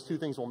need, those two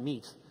things will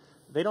meet.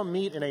 They don't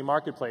meet in a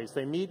marketplace.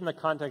 They meet in the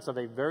context of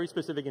a very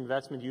specific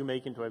investment you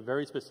make into a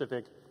very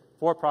specific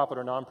for-profit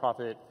or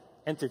non-profit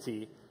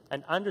entity,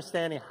 and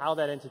understanding how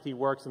that entity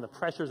works and the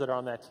pressures that are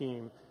on that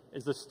team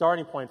is the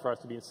starting point for us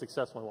to be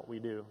successful in what we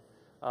do.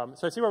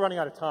 So I see we're running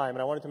out of time,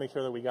 and I wanted to make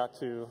sure that we got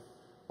to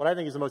what I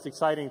think is the most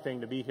exciting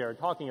thing to be here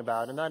talking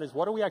about, and that is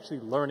what are we actually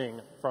learning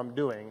from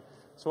doing?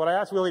 So what I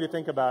asked Willy to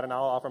think about, and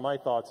I'll offer my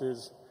thoughts,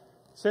 is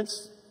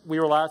since we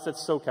were last at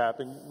SOCAP,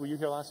 and were you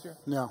here last year?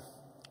 No.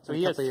 So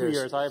he has 2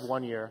 years, I have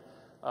 1 year.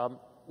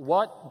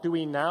 What do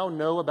we now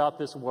know about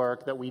this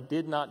work that we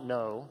did not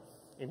know,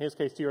 in his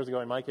case 2 years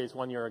ago, in my case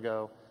 1 year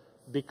ago,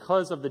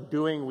 because of the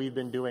doing we've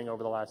been doing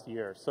over the last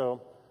year?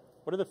 So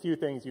what are the few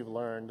things you've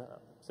learned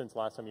since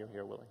last time you were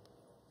here, Willy?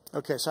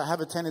 Okay, so I have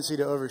a tendency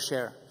to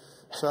overshare.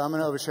 So I'm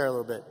going to overshare a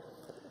little bit.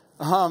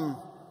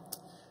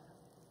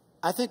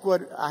 I think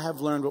what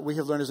we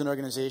have learned as an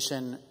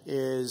organization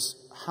is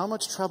how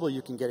much trouble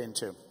you can get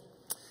into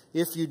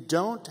if you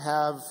don't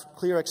have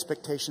clear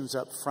expectations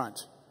up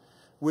front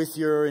with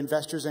your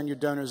investors and your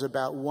donors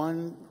about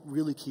one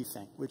really key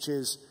thing, which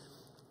is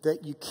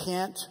that you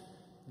can't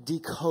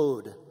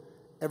decode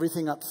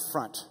everything up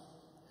front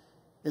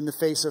in the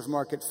face of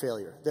market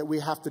failure, that we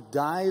have to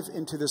dive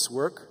into this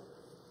work,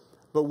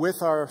 but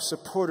with our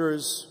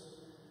supporters,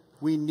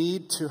 we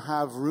need to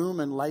have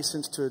room and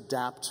license to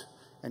adapt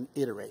and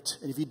iterate.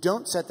 And if you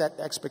don't set that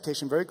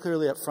expectation very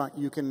clearly up front,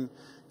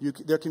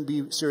 there can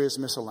be serious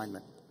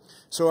misalignment.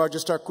 So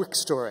just our quick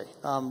story.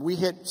 We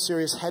hit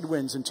serious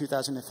headwinds in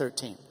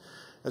 2013.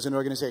 as an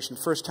organization.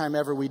 First time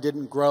ever we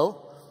didn't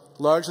grow,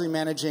 largely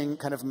managing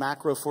kind of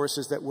macro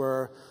forces that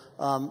were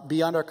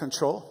beyond our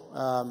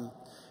control,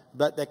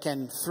 but that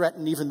can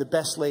threaten even the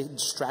best laid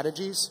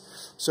strategies.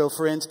 So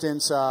for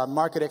instance,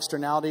 market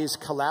externalities,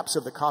 collapse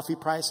of the coffee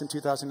price in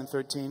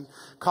 2013,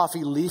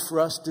 coffee leaf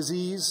rust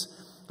disease,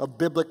 a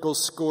biblical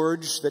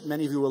scourge that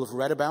many of you will have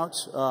read about,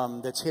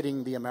 that's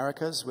hitting the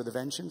Americas with a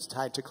vengeance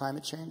tied to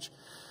climate change.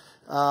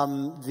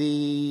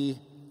 The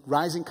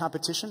rising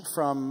competition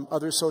from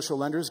other social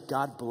lenders,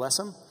 God bless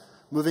them,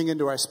 moving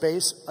into our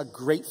space, a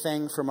great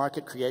thing for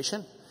market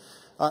creation.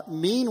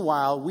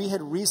 Meanwhile, we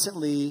had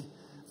recently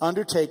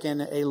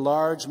undertaken a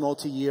large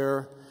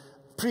multi-year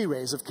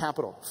pre-raise of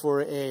capital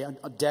for a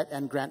debt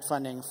and grant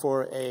funding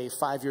for a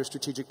 5-year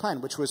strategic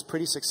plan, which was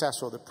pretty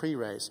successful, the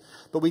pre-raise.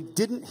 But we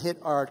didn't hit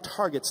our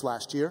targets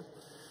last year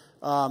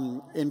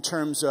in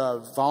terms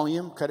of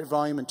volume, credit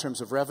volume, in terms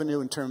of revenue,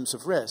 in terms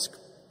of risk.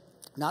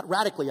 Not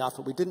radically off,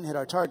 but we didn't hit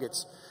our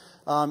targets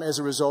as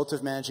a result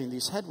of managing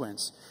these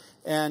headwinds.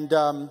 And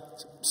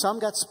some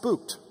got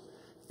spooked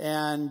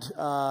and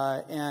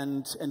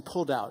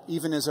pulled out,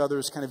 even as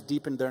others kind of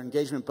deepened their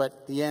engagement. But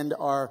at the end,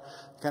 our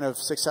kind of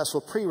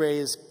successful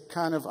pre-raise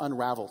kind of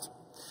unraveled.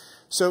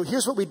 So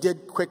here's what we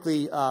did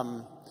quickly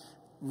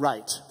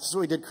right. This is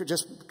what we did,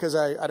 just because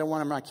I don't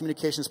want my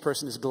communications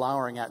person is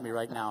glowering at me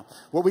right now.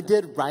 What we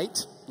did right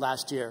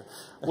last year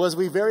was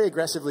we very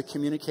aggressively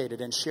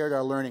communicated and shared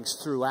our learnings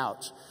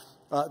throughout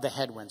the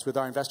headwinds with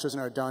our investors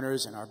and our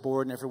donors and our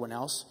board and everyone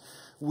else.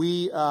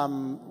 We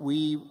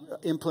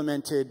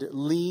implemented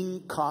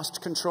lean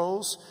cost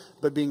controls,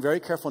 but being very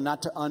careful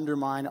not to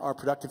undermine our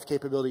productive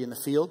capability in the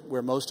field,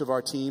 where most of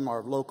our team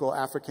are local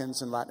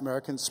Africans and Latin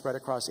Americans spread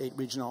across 8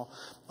 regional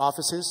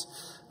offices.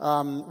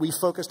 We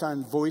focused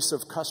on voice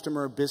of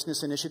customer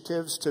business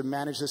initiatives to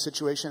manage the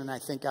situation, and I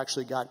think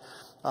actually got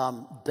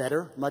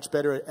much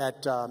better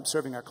at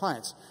serving our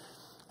clients.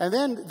 And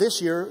then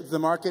this year, the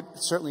market,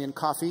 certainly in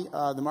coffee,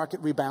 the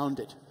market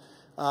rebounded.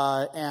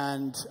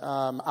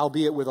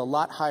 Albeit with a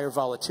lot higher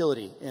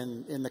volatility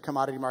in the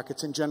commodity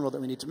markets in general that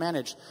we need to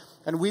manage.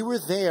 And we were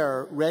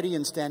there ready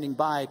and standing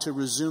by to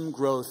resume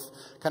growth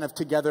kind of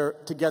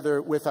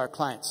together with our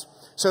clients.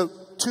 So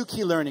 2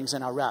 key learnings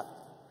and I'll wrap.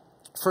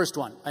 First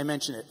one, I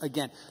mentioned it.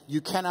 Again,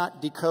 you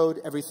cannot decode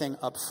everything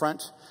up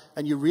front,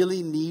 and you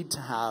really need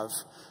to have,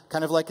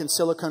 kind of like in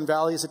Silicon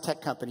Valley as a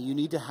tech company, you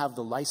need to have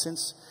the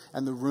license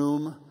and the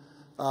room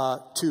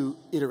to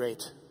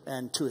iterate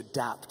and to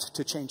adapt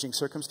to changing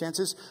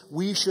circumstances.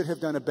 We should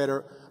have done a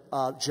better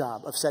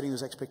job of setting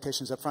those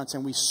expectations up front,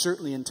 and we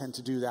certainly intend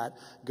to do that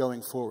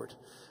going forward.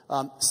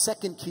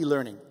 Second key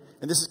learning,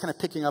 and this is kind of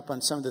picking up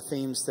on some of the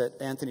themes that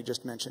Antony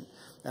just mentioned,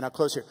 and I'll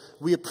close here.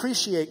 We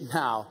appreciate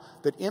now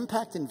that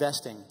impact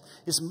investing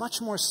is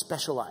much more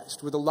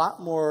specialized with a lot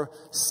more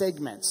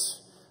segments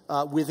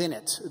within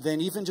it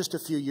than even just a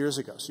few years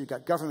ago. So you've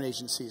got government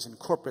agencies and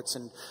corporates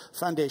and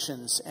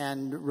foundations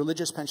and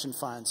religious pension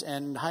funds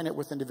and high net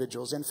worth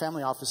individuals and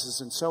family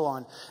offices and so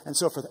on and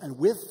so forth. And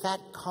with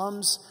that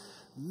comes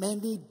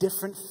many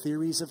different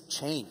theories of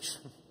change,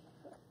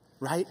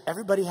 right?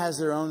 Everybody has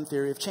their own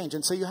theory of change.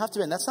 And so you have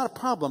to, and that's not a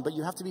problem, but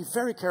you have to be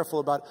very careful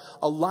about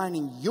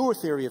aligning your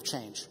theory of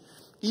change,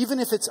 even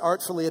if it's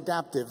artfully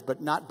adaptive,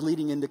 but not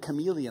bleeding into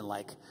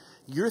chameleon-like.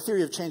 Your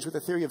theory of change with the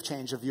theory of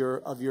change of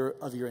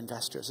your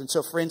investors. And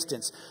so, for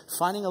instance,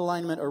 finding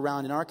alignment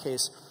around, in our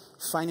case,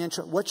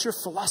 what's your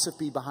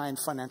philosophy behind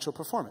financial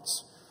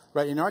performance?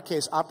 Right? In our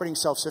case, operating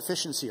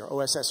self-sufficiency, or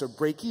OSS, or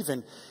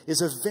break-even,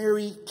 is a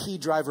very key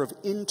driver of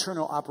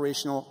internal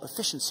operational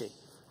efficiency,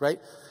 right?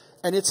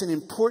 And it's an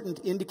important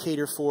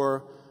indicator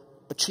for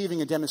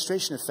achieving a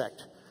demonstration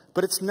effect.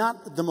 But it's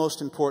not the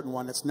most important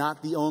one. It's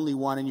not the only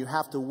one, and you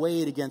have to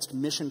weigh it against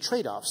mission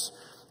trade-offs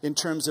in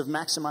terms of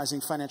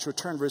maximizing financial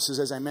return versus,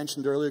 as I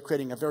mentioned earlier,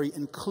 creating a very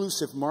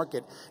inclusive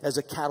market as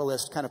a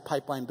catalyst kind of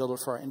pipeline builder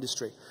for our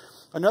industry.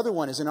 Another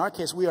one is, in our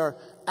case, we are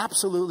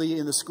absolutely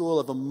in the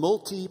school of a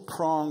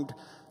multi-pronged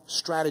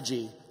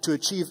strategy to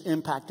achieve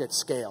impact at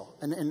scale.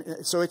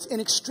 And so it's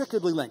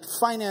inextricably linked.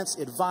 Finance,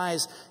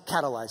 advise,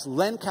 catalyze,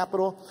 lend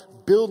capital,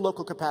 build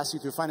local capacity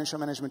through financial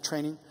management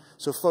training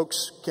so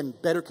folks can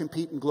better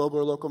compete in global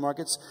or local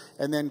markets,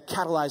 and then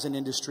catalyze an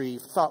industry,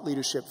 thought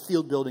leadership,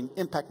 field building,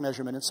 impact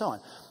measurement, and so on.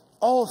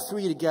 All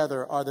 3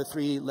 together are the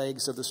 3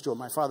 legs of the stool.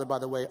 My father, by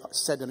the way,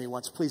 said to me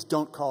once, please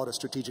don't call it a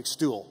strategic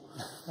stool.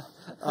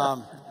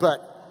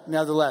 But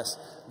nevertheless,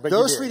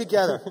 those 3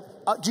 together,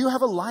 do you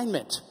have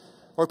alignment?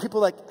 Or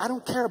people like, I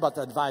don't care about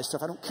the advice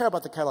stuff. I don't care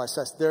about the catalyze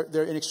stuff.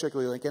 They're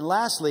inextricably linked. And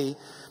lastly,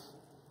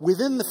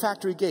 within the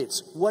factory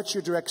gates, what's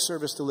your direct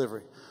service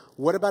delivery?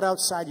 What about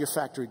outside your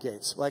factory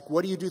gates? Like,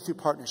 what do you do through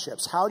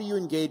partnerships? How do you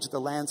engage at the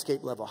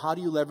landscape level? How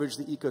do you leverage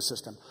the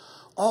ecosystem?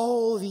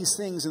 All these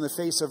things in the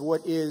face of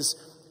what is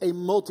a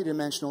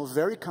multidimensional,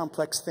 very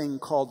complex thing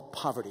called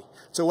poverty.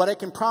 So what I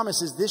can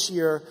promise is this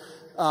year,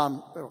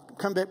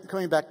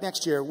 coming back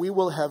next year, we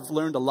will have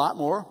learned a lot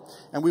more,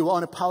 and we will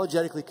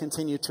unapologetically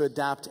continue to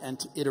adapt and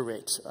to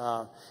iterate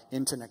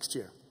into next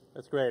year.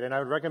 That's great. And I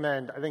would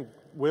recommend, I think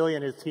Willy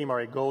and his team are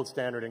a gold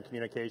standard in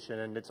communication,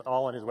 and it's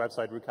all on his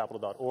website,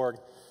 rootcapital.org.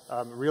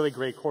 Really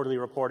great quarterly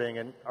reporting,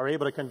 and are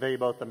able to convey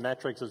both the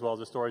metrics as well as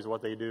the stories of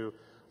what they do.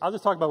 I'll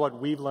just talk about what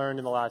we've learned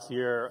in the last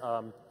year.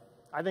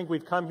 I think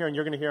we've come here, and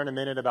you're going to hear in a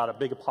minute about a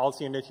big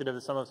policy initiative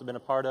that some of us have been a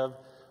part of.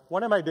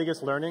 One of my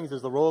biggest learnings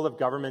is the role of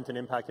government in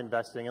impact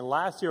investing. And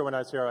last year when I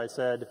was here, I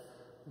said,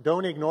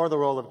 don't ignore the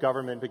role of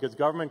government, because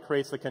government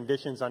creates the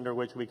conditions under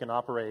which we can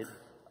operate.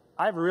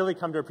 I've really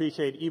come to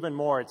appreciate even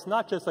more, it's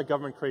not just that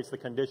government creates the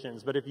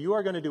conditions, but if you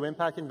are going to do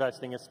impact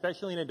investing,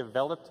 especially in a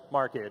developed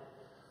market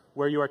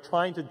where you are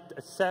trying to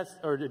assess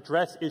or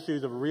address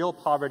issues of real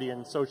poverty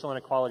and social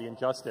inequality and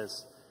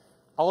justice,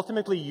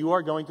 ultimately you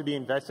are going to be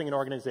investing in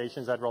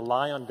organizations that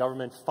rely on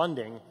government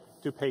funding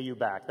to pay you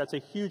back. That's a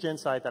huge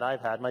insight that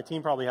I've had. My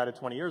team probably had it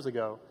 20 years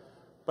ago.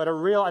 But a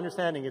real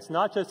understanding, it's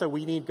not just that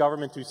we need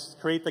government to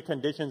create the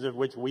conditions of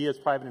which we as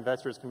private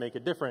investors can make a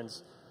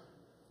difference.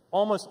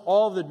 Almost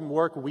all the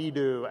work we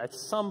do, at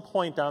some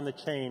point down the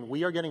chain,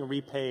 we are getting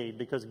repaid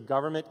because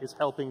government is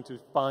helping to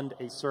fund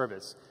a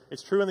service.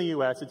 It's true in the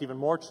US, it's even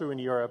more true in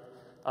Europe,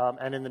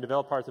 and in the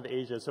developed parts of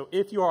Asia. So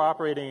if you are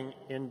operating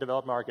in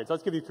developed markets,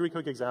 let's give you 3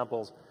 quick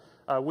examples.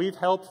 We've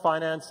helped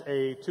finance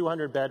a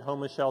 200-bed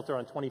homeless shelter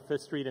on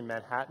 25th Street in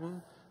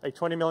Manhattan, a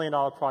 $20 million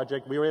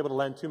project. We were able to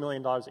lend $2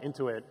 million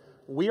into it.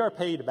 We are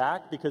paid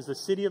back because the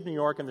city of New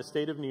York and the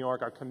state of New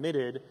York are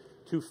committed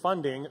to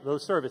funding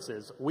those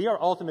services. We are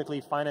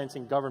ultimately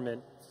financing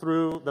government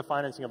through the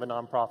financing of a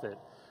nonprofit.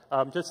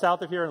 Just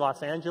south of here in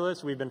Los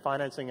Angeles, we've been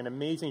financing an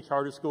amazing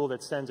charter school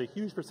that sends a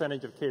huge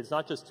percentage of kids,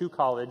 not just to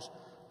college,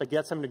 but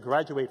gets them to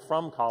graduate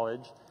from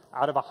college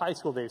out of a high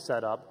school they've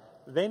set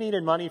up. They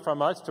needed money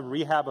from us to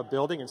rehab a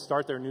building and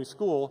start their new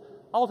school.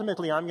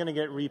 Ultimately, I'm going to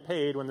get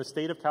repaid when the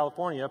state of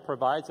California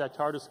provides that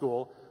charter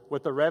school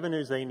with the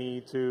revenues they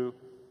need to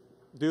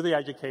do the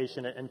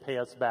education and pay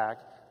us back.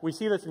 We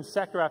see this in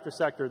sector after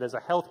sector. There's a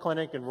health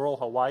clinic in rural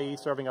Hawaii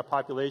serving a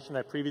population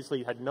that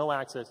previously had no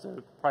access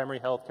to primary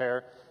health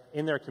care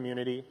in their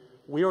community.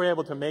 We were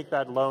able to make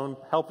that loan,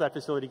 help that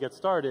facility get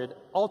started.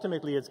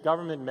 Ultimately, it's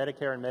government,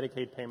 Medicare, and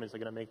Medicaid payments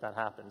that are going to make that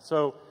happen.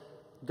 So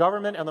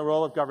government and the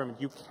role of government.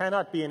 You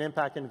cannot be an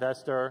impact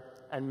investor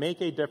and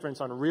make a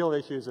difference on real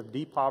issues of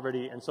deep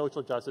poverty and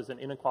social justice and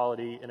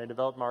inequality in a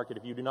developed market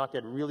if you do not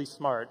get really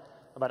smart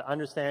about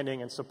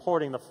understanding and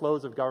supporting the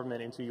flows of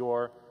government into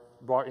your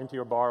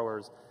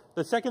borrowers.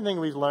 The second thing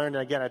we've learned,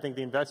 and again, I think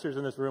the investors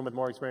in this room with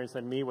more experience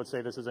than me would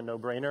say this is a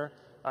no-brainer,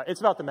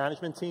 it's about the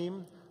management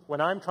team. When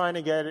I'm trying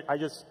to get,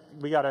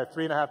 we got a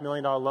 $3.5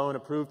 million loan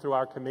approved through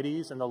our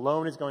committees, and the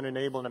loan is going to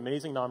enable an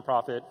amazing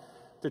nonprofit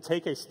to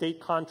take a state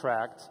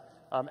contract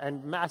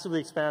and massively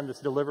expand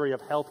this delivery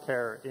of health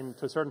care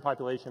into a certain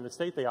population in the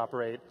state they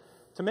operate.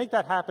 To make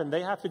that happen,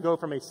 they have to go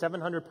from a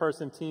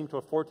 700-person team to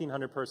a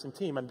 1,400-person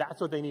team, and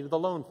that's what they needed the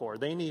loan for.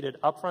 They needed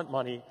upfront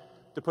money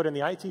to put in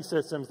the IT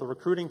systems, the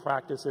recruiting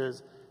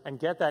practices, and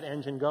get that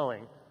engine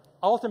going.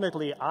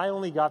 Ultimately, I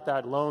only got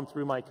that loan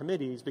through my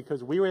committees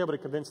because we were able to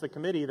convince the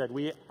committee that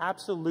we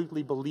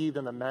absolutely believed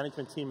in the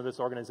management team of this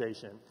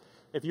organization.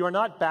 If you are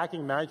not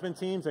backing management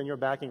teams, then you're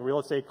backing real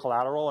estate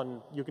collateral,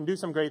 and you can do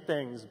some great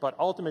things, but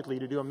ultimately,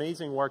 to do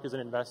amazing work as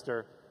an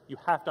investor, you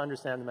have to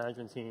understand the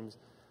management teams.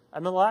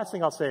 And then the last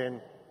thing I'll say,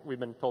 and we've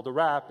been told to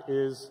wrap,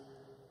 is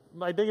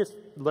my biggest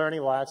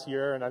learning last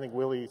year, and I think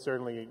Willy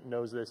certainly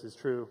knows this is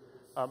true,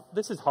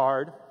 this is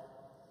hard,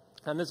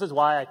 and this is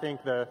why I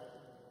think the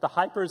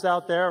hypers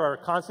out there are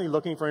constantly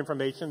looking for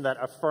information that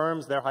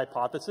affirms their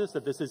hypothesis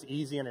that this is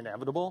easy and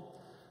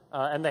inevitable.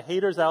 And the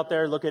haters out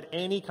there look at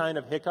any kind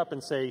of hiccup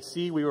and say,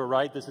 see, we were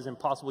right, this is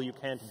impossible, you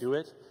can't do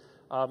it.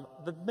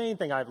 The main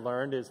thing I've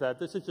learned is that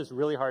this is just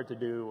really hard to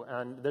do,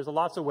 and there's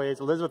lots of ways.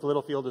 Elizabeth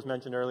Littlefield was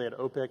mentioned earlier at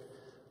OPIC.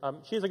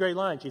 She has a great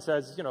line. She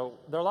says, you know,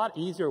 there are a lot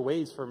easier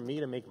ways for me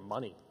to make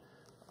money.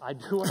 I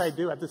do what I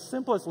do. At the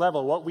simplest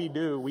level, what we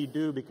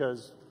do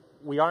because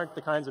we aren't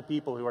the kinds of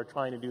people who are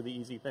trying to do the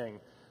easy thing.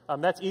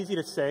 That's easy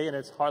to say, and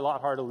it's a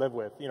lot hard to live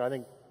with. You know, I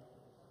think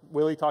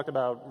Willy talked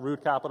about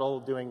Root Capital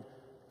doing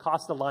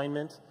cost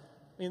alignment.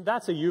 I mean,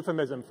 that's a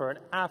euphemism for an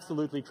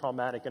absolutely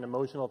traumatic and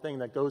emotional thing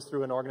that goes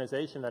through an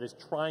organization that is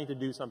trying to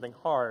do something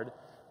hard.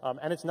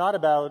 And it's not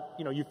about,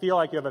 you know, you feel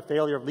like you have a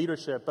failure of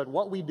leadership, but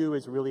what we do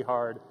is really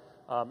hard.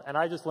 And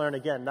I just learned,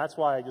 again, that's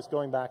why just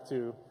going back to,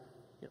 you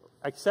know,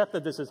 accept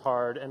that this is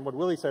hard. And what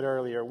Willy said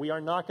earlier, we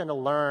are not going to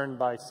learn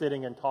by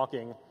sitting and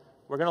talking.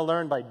 We're going to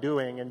learn by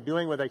doing, and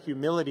doing with a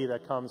humility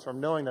that comes from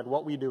knowing that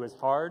what we do is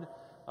hard,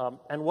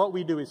 and what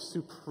we do is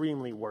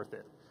supremely worth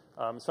it.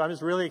 So I'm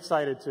just really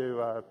excited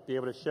to be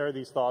able to share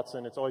these thoughts,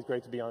 and it's always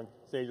great to be on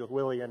stage with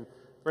Willy, and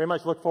very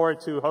much look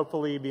forward to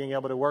hopefully being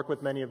able to work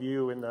with many of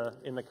you in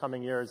the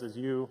coming years as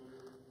you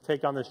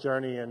take on this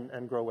journey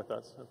and grow with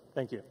us. So,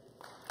 thank you.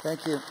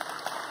 Thank you.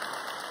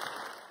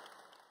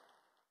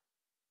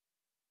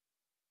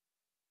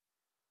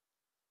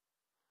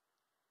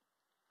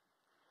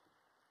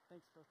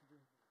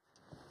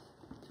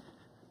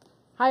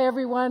 Hi,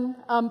 everyone.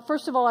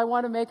 First of all, I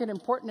want to make an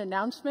important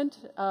announcement,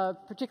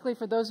 particularly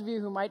for those of you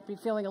who might be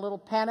feeling a little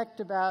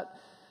panicked about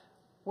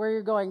where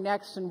you're going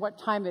next and what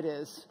time it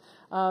is.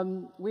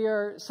 We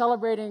are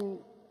celebrating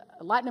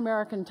Latin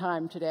American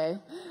time today,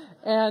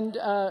 and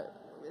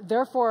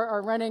therefore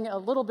are running a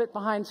little bit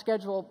behind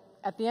schedule.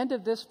 At the end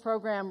of this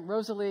program,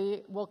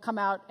 Rosalie will come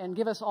out and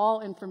give us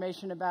all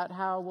information about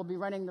how we'll be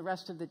running the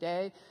rest of the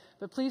day.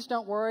 But please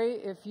don't worry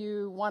if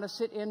you want to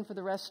sit in for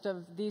the rest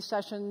of these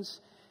sessions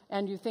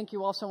and you think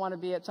you also want to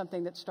be at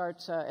something that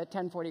starts at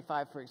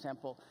 10:45, for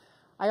example.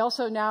 I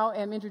also now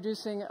am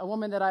introducing a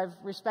woman that I've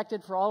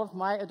respected for all of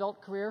my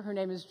adult career. Her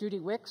name is Judy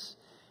Wicks.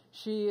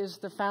 She is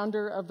the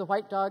founder of the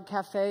White Dog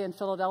Café in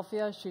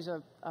Philadelphia. She's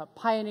a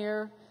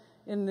pioneer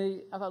in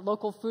the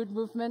local food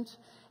movement.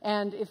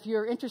 And if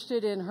you're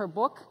interested in her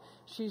book,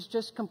 she's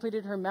just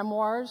completed her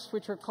memoirs,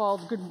 which are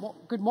called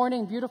Good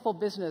Morning, Beautiful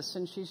Business.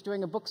 And she's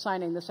doing a book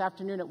signing this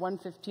afternoon at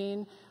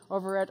 1:15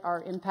 over at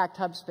our Impact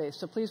Hub space.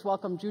 So please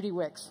welcome Judy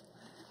Wicks.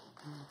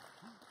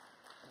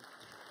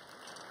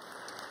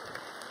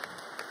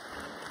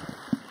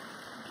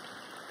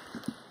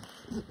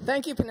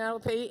 Thank you,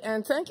 Penelope,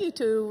 and thank you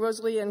to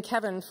Rosalie and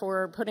Kevin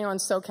for putting on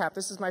SOCAP.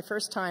 This is my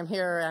first time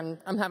here, and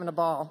I'm having a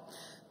ball.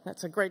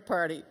 That's a great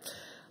party.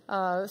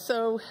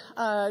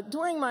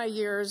 During my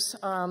years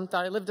that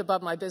I lived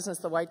above my business,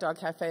 the White Dog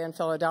Café in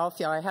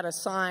Philadelphia, I had a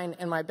sign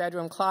in my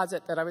bedroom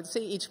closet that I would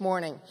see each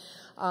morning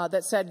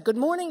that said, "Good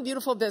morning,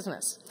 beautiful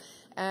business."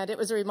 And it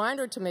was a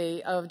reminder to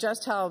me of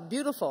just how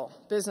beautiful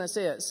business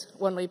is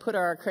when we put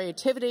our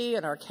creativity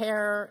and our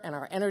care and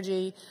our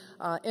energy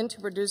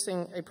into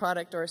producing a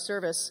product or a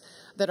service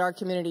that our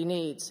community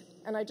needs.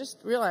 And I just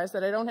realized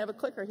that I don't have a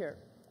clicker here.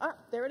 Ah,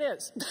 there it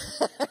is.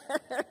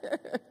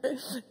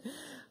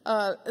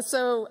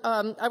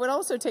 I would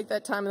also take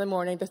that time in the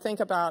morning to think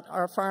about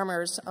our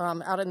farmers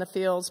out in the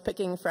fields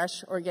picking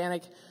fresh,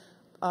 organic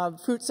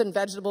fruits and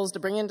vegetables to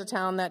bring into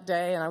town that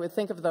day, and I would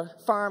think of the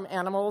farm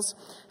animals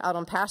out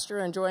on pasture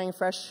enjoying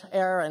fresh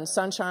air and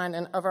sunshine,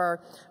 and of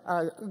our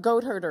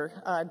goat herder,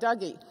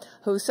 Dougie,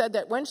 who said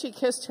that when she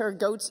kissed her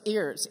goat's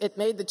ears, it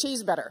made the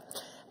cheese better,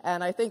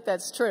 and I think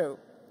that's true.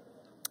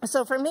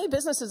 So for me,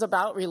 business is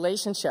about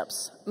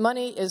relationships.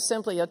 Money is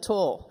simply a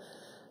tool.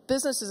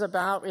 Business is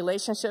about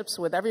relationships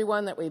with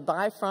everyone that we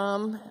buy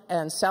from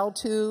and sell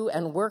to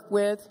and work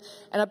with,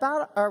 and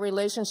about our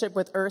relationship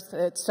with Earth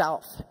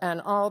itself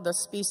and all the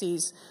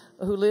species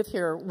who live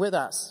here with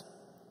us.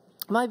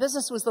 My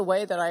business was the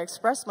way that I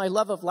expressed my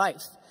love of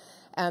life,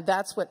 and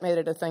that's what made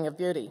it a thing of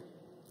beauty.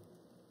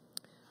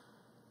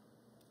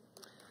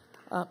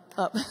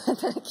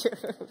 Thank you.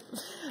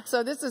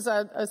 So this is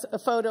a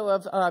photo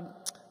of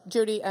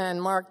Judy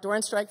and Mark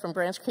Dornstrike from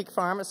Branch Creek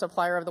Farm, a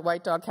supplier of the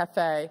White Dog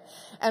Café.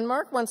 And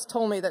Mark once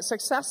told me that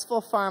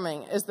successful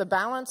farming is the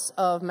balance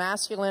of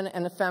masculine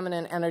and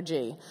feminine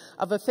energy,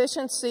 of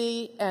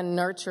efficiency and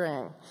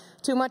nurturing.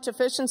 Too much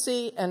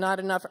efficiency and not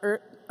enough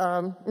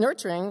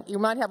nurturing, you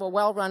might have a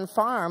well-run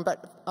farm,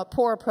 but a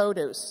poor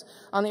produce.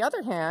 On the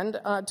other hand,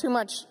 too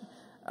much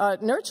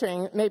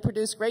nurturing may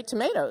produce great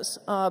tomatoes,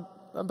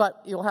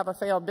 but you'll have a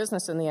failed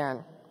business in the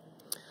end.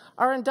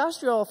 Our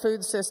industrial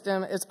food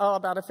system is all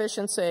about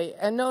efficiency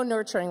and no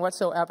nurturing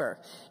whatsoever.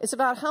 It's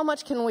about how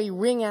much can we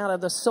wring out of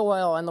the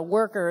soil and the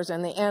workers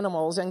and the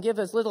animals and give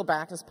as little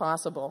back as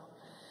possible.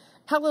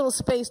 How little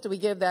space do we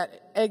give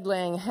that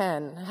egg-laying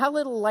hen? How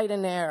little light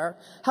and air?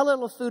 How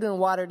little food and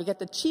water to get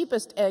the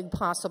cheapest egg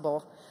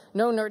possible?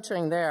 No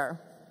nurturing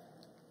there.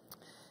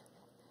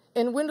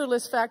 In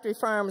windowless factory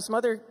farms,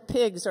 mother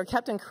pigs are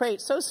kept in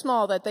crates so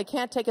small that they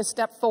can't take a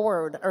step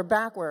forward or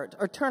backward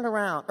or turn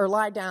around or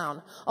lie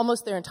down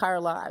almost their entire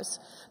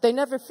lives. They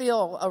never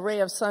feel a ray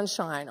of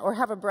sunshine or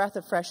have a breath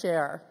of fresh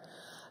air.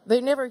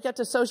 They never get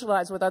to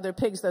socialize with other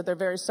pigs, though they're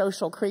very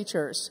social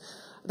creatures.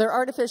 They're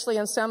artificially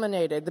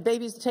inseminated. The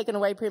babies are taken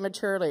away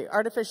prematurely,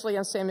 artificially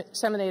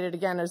inseminated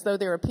again as though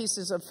they were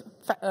pieces of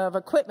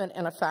equipment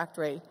in a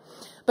factory.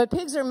 But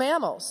pigs are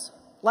mammals,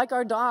 like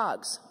our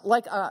dogs,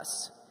 like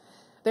us.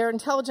 They're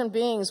intelligent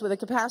beings with a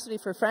capacity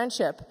for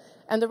friendship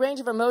and the range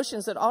of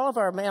emotions that all of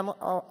our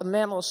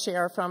mammals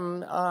share,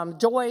 from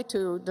joy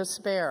to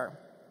despair.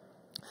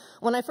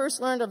 When I first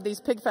learned of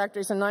these pig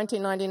factories in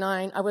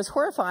 1999, I was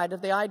horrified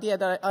at the idea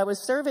that I was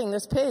serving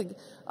this pig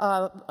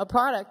a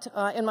product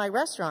in my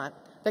restaurant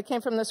that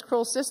came from this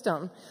cruel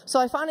system. So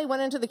I finally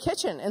went into the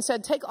kitchen and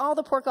said, take all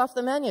the pork off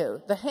the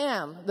menu, the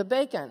ham, the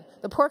bacon,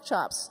 the pork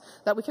chops,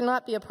 that we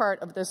cannot be a part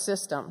of this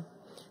system,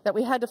 that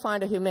we had to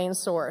find a humane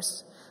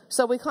source.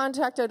 So we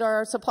contacted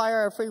our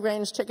supplier of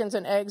free-range chickens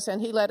and eggs,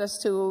 and he led us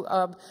to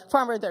a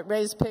farmer that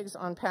raised pigs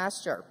on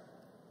pasture.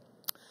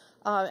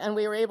 And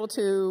we were able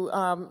to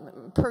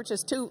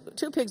purchase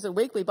two pigs a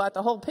week. We bought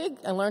the whole pig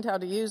and learned how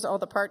to use all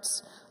the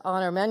parts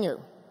on our menu.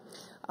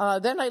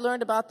 Then I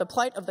learned about the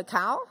plight of the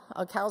cow.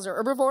 Cows are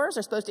herbivores.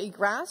 They're supposed to eat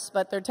grass,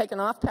 but they're taken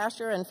off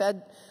pasture and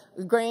fed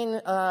grain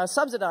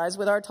subsidized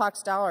with our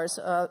tax dollars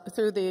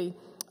through the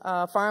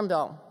farm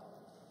bill.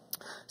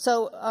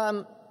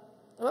 So,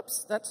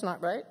 whoops, that's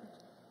not right.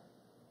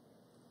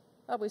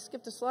 Oh, we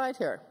skipped a slide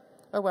here.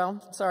 Oh,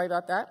 well, sorry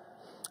about that.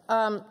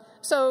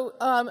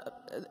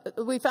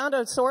 We found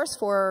a source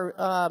for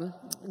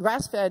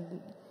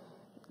grass-fed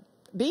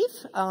beef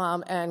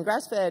and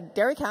grass-fed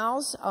dairy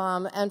cows.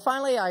 And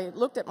finally, I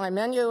looked at my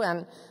menu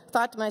and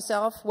thought to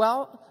myself,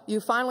 well,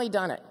 you've finally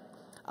done it.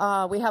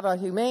 We have a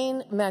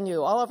humane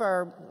menu. All of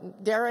our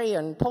dairy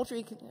and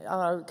poultry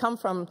come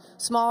from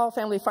small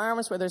family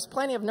farms where there's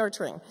plenty of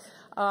nurturing.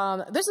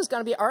 This is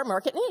going to be our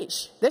market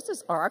niche. This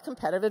is our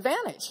competitive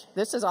advantage.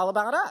 This is all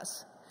about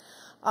us.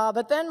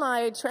 But then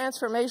my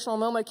transformational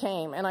moment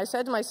came, and I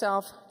said to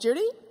myself,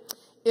 Judy,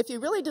 if you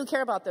really do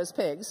care about those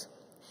pigs,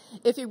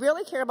 if you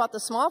really care about the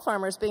small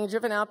farmers being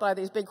driven out by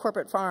these big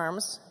corporate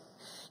farms,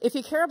 if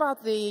you care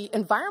about the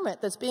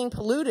environment that's being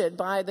polluted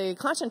by the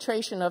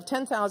concentration of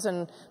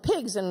 10,000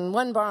 pigs in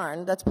one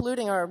barn that's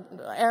polluting our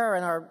air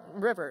and our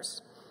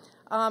rivers,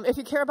 if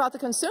you care about the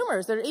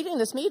consumers that are eating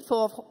this meat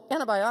full of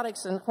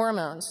antibiotics and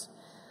hormones,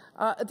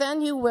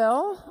 then you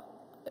will,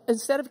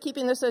 instead of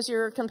keeping this as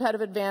your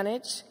competitive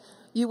advantage,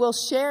 you will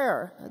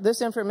share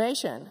this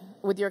information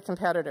with your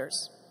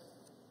competitors.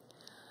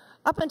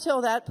 Up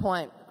until that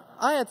point,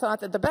 I had thought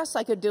that the best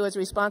I could do as a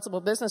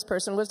responsible business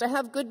person was to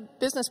have good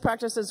business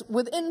practices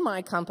within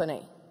my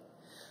company,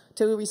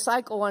 to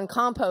recycle and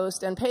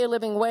compost and pay a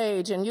living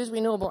wage and use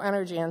renewable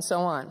energy and so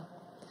on.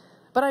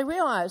 But I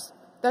realized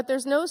that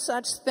there's no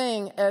such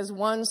thing as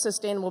one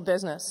sustainable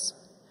business,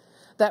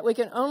 that we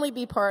can only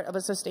be part of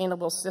a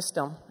sustainable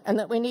system, and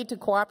that we need to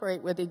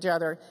cooperate with each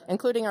other,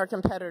 including our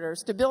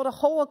competitors, to build a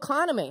whole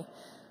economy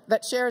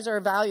that shares our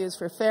values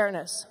for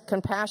fairness,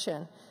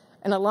 compassion,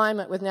 and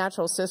alignment with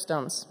natural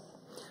systems.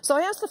 So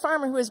I asked the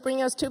farmer who was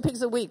bringing us 2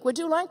 pigs a week, would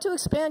you like to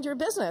expand your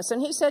business?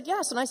 And he said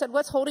yes. And I said,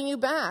 what's holding you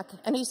back?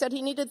 And he said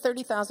he needed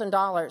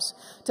 $30,000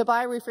 to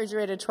buy a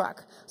refrigerated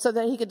truck so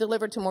that he could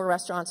deliver to more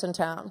restaurants in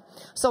town.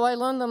 So I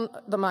loaned him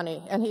the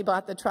money, and he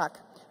bought the truck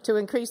to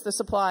increase the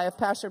supply of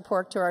pastured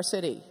pork to our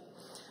city.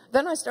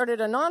 Then I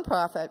started a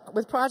nonprofit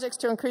with projects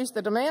to increase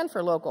the demand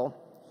for local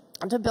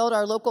and to build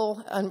our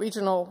local and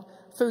regional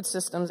food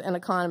systems and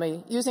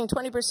economy using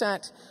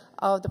 20%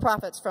 of the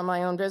profits from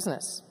my own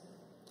business.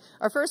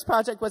 Our first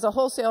project was a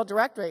wholesale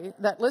directory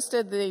that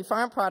listed the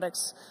farm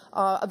products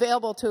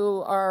available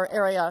to our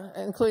area,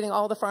 including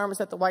all the farmers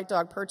that the White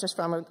Dog purchased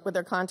from with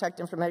their contact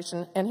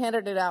information, and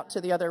handed it out to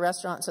the other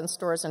restaurants and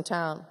stores in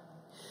town.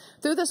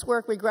 Through this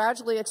work, we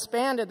gradually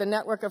expanded the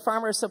network of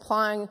farmers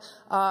supplying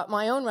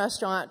my own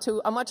restaurant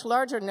to a much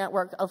larger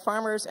network of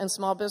farmers and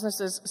small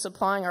businesses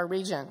supplying our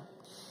region.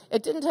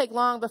 It didn't take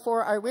long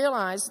before I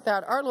realized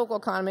that our local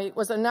economy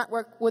was a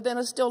network within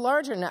a still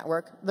larger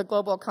network, the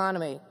global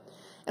economy.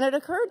 And it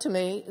occurred to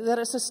me that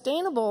a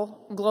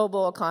sustainable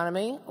global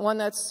economy, one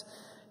that's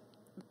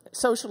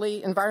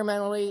socially,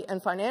 environmentally,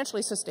 and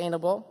financially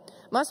sustainable,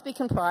 must be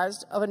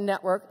comprised of a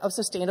network of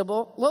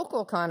sustainable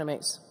local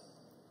economies.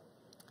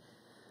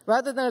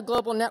 Rather than a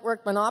global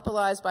network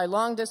monopolized by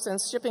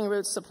long-distance shipping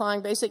routes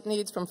supplying basic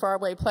needs from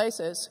faraway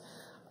places,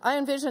 I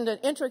envisioned an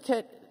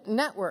intricate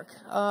network,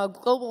 a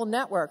global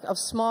network of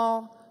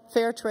small,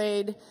 fair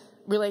trade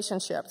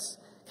relationships,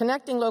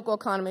 connecting local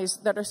economies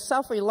that are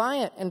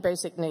self-reliant in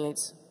basic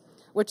needs,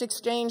 which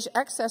exchange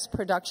excess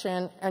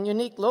production and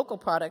unique local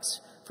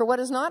products for what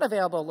is not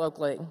available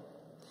locally.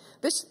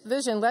 This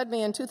vision led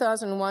me in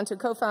 2001 to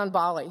co-found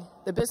BALLE,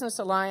 the Business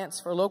Alliance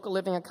for Local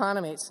Living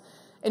Economies,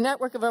 a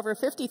network of over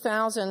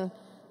 50,000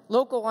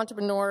 local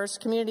entrepreneurs,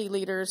 community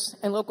leaders,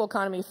 and local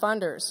economy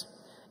funders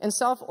in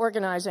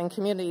self-organizing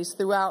communities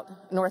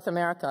throughout North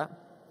America.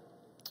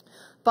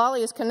 BALLE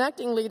is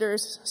connecting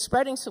leaders,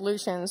 spreading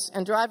solutions,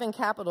 and driving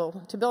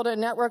capital to build a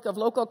network of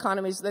local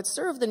economies that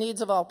serve the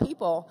needs of all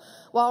people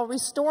while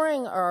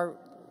restoring our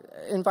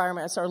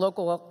environments, our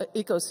local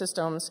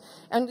ecosystems,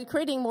 and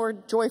creating more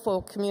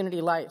joyful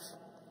community life.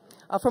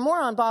 For more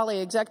on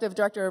BALLE, Executive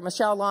Director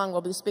Michelle Long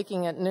will be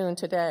speaking at noon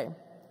today.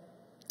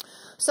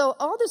 So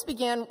all this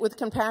began with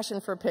compassion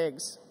for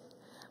pigs.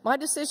 My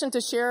decision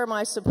to share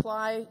my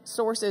supply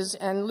sources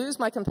and lose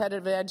my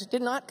competitive edge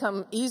did not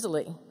come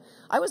easily.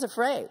 I was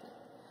afraid.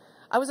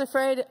 I was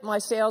afraid my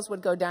sales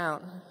would go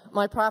down,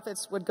 my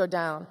profits would go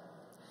down.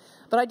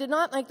 But I did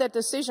not make that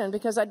decision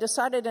because I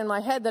decided in my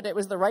head that it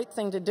was the right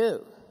thing to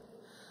do.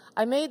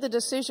 I made the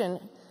decision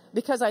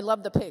because I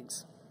love the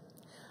pigs,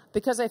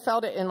 because I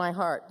felt it in my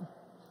heart.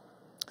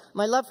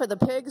 My love for the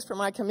pigs, for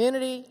my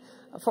community,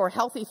 for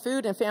healthy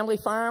food and family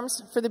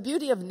farms, for the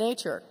beauty of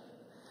nature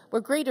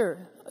were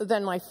greater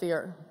than my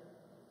fear.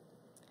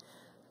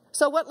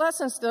 So what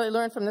lessons did I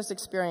learn from this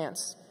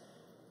experience?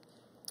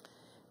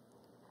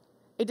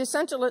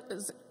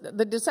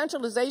 The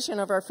decentralization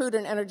of our food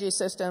and energy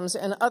systems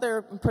and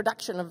other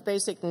production of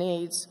basic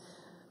needs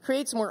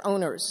creates more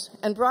owners,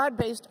 and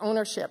broad-based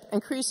ownership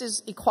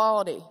increases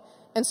equality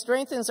and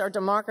strengthens our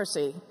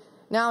democracy,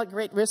 now at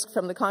great risk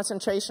from the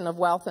concentration of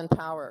wealth and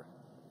power.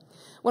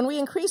 When we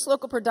increase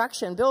local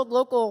production, build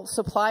local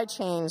supply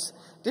chains,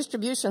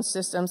 distribution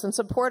systems, and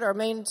support our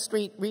Main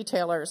Street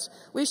retailers,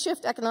 we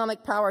shift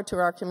economic power to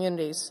our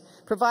communities,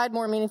 provide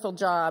more meaningful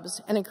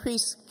jobs, and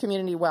increase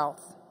community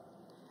wealth.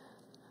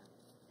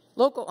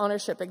 Local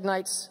ownership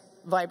ignites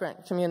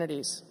vibrant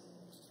communities.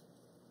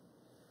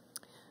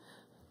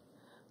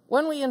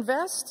 When we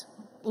invest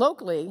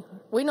locally,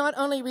 we not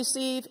only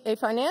receive a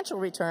financial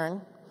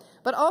return,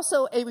 but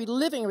also a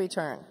living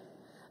return,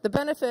 the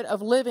benefit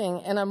of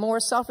living in a more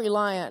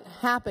self-reliant,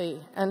 happy,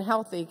 and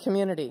healthy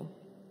community.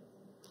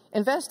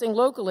 Investing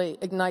locally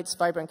ignites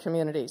vibrant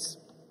communities.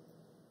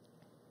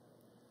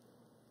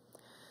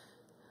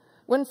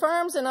 When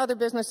farms and other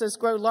businesses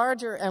grow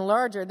larger and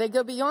larger, they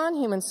go beyond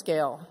human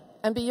scale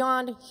and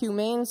beyond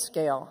humane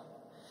scale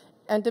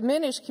and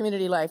diminish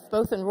community life,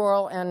 both in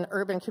rural and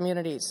urban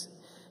communities.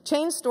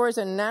 Chain stores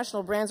and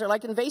national brands are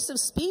like invasive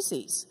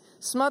species,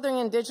 smothering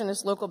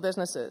indigenous local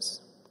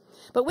businesses.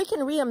 But we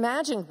can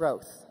reimagine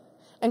growth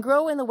and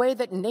grow in the way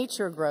that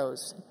nature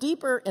grows,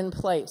 deeper in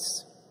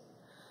place.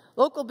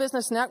 Local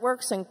business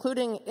networks,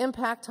 including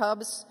impact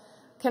hubs,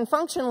 can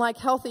function like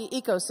healthy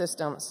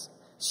ecosystems,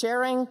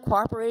 sharing,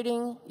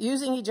 cooperating,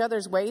 using each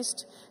other's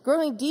waste,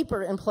 growing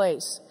deeper in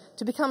place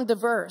to become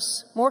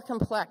diverse, more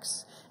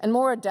complex, and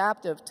more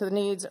adaptive to the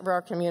needs of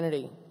our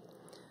community.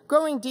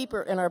 Growing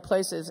deeper in our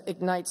places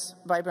ignites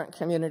vibrant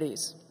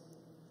communities.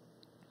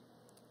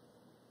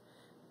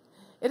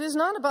 It is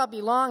not about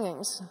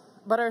belongings,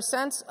 but our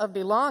sense of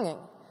belonging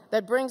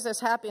that brings us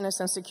happiness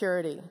and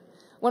security.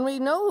 When we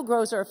know who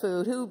grows our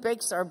food, who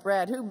bakes our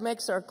bread, who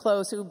makes our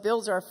clothes, who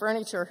builds our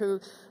furniture, who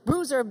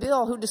brews our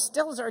beer, who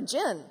distills our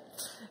gin,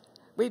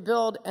 we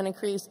build and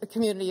increase a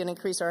community and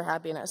increase our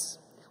happiness.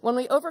 When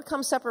we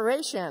overcome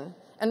separation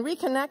and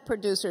reconnect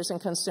producers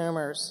and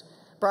consumers,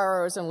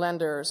 borrowers and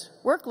lenders,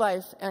 work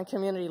life and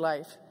community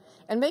life,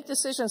 and make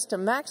decisions to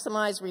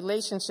maximize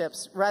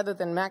relationships rather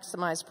than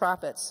maximize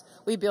profits,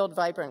 we build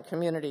vibrant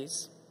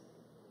communities.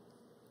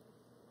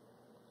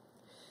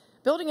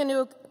 Building a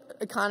new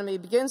economy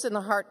begins in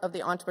the heart of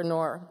the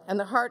entrepreneur and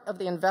the heart of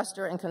the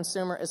investor and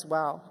consumer as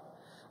well.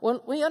 When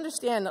we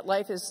understand that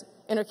life is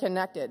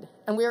interconnected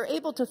and we are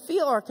able to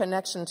feel our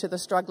connection to the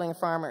struggling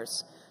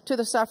farmers, to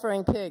the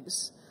suffering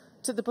pigs,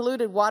 to the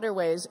polluted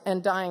waterways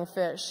and dying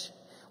fish,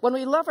 when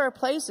we love our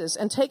places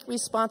and take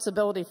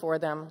responsibility for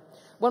them,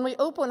 when we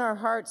open our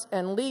hearts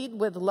and lead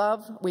with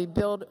love, we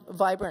build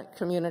vibrant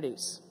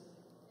communities.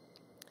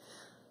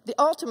 The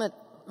ultimate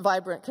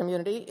vibrant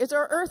community is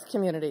our Earth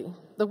community,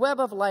 the web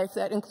of life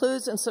that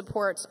includes and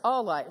supports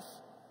all life.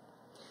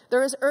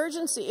 There is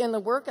urgency in the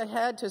work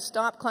ahead to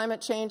stop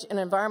climate change and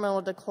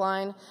environmental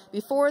decline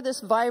before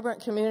this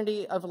vibrant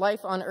community of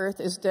life on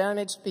Earth is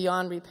damaged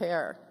beyond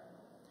repair.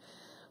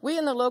 We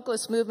in the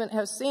localist movement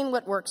have seen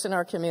what works in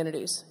our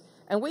communities,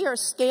 and we are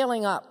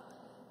scaling up.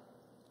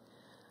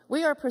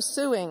 We are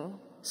pursuing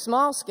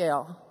small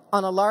scale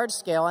on a large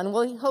scale, and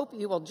we hope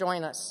you will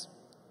join us.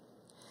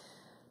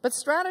 But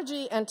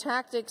strategy and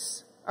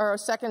tactics are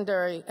of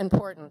secondary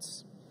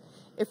importance.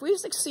 If we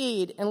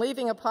succeed in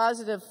leaving a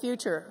positive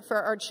future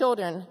for our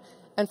children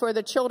and for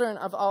the children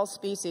of all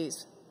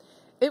species,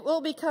 it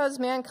will be because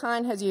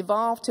mankind has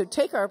evolved to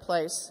take our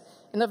place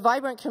in the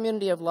vibrant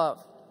community of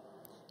love,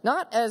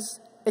 not as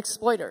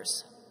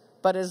exploiters,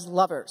 but as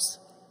lovers.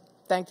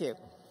 Thank you.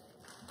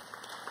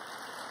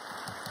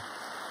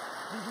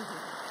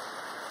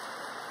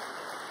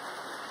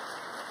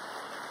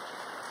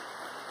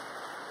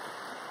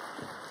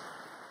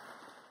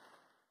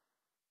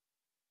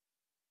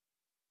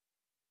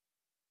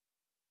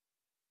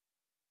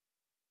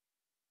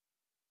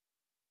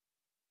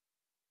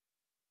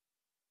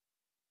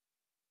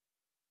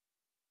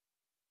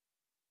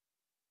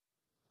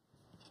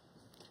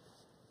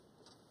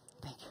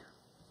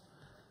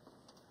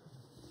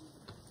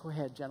 Go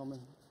ahead,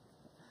 gentlemen.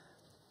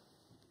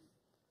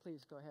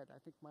 Please go ahead. I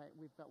think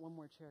we've got one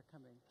more chair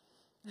coming.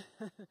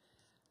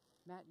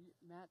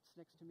 Matt's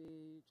next to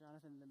me,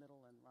 Jonathan in the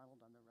middle, and Ronald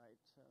on the right.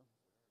 So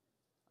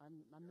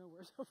I'm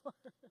nowhere so far.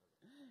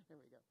 Here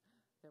we go.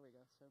 There we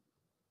go. So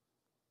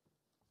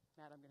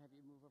Matt, I'm going to have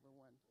you move over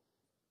one.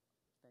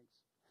 Thanks.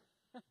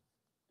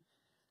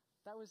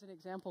 That was an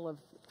example of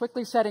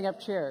quickly setting up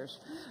chairs.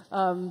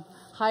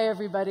 Hi,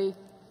 everybody.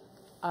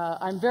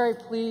 I'm very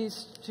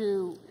pleased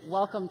to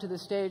welcome to the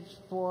stage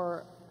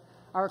for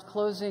our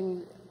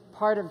closing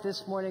part of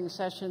this morning's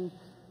session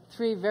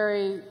three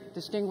very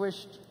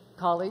distinguished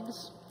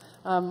colleagues.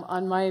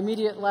 On my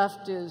immediate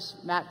left is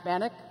Matt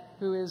Bannick,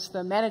 who is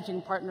the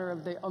managing partner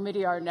of the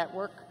Omidyar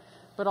network,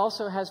 but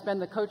also has been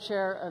the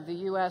co-chair of the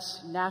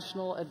U.S.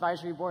 National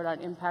Advisory Board on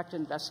Impact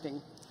Investing.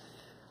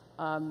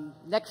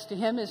 Next to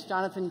him is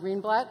Jonathan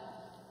Greenblatt,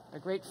 a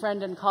great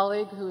friend and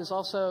colleague who is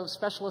also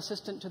special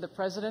assistant to the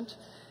president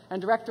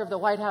and director of the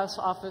White House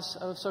Office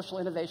of Social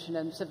Innovation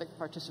and Civic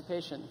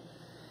Participation.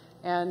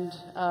 And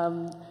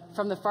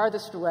from the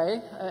farthest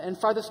away, and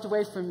farthest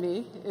away from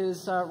me,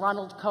 is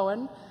Ronald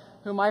Cohen,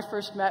 whom I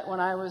first met when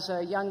I was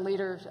a young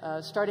leader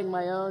starting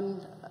my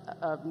own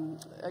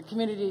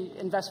community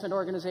investment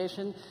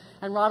organization.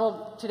 And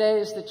Ronald today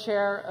is the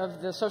chair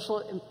of the Social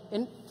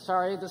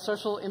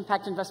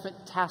Impact Investment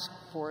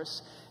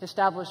Taskforce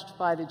established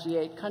by the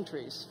G8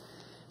 countries.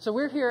 So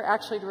we're here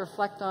actually to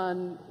reflect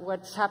on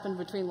what's happened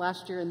between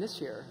last year and this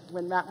year,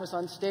 when Matt was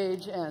on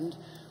stage and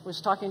was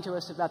talking to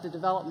us about the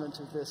development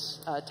of this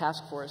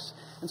task force.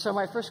 And so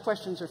my first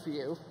questions are for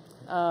you.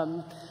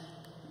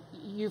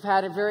 you've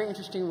had a very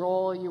interesting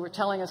role. You were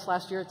telling us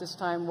last year at this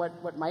time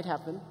what might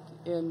happen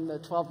in the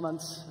 12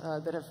 months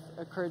that have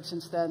occurred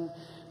since then.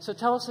 So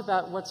tell us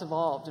about what's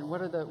evolved and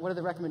what are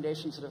the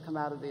recommendations that have come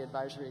out of the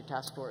advisory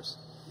task force?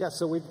 Yeah,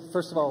 so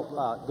first of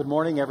all, good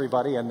morning,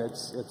 everybody, and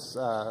it's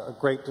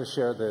great to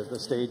share the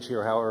stage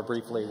here, however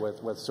briefly,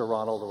 with Sir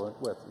Ronald,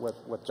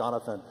 with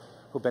Jonathan,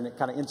 who've been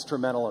kind of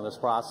instrumental in this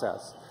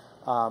process.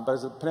 But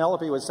as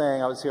Penelope was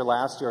saying, I was here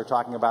last year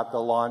talking about the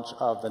launch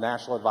of the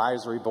National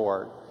Advisory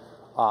Board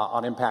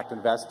on impact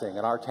investing,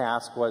 and our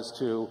task was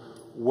to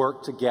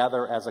work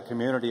together as a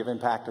community of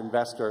impact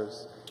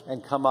investors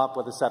and come up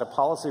with a set of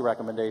policy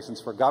recommendations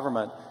for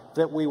government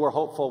that we were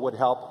hopeful would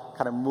help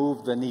kind of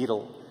move the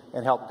needle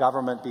and help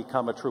government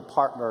become a true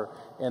partner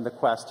in the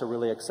quest to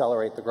really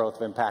accelerate the growth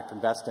of impact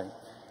investing.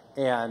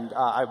 And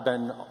I've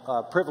been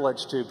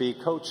privileged to be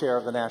co-chair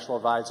of the National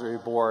Advisory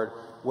Board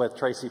with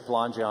Tracy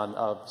Palangian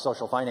of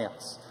Social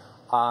Finance.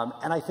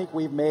 And I think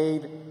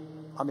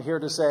I'm here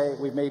to say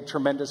we've made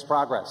tremendous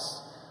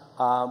progress.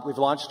 We've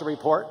launched a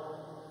report.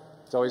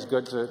 It's always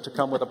good to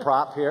come with a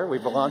prop here.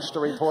 We've launched a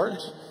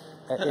report.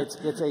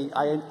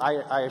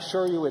 I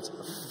assure you it's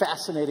a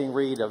fascinating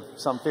read of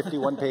some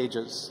 51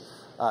 pages,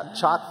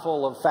 chock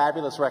full of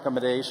fabulous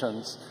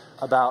recommendations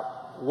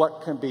about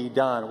what can be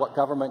done, what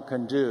government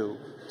can do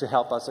to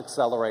help us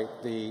accelerate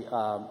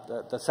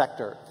the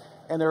sector.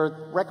 And their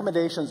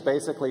recommendations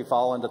basically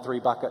fall into three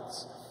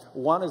buckets.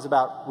 One is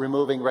about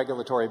removing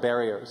regulatory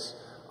barriers.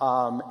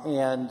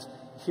 And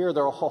here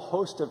there are a whole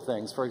host of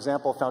things. For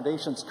example,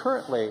 foundations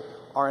currently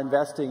are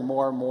investing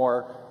more and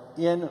more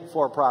in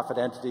for-profit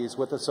entities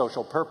with a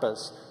social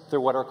purpose through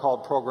what are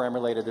called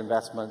program-related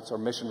investments or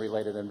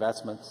mission-related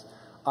investments.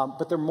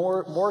 But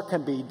more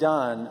can be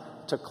done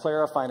to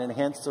clarify and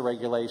enhance the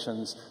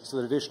regulations so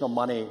that additional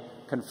money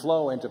can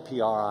flow into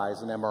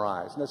PRIs and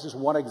MRIs. And that's just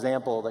one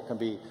example that can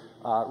be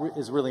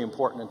is really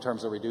important in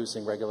terms of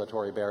reducing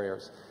regulatory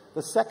barriers.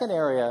 The second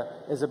area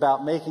is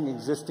about making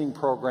existing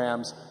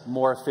programs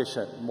more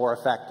efficient, more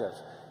effective.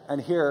 And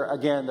here,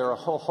 again, there are a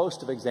whole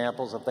host of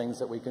examples of things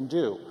that we can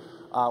do.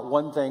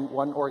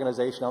 One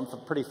organization I'm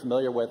pretty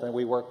familiar with and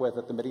we work with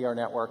at the Omidyar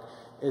Network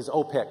is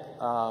OPIC,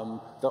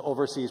 the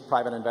Overseas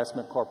Private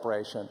Investment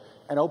Corporation.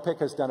 And OPIC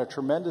has done a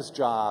tremendous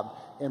job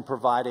in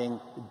providing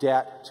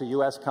debt to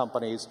U.S.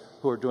 companies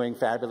who are doing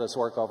fabulous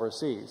work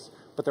overseas.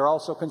 But there are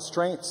also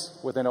constraints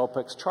within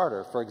OPIC's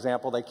charter. For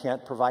example, they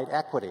can't provide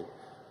equity,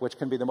 which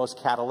can be the most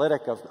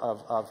catalytic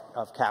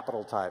of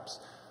capital types.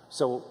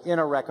 So in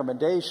our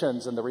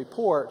recommendations in the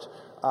report,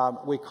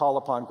 we call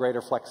upon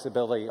greater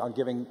flexibility on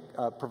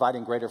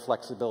providing greater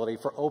flexibility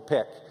for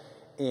OPIC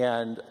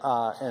and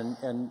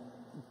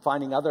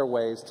finding other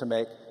ways to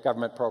make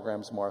government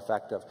programs more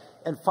effective.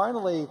 And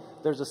finally,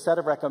 there's a set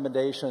of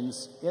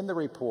recommendations in the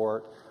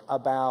report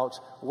about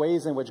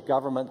ways in which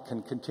government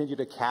can continue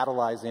to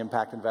catalyze the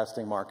impact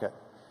investing market.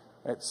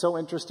 It's so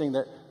interesting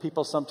that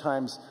people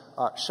sometimes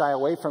shy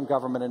away from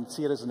government and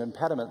see it as an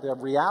impediment. The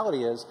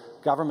reality is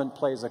government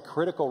plays a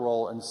critical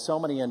role in so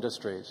many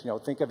industries. You know,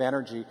 think of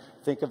energy,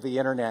 think of the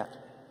internet,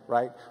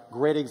 right?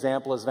 Great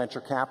example is venture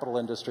capital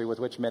industry with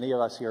which many of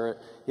us here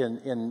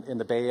in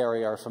the Bay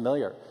Area are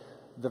familiar.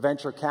 The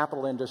venture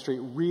capital industry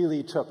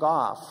really took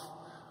off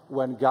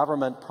when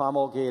government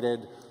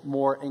promulgated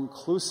more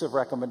inclusive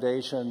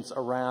recommendations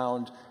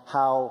around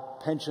how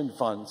pension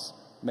funds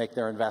make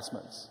their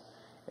investments.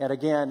 And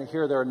again,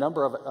 here there are a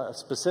number of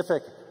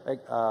specific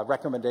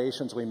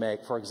recommendations we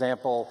make. For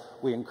example,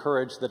 we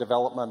encourage the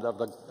development of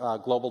the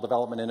Global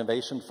Development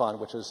Innovation Fund,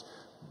 which is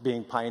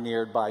being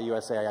pioneered by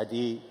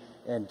USAID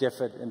and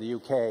DFID in the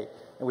UK.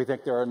 And we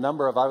think there are a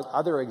number of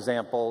other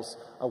examples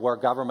where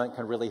government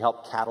can really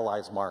help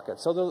catalyze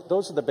markets. So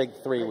those are the big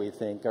three, we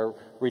think, are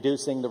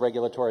reducing the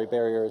regulatory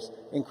barriers,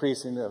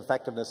 increasing the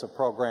effectiveness of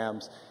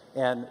programs,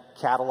 and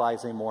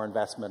catalyzing more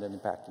investment in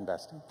impact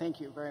investing.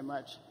 Thank you very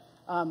much.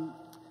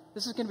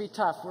 This is going to be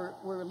tough.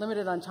 We're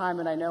limited on time,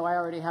 and I know I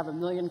already have a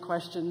million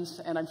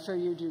questions, and I'm sure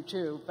you do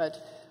too. But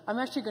I'm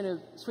actually going to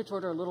switch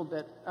order a little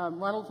bit.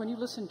 Ronald, when you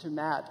listen to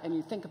Matt and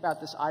you think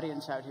about this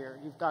audience out here,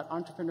 you've got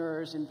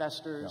entrepreneurs,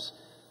 investors,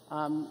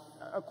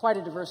 quite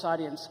a diverse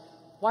audience.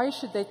 Why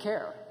should they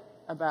care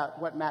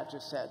about what Matt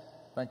just said?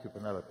 Thank you,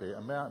 Penelope.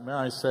 May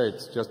I say,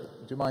 it's just,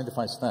 do you mind if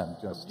I stand?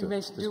 You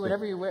may do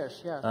whatever you wish,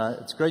 yeah.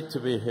 It's great to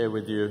be here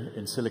with you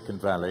in Silicon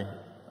Valley.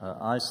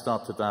 I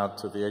started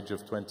out at the age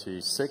of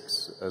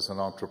 26 as an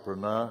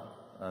entrepreneur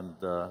and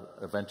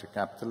a venture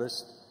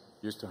capitalist.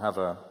 Used to have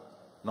an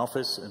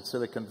office in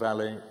Silicon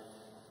Valley.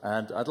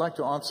 And I'd like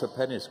to answer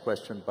Penny's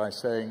question by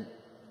saying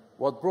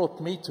what brought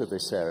me to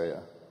this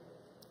area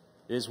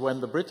is when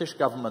the British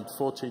government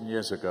 14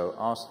 years ago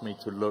asked me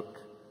to look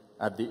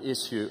at the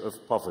issue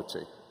of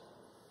poverty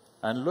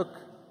and look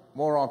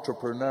more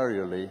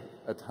entrepreneurially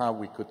at how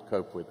we could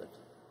cope with it.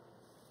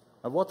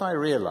 And what I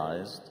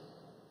realized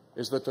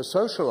is that a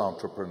social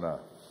entrepreneur,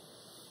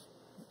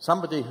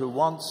 somebody who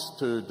wants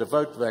to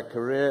devote their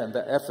career and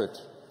their effort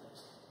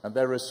and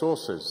their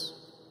resources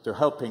to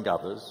helping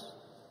others,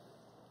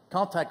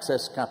 can't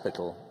access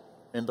capital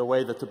in the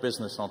way that a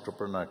business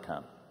entrepreneur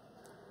can.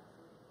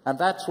 And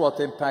that's what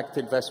impact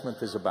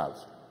investment is about.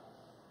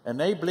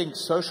 Enabling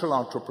social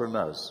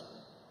entrepreneurs,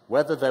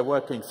 whether they're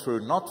working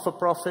through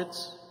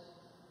not-for-profits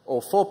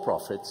or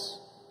for-profits,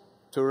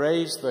 to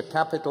raise the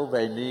capital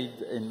they need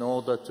in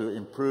order to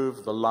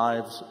improve the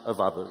lives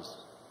of others,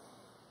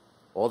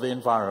 or the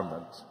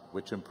environment,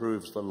 which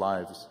improves the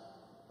lives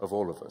of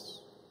all of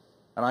us.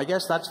 And I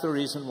guess that's the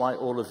reason why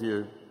all of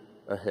you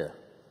are here.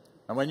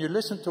 And when you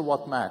listen to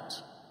what Matt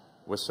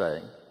was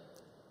saying,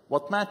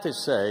 what Matt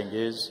is saying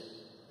is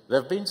there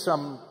have been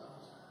some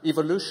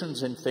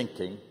evolutions in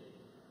thinking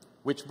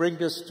which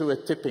bring us to a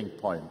tipping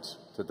point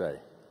today.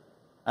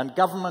 And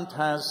government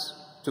has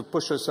to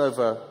push us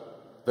over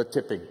the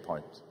tipping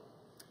point.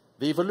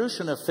 The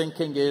evolution of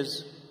thinking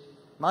is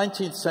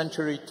 19th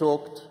century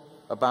talked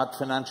about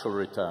financial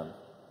return.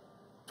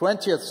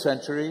 20th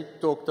century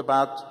talked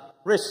about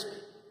risk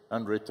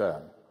and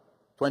return.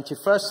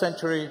 21st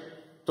century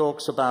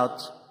talks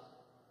about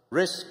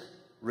risk,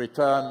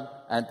 return,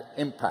 and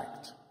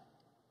impact.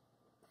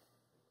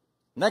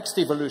 Next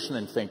evolution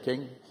in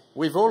thinking,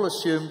 we've all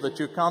assumed that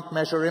you can't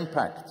measure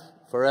impact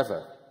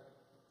forever.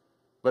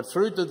 But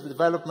through the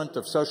development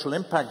of social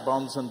impact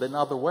bonds and in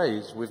other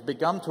ways, we've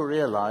begun to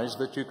realize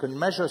that you can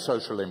measure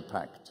social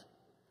impact,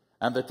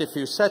 and that if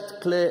you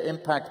set clear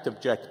impact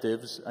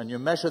objectives and you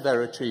measure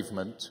their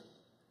achievement,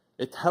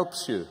 it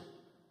helps you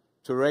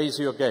to raise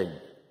your game.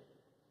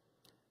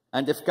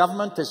 And if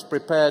government is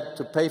prepared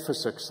to pay for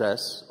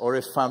success, or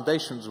if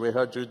foundations, we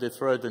heard Judith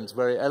Rodin's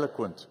very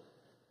eloquent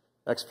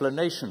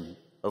explanation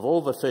of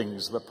all the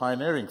things, the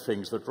pioneering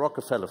things that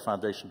Rockefeller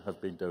Foundation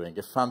have been doing,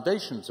 if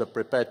foundations are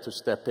prepared to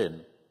step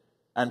in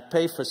and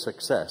pay for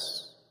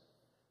success,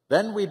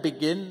 then we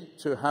begin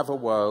to have a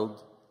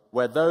world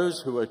where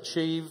those who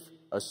achieve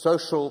a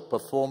social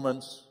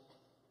performance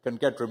can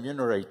get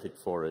remunerated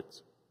for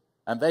it,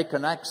 and they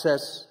can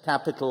access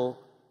capital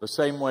the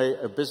same way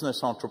a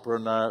business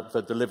entrepreneur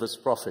that delivers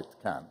profit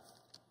can.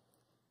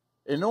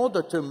 In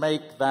order to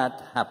make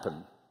that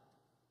happen,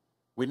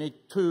 we need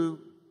two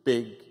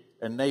big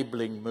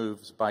enabling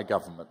moves by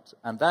government.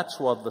 And that's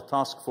what the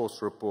task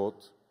force report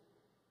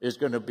is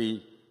going to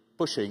be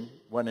pushing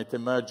when it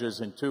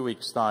emerges in 2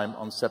 weeks' time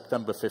on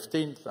September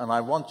 15th. And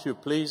I want you,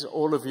 please,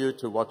 all of you,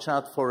 to watch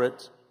out for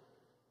it.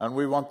 And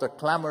we want a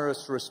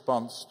clamorous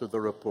response to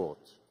the report.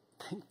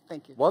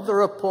 Thank you. What the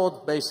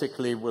report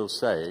basically will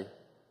say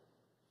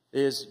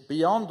is,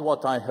 beyond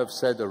what I have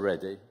said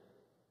already,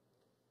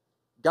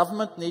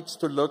 government needs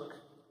to look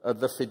at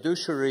the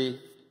fiduciary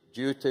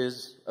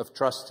duties of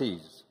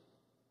trustees,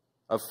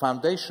 of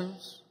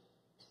foundations,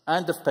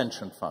 and of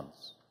pension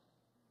funds.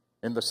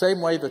 In the same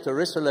way that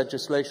ERISA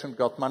legislation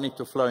got money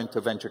to flow into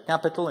venture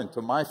capital,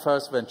 into my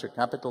first venture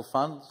capital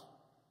funds,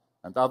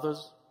 and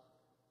others,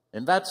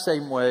 in that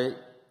same way,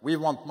 we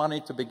want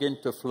money to begin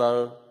to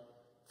flow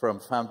from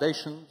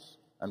foundations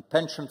and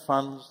pension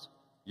funds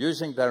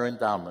using their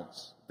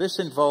endowments. This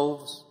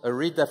involves a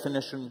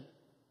redefinition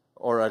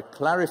or a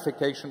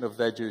clarification of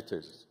their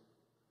duties,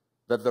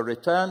 that the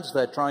returns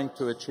they're trying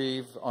to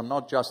achieve are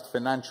not just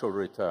financial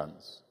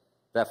returns,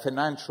 they're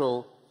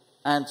financial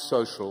and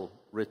social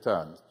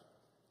returns.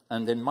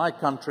 And in my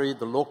country,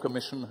 the Law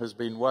Commission has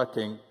been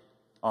working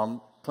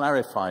on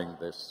clarifying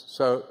this.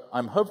 So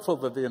I'm hopeful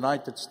that the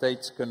United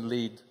States can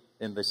lead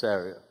in this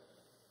area.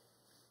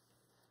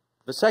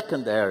 The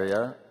second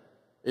area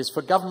is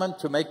for government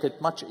to make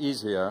it much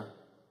easier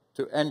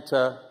to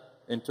enter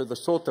into the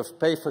sort of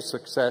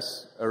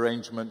pay-for-success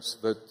arrangements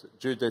that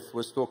Judith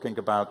was talking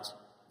about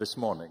this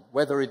morning,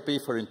 whether it be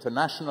for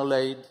international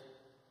aid,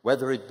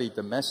 whether it be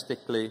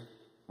domestically,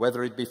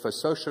 whether it be for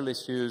social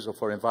issues or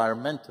for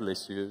environmental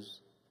issues.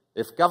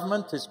 If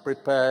government is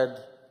prepared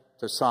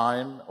to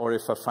sign, or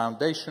if a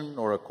foundation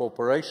or a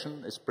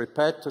corporation is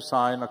prepared to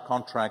sign a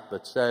contract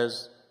that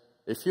says,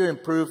 if you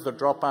improve the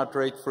dropout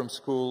rate from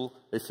school,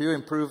 if you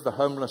improve the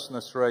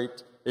homelessness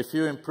rate, if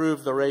you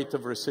improve the rate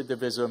of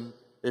recidivism,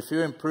 if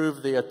you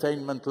improve the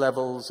attainment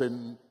levels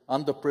in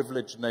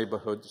underprivileged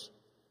neighborhoods,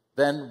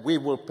 then we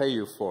will pay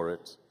you for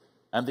it.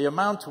 And the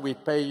amount we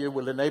pay you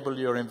will enable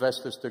your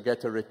investors to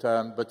get a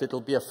return, but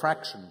it'll be a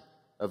fraction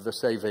of the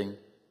saving,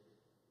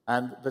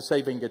 and the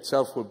saving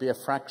itself will be a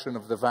fraction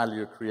of the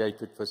value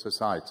created for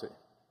society.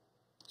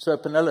 So,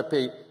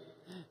 Penelope,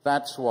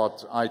 that's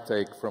what I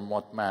take from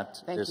what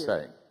Matt is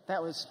saying.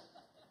 That was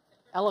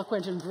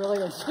eloquent and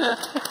brilliant.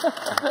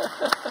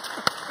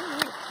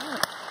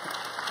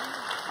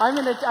 I'm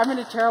in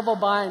a terrible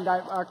bind.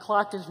 Our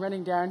clock is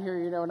running down here,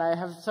 you know, and I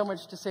have so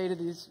much to say to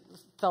these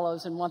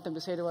fellows and want them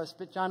to say to us.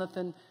 But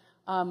Jonathan,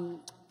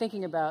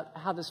 thinking about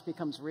how this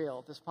becomes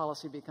real, this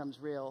policy becomes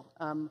real,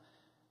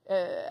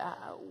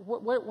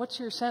 what's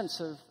your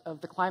sense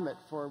of the climate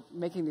for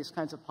making these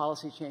kinds of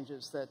policy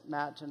changes that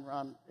Matt and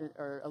Ron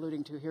are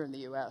alluding to here in the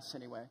U.S.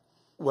 anyway?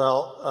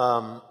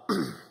 Well,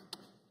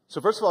 so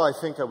first of all, I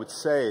think I would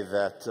say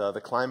that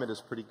the climate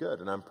is pretty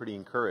good, and I'm pretty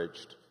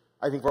encouraged.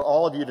 I think for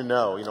all of you to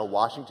know,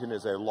 Washington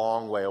is a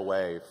long way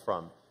away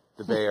from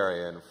the Bay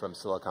Area and from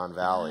Silicon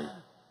Valley.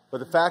 But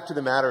the fact of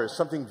the matter is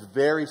something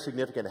very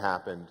significant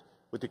happened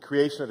with the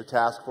creation of the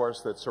task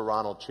force that Sir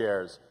Ronald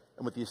chairs,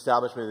 and with the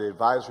establishment of the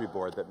advisory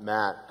board that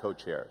Matt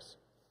co-chairs.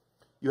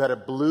 You had a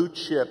blue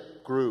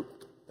chip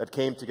group that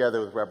came together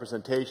with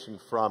representation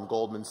from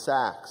Goldman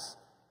Sachs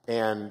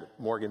and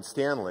Morgan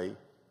Stanley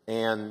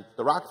and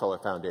the Rockefeller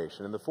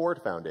Foundation and the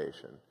Ford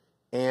Foundation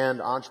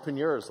and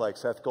entrepreneurs like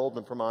Seth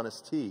Goldman from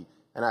Honest Tea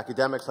and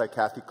academics like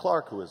Cathy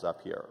Clark, who was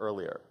up here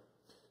earlier.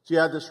 So you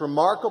had this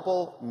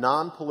remarkable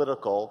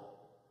non-political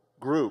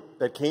group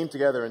that came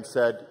together and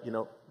said, you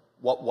know,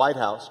 what White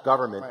House,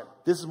 government,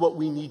 this is what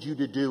we need you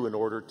to do in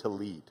order to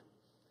lead.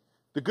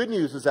 The good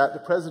news is that the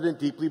president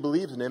deeply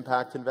believes in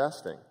impact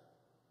investing.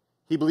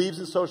 He believes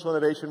in social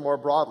innovation more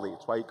broadly.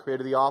 It's why he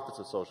created the Office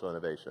of Social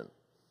Innovation,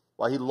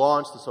 why he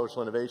launched the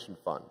Social Innovation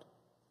Fund,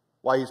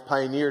 why he's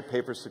pioneered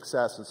pay for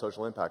success and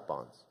social impact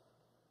bonds,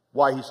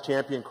 why he's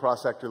championed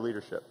cross-sector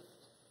leadership.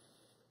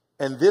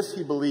 And this,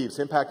 he believes,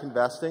 impact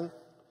investing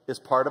is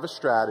part of a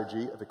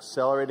strategy of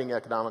accelerating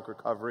economic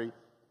recovery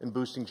and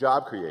boosting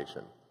job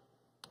creation.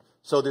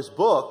 So this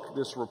book,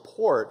 this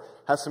report,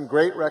 has some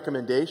great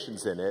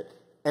recommendations in it,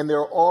 and we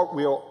are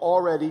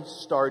already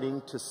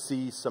starting to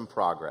see some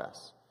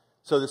progress.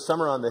 So this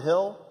summer on the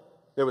Hill,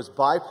 there was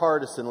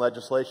bipartisan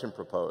legislation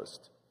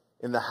proposed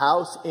in the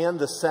House and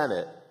the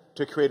Senate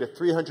to create a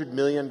 $300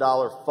 million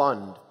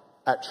fund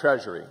at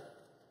Treasury,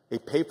 a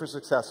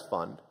pay-for-success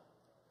fund,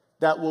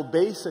 that will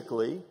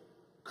basically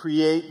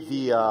create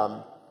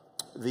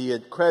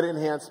the credit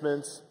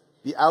enhancements,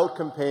 the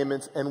outcome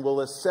payments, and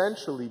will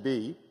essentially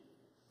be,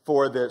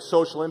 for the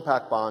social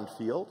impact bond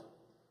field,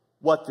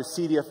 what the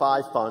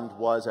CDFI fund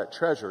was at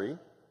Treasury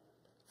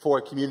for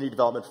community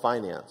development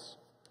finance,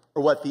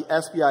 or what the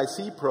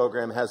SBIC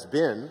program has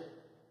been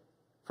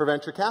for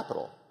venture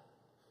capital.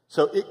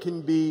 So it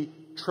can be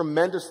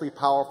tremendously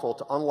powerful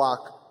to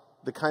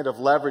unlock the kind of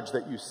leverage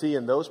that you see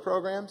in those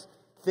programs.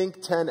 Think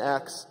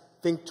 10x,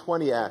 think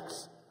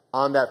 20x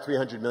on that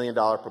 $300 million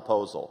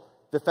proposal.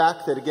 The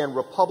fact that, again,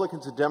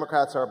 Republicans and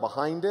Democrats are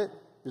behind it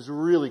is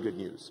really good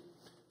news.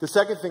 The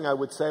second thing I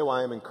would say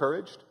why I'm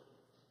encouraged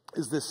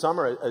is this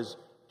summer, as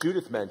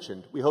Judith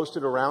mentioned, we hosted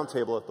a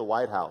roundtable at the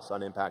White House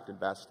on impact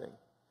investing.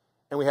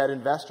 And we had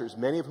investors,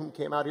 many of whom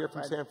came out here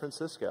from San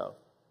Francisco,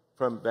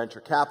 from venture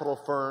capital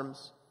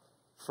firms,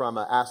 from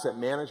asset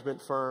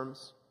management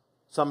firms,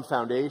 some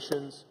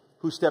foundations,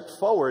 who stepped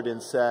forward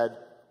and said,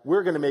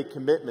 we're going to make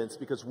commitments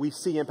because we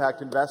see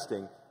impact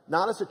investing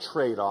not as a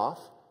trade-off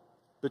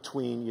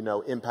between, you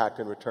know, impact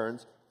and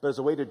returns, but as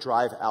a way to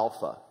drive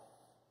alpha,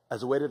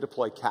 as a way to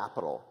deploy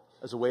capital,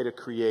 as a way to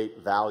create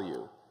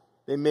value.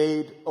 They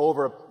made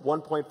over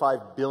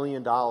 $1.5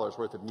 billion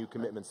worth of new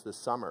commitments this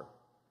summer.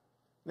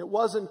 And it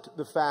wasn't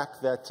the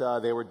fact that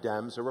they were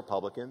Dems or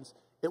Republicans.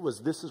 It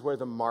was, this is where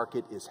the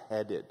market is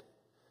headed.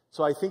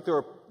 So I think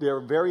there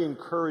are very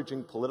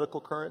encouraging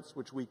political currents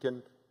which we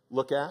can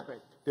look at.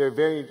 Great. There are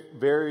very,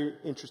 very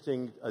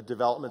interesting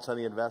developments on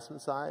the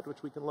investment side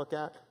which we can look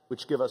at,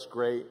 which give us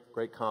great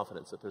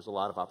confidence that there's a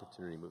lot of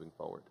opportunity moving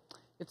forward.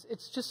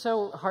 It's just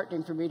so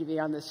heartening for me to be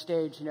on this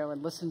stage, you know,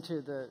 and listen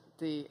to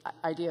the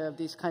idea of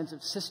these kinds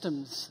of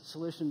systems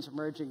solutions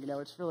emerging. You know,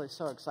 it's really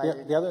so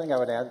exciting. The other thing I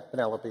would add,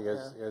 Penelope,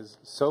 is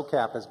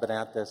SOCAP has been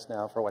at this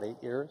now for, what, 8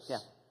 years? Yeah.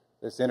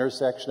 This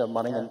intersection of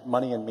money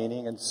and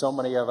meaning, and so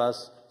many of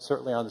us,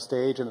 certainly on the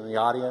stage and in the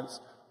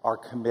audience, are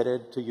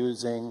committed to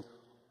using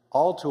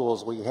all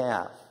tools we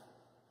have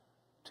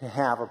to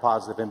have a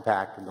positive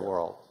impact in the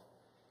world.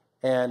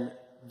 And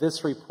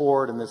this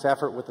report and this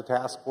effort with the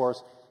task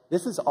force,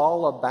 this is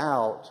all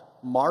about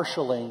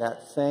marshaling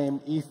that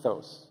same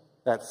ethos,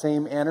 that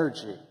same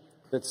energy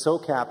that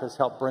SOCAP has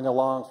helped bring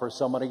along for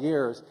so many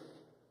years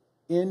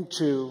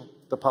into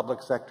the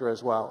public sector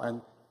as well,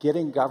 and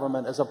getting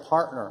government as a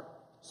partner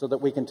so that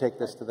we can take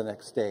this to the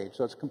next stage.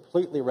 So it's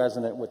completely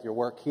resonant with your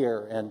work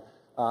here. And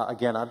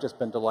again, I've just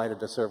been delighted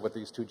to serve with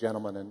these two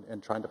gentlemen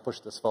and trying to push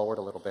this forward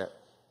a little bit.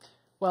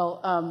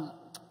 Well,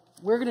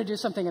 we're going to do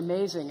something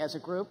amazing as a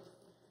group.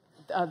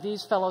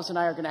 These fellows and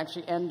I are going to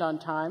actually end on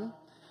time.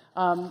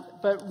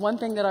 But one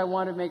thing that I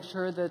want to make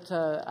sure that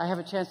I have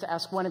a chance to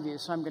ask one of you,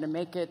 so I'm going to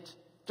make it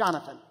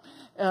Jonathan,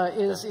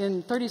 is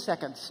in 30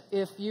 seconds,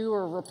 if you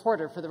were a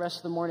reporter for the rest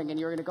of the morning and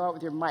you were going to go out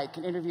with your mic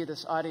and interview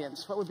this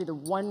audience, what would be the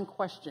one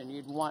question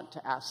you'd want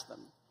to ask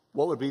them?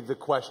 What would be the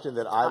question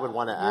that I would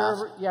want to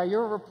ask?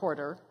 You're a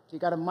reporter. You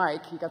got a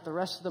mic. You got the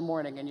rest of the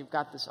morning, and you've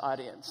got this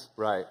audience.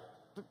 Right.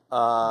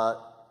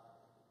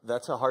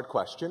 That's a hard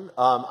question.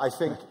 I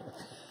think...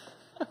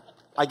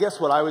 I guess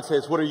what I would say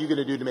is, what are you going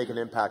to do to make an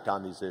impact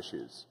on these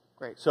issues?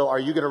 Great. So are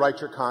you going to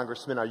write your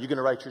congressman? Are you going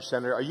to write your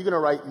senator? Are you going to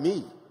write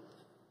me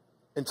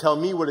and tell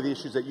me what are the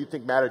issues that you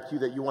think matter to you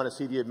that you want to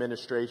see the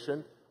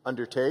administration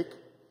undertake?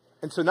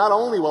 And so not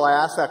only will I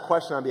ask that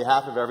question on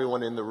behalf of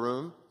everyone in the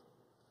room,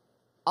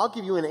 I'll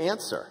give you an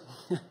answer.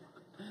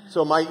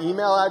 So my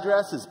email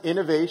address is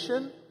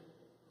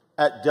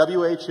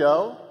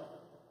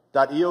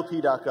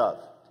innovation@who.eop.gov.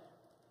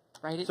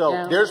 Write it so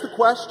down. There's the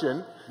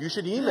question. You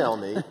should email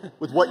me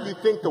with what you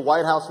think the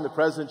White House and the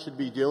President should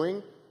be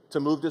doing to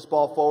move this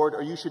ball forward,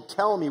 or you should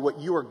tell me what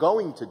you are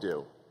going to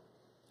do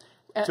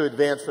to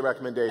advance the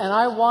recommendation. And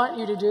I want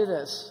you to do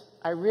this.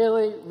 I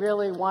really,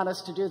 really want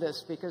us to do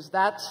this because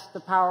that's the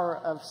power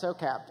of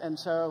SOCAP. And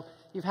so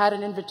you've had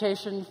an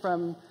invitation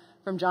from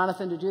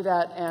Jonathan to do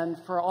that, and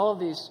for all of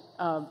these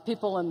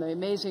people and the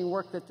amazing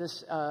work that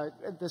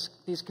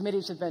these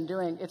committees have been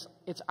doing,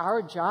 it's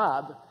our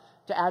job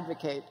to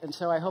advocate, and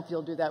so I hope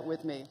you'll do that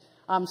with me.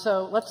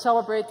 So let's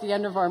celebrate the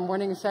end of our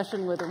morning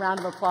session with a round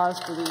of applause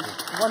for these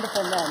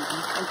wonderful men.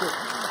 Thank you.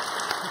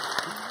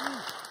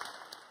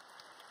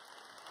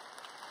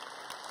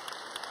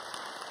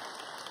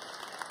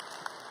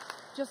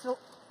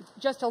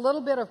 Just a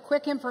little bit of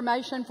quick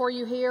information for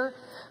you here.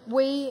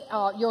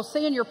 You'll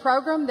see in your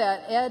program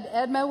that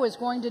Edmo was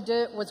going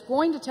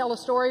to tell a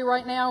story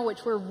right now,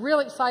 which we're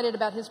really excited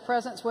about his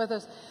presence with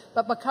us.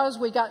 But because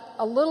we got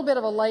a little bit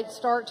of a late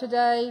start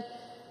today,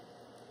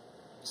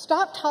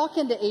 stop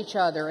talking to each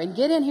other and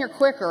get in here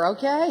quicker,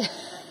 okay?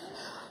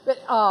 But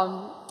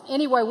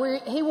anyway,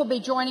 he will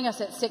be joining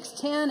us at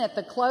 6:10 at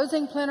the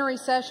closing plenary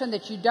session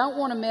that you don't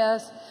want to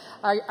miss.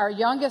 Our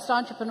youngest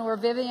entrepreneur,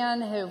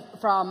 Vivian, who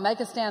from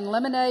Make a Stand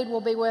Lemonade,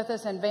 will be with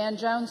us, and Van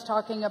Jones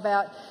talking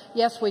about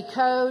Yes We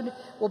Code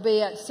will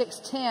be at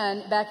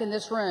 6:10 back in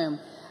this room.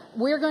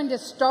 We're going to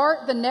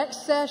start the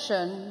next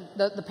session,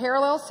 the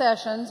parallel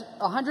sessions.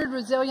 100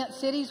 Resilient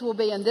Cities will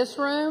be in this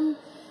room,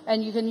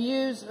 and you can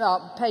use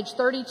page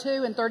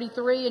 32 and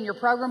 33 in your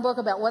program book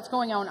about what's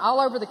going on all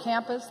over the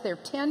campus. There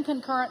are 10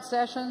 concurrent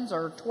sessions,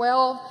 or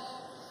 12.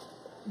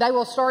 They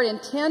will start in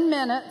 10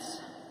 minutes,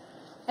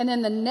 and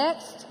then the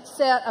next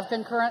set of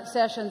concurrent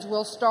sessions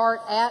will start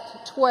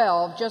at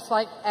 12, just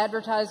like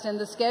advertised in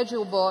the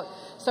schedule book.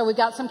 So we've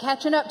got some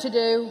catching up to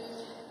do.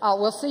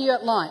 We'll see you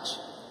at lunch.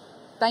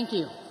 Thank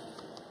you.